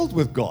wrestled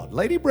with God.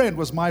 Lady Brand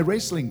was my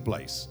wrestling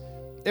place.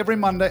 Every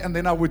Monday, and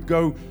then I would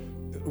go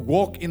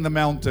walk in the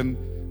mountain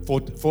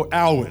for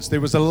hours.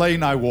 There was a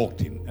lane I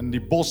walked in, and die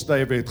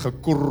bosduif het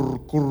gekoer,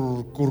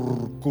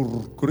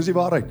 is die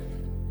waarheid.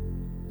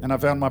 And I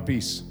found my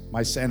peace,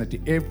 my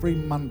sanity. Every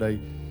Monday,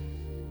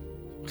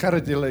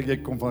 Gerrit, jy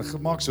kom van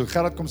gemaak so.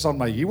 Gerrit kom saam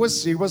met my. He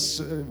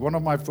was one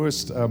of my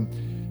first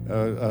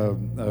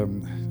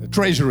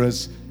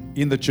treasurers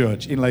in the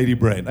church, in Lady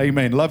Brand.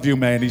 Amen. Love you,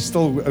 man. He's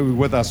still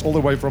with us all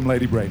the way from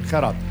Lady Brand.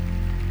 Gerrit.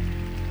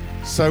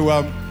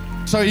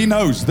 So he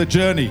knows the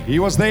journey. He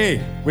was there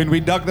when we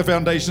dug the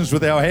foundations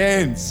with our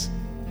hands.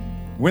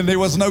 When there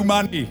was no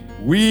money.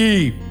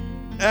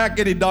 Ek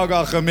het die dag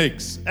al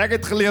gemix. Ek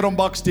het geleer om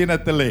bakstene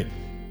te lê.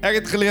 Ek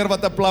het geleer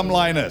wat 'n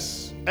plumline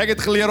is. Ek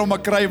het geleer om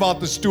 'n krywaar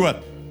te stoot.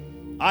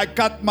 I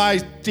cut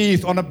my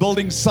teeth on a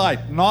building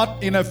site,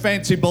 not in a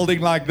fancy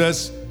building like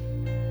this.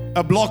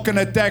 A block and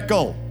a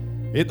tackle.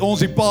 Het ons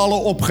die pale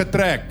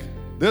opgetrek.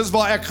 Dis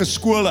waar ek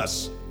geskool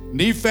is.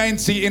 Nie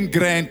fancy en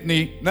grand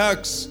nie.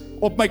 Niks.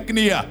 Op my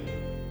knieë.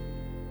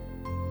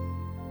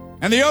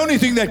 And the only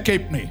thing that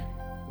kept me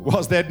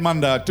was that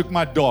Monday I took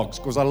my dogs,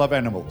 because I love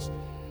animals.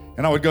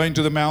 And I would go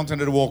into the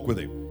mountain and walk with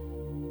him.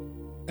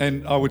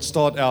 And I would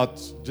start out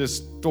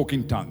just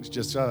talking tongues.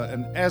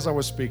 And as I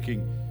was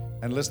speaking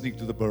and listening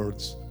to the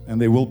birds,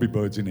 and there will be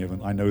birds in heaven,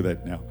 I know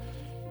that now.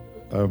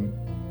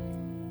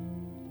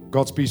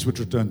 God's peace would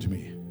return to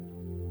me.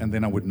 And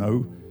then I would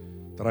know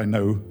that I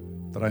know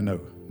that I know.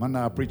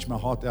 Monday I preach my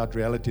heart out.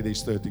 Reality,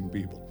 there's 13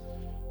 people.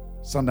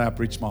 Sunday I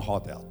preach my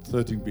heart out.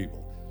 13 people.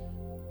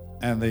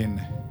 And then,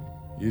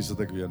 hier sit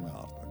ek weer in my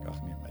hart.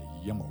 Ag nee, my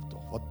hemel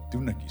tog. Wat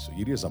doen ek hier? So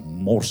hierdie is 'n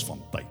mors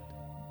van tyd.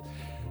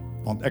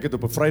 Want ek het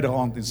op 'n Vrydag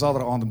aand en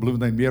Saterdag aand in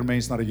Bloemfontein meer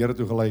mense na die Here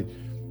toe gelei.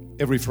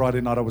 Every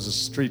Friday night I was a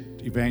street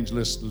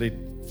evangelist, led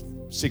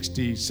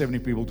 60, 70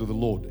 people to the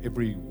Lord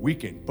every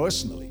weekend,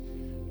 personally.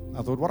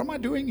 I thought, what am I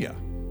doing here?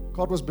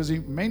 God was busy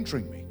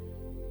mentoring me.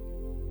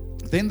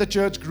 Then the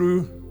church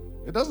grew.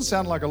 It doesn't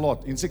sound like a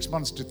lot. In 6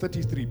 months to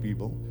 33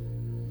 people.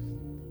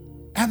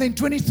 And then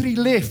 23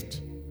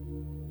 left.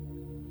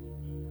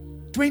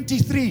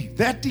 23,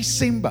 that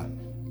December.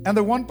 And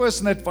the one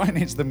person that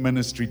financed the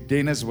ministry,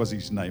 Dennis was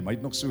his name. Hy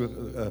het nog so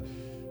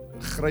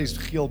grys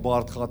geel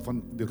baard gehad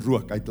van die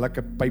rook. Hy het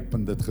lekker pyp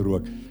en dit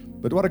gerook.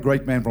 But what a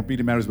great man from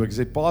Pietermaritzburg. He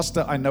said,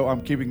 Pastor, I know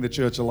I'm keeping the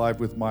church alive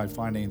with my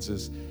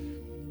finances,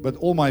 but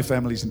all my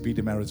family's in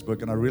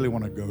Pietermaritzburg, and I really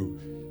want to go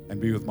and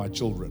be with my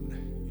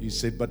children. He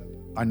said, but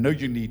I know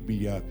you need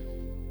me.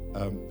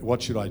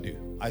 What should I do?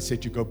 I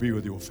said, you go be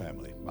with your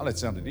family. Well, it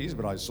sounded easy,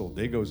 but I saw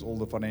there goes all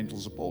the financial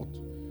support.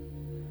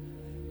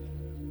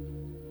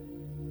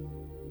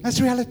 That's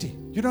reality.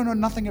 You don't know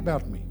nothing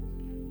about me.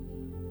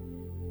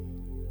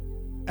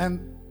 And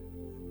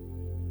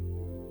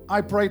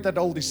I prayed that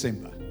whole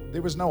December.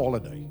 There was no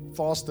holiday.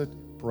 Fasted,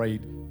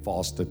 prayed,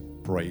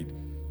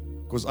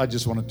 because I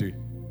just wanted to,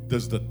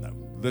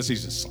 this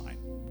is a sign.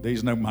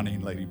 There's no money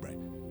in Lady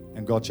Brand.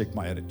 And God checked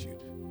my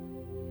attitude.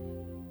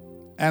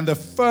 And the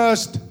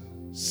first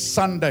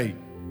Sunday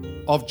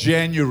of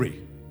January,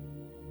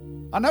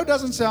 I know it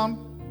doesn't sound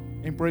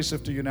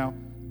impressive to you now,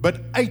 but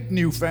 8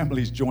 new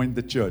families joined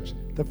the church.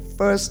 The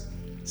first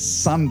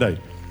Sunday.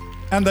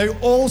 And they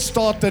all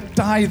started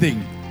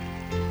tithing.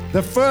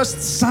 The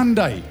first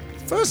Sunday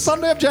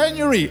of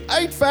January,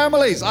 8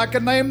 families. I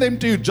can name them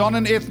too. John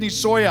and Ethne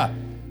Sawyer,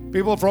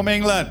 people from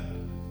England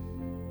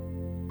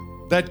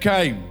that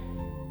came.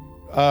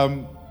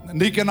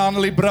 Nick and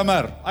Annelie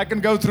Brimmer. I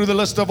can go through the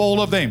list of all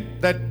of them.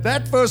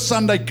 That first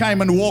Sunday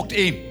came and walked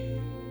in.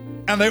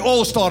 And they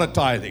all started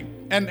tithing.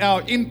 And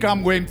our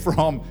income went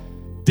from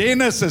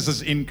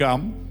Dennis's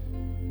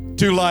income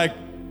to like,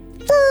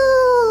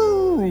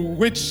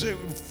 which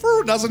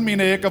doesn't mean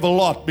a heck of a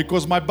lot,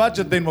 because my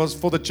budget then was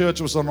for the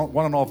church was on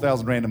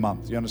 1,500 rand a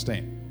month. You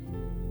understand?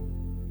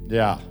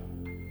 Yeah.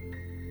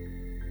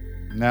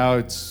 Now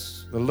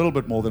it's a little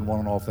bit more than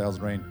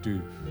 1,500 rand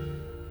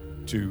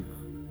to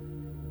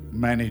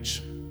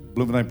manage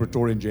Bloemfontein,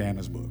 Pretoria, and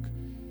Johannesburg.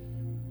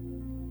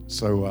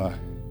 So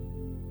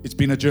it's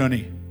been a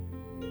journey.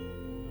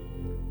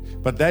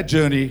 But that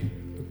journey,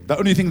 the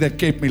only thing that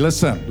kept me,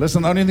 listen,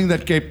 the only thing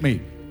that kept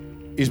me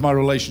is my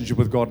relationship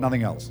with God,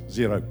 nothing else.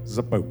 Zero,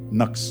 zippo,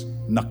 nux,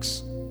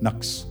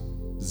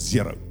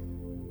 zero.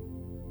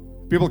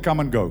 People come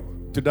and go.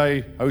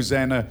 Today,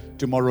 Hosanna,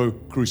 tomorrow,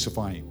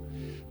 crucify him.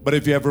 But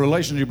if you have a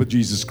relationship with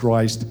Jesus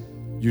Christ,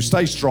 you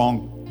stay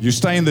strong, you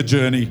stay in the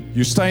journey,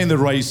 you stay in the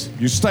race,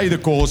 you stay the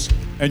course,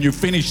 and you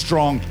finish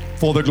strong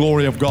for the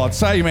glory of God.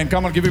 Say amen.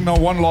 Come on, give him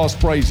one last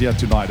praise here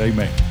tonight.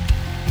 Amen.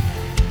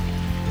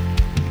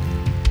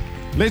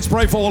 Let's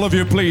pray for all of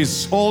you,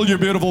 please. All you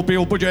beautiful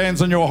people, put your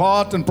hands on your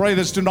heart and pray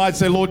this tonight.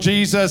 Say, Lord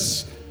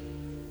Jesus,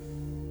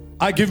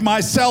 I give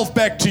myself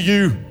back to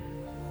you.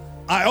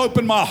 I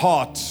open my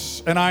heart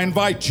and I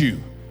invite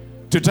you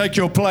to take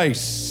your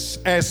place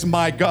as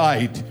my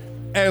guide,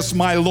 as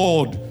my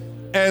Lord,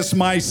 as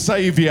my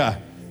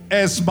Savior,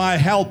 as my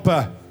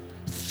helper.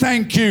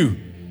 Thank you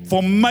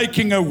for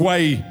making a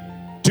way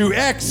to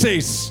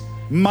access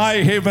my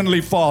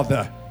Heavenly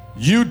Father.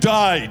 You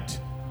died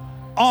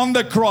on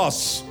the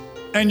cross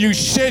and you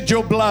shed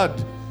your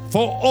blood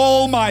for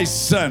all my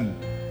sin,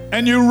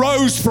 and you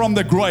rose from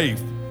the grave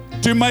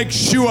to make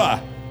sure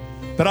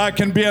that I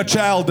can be a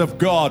child of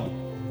God.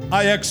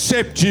 I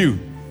accept you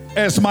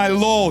as my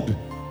Lord,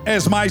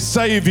 as my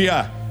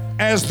Savior,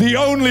 as the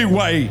only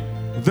way,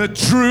 the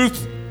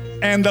truth,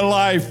 and the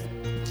life.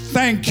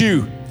 Thank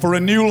you for a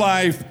new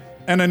life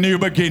and a new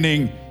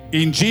beginning.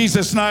 In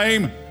Jesus'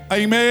 name,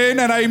 amen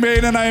and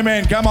amen and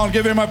amen. Come on,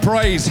 give him a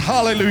praise.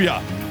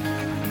 Hallelujah.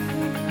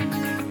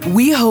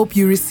 We hope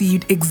you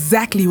received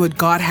exactly what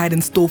God had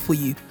in store for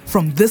you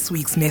from this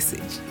week's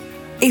message.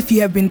 If you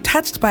have been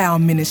touched by our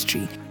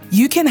ministry,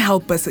 you can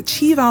help us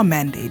achieve our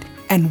mandate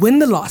and win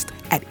the lost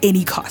at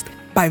any cost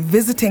by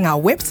visiting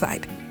our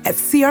website at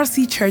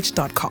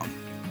crcchurch.com.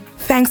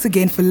 Thanks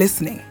again for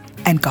listening,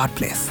 and God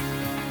bless.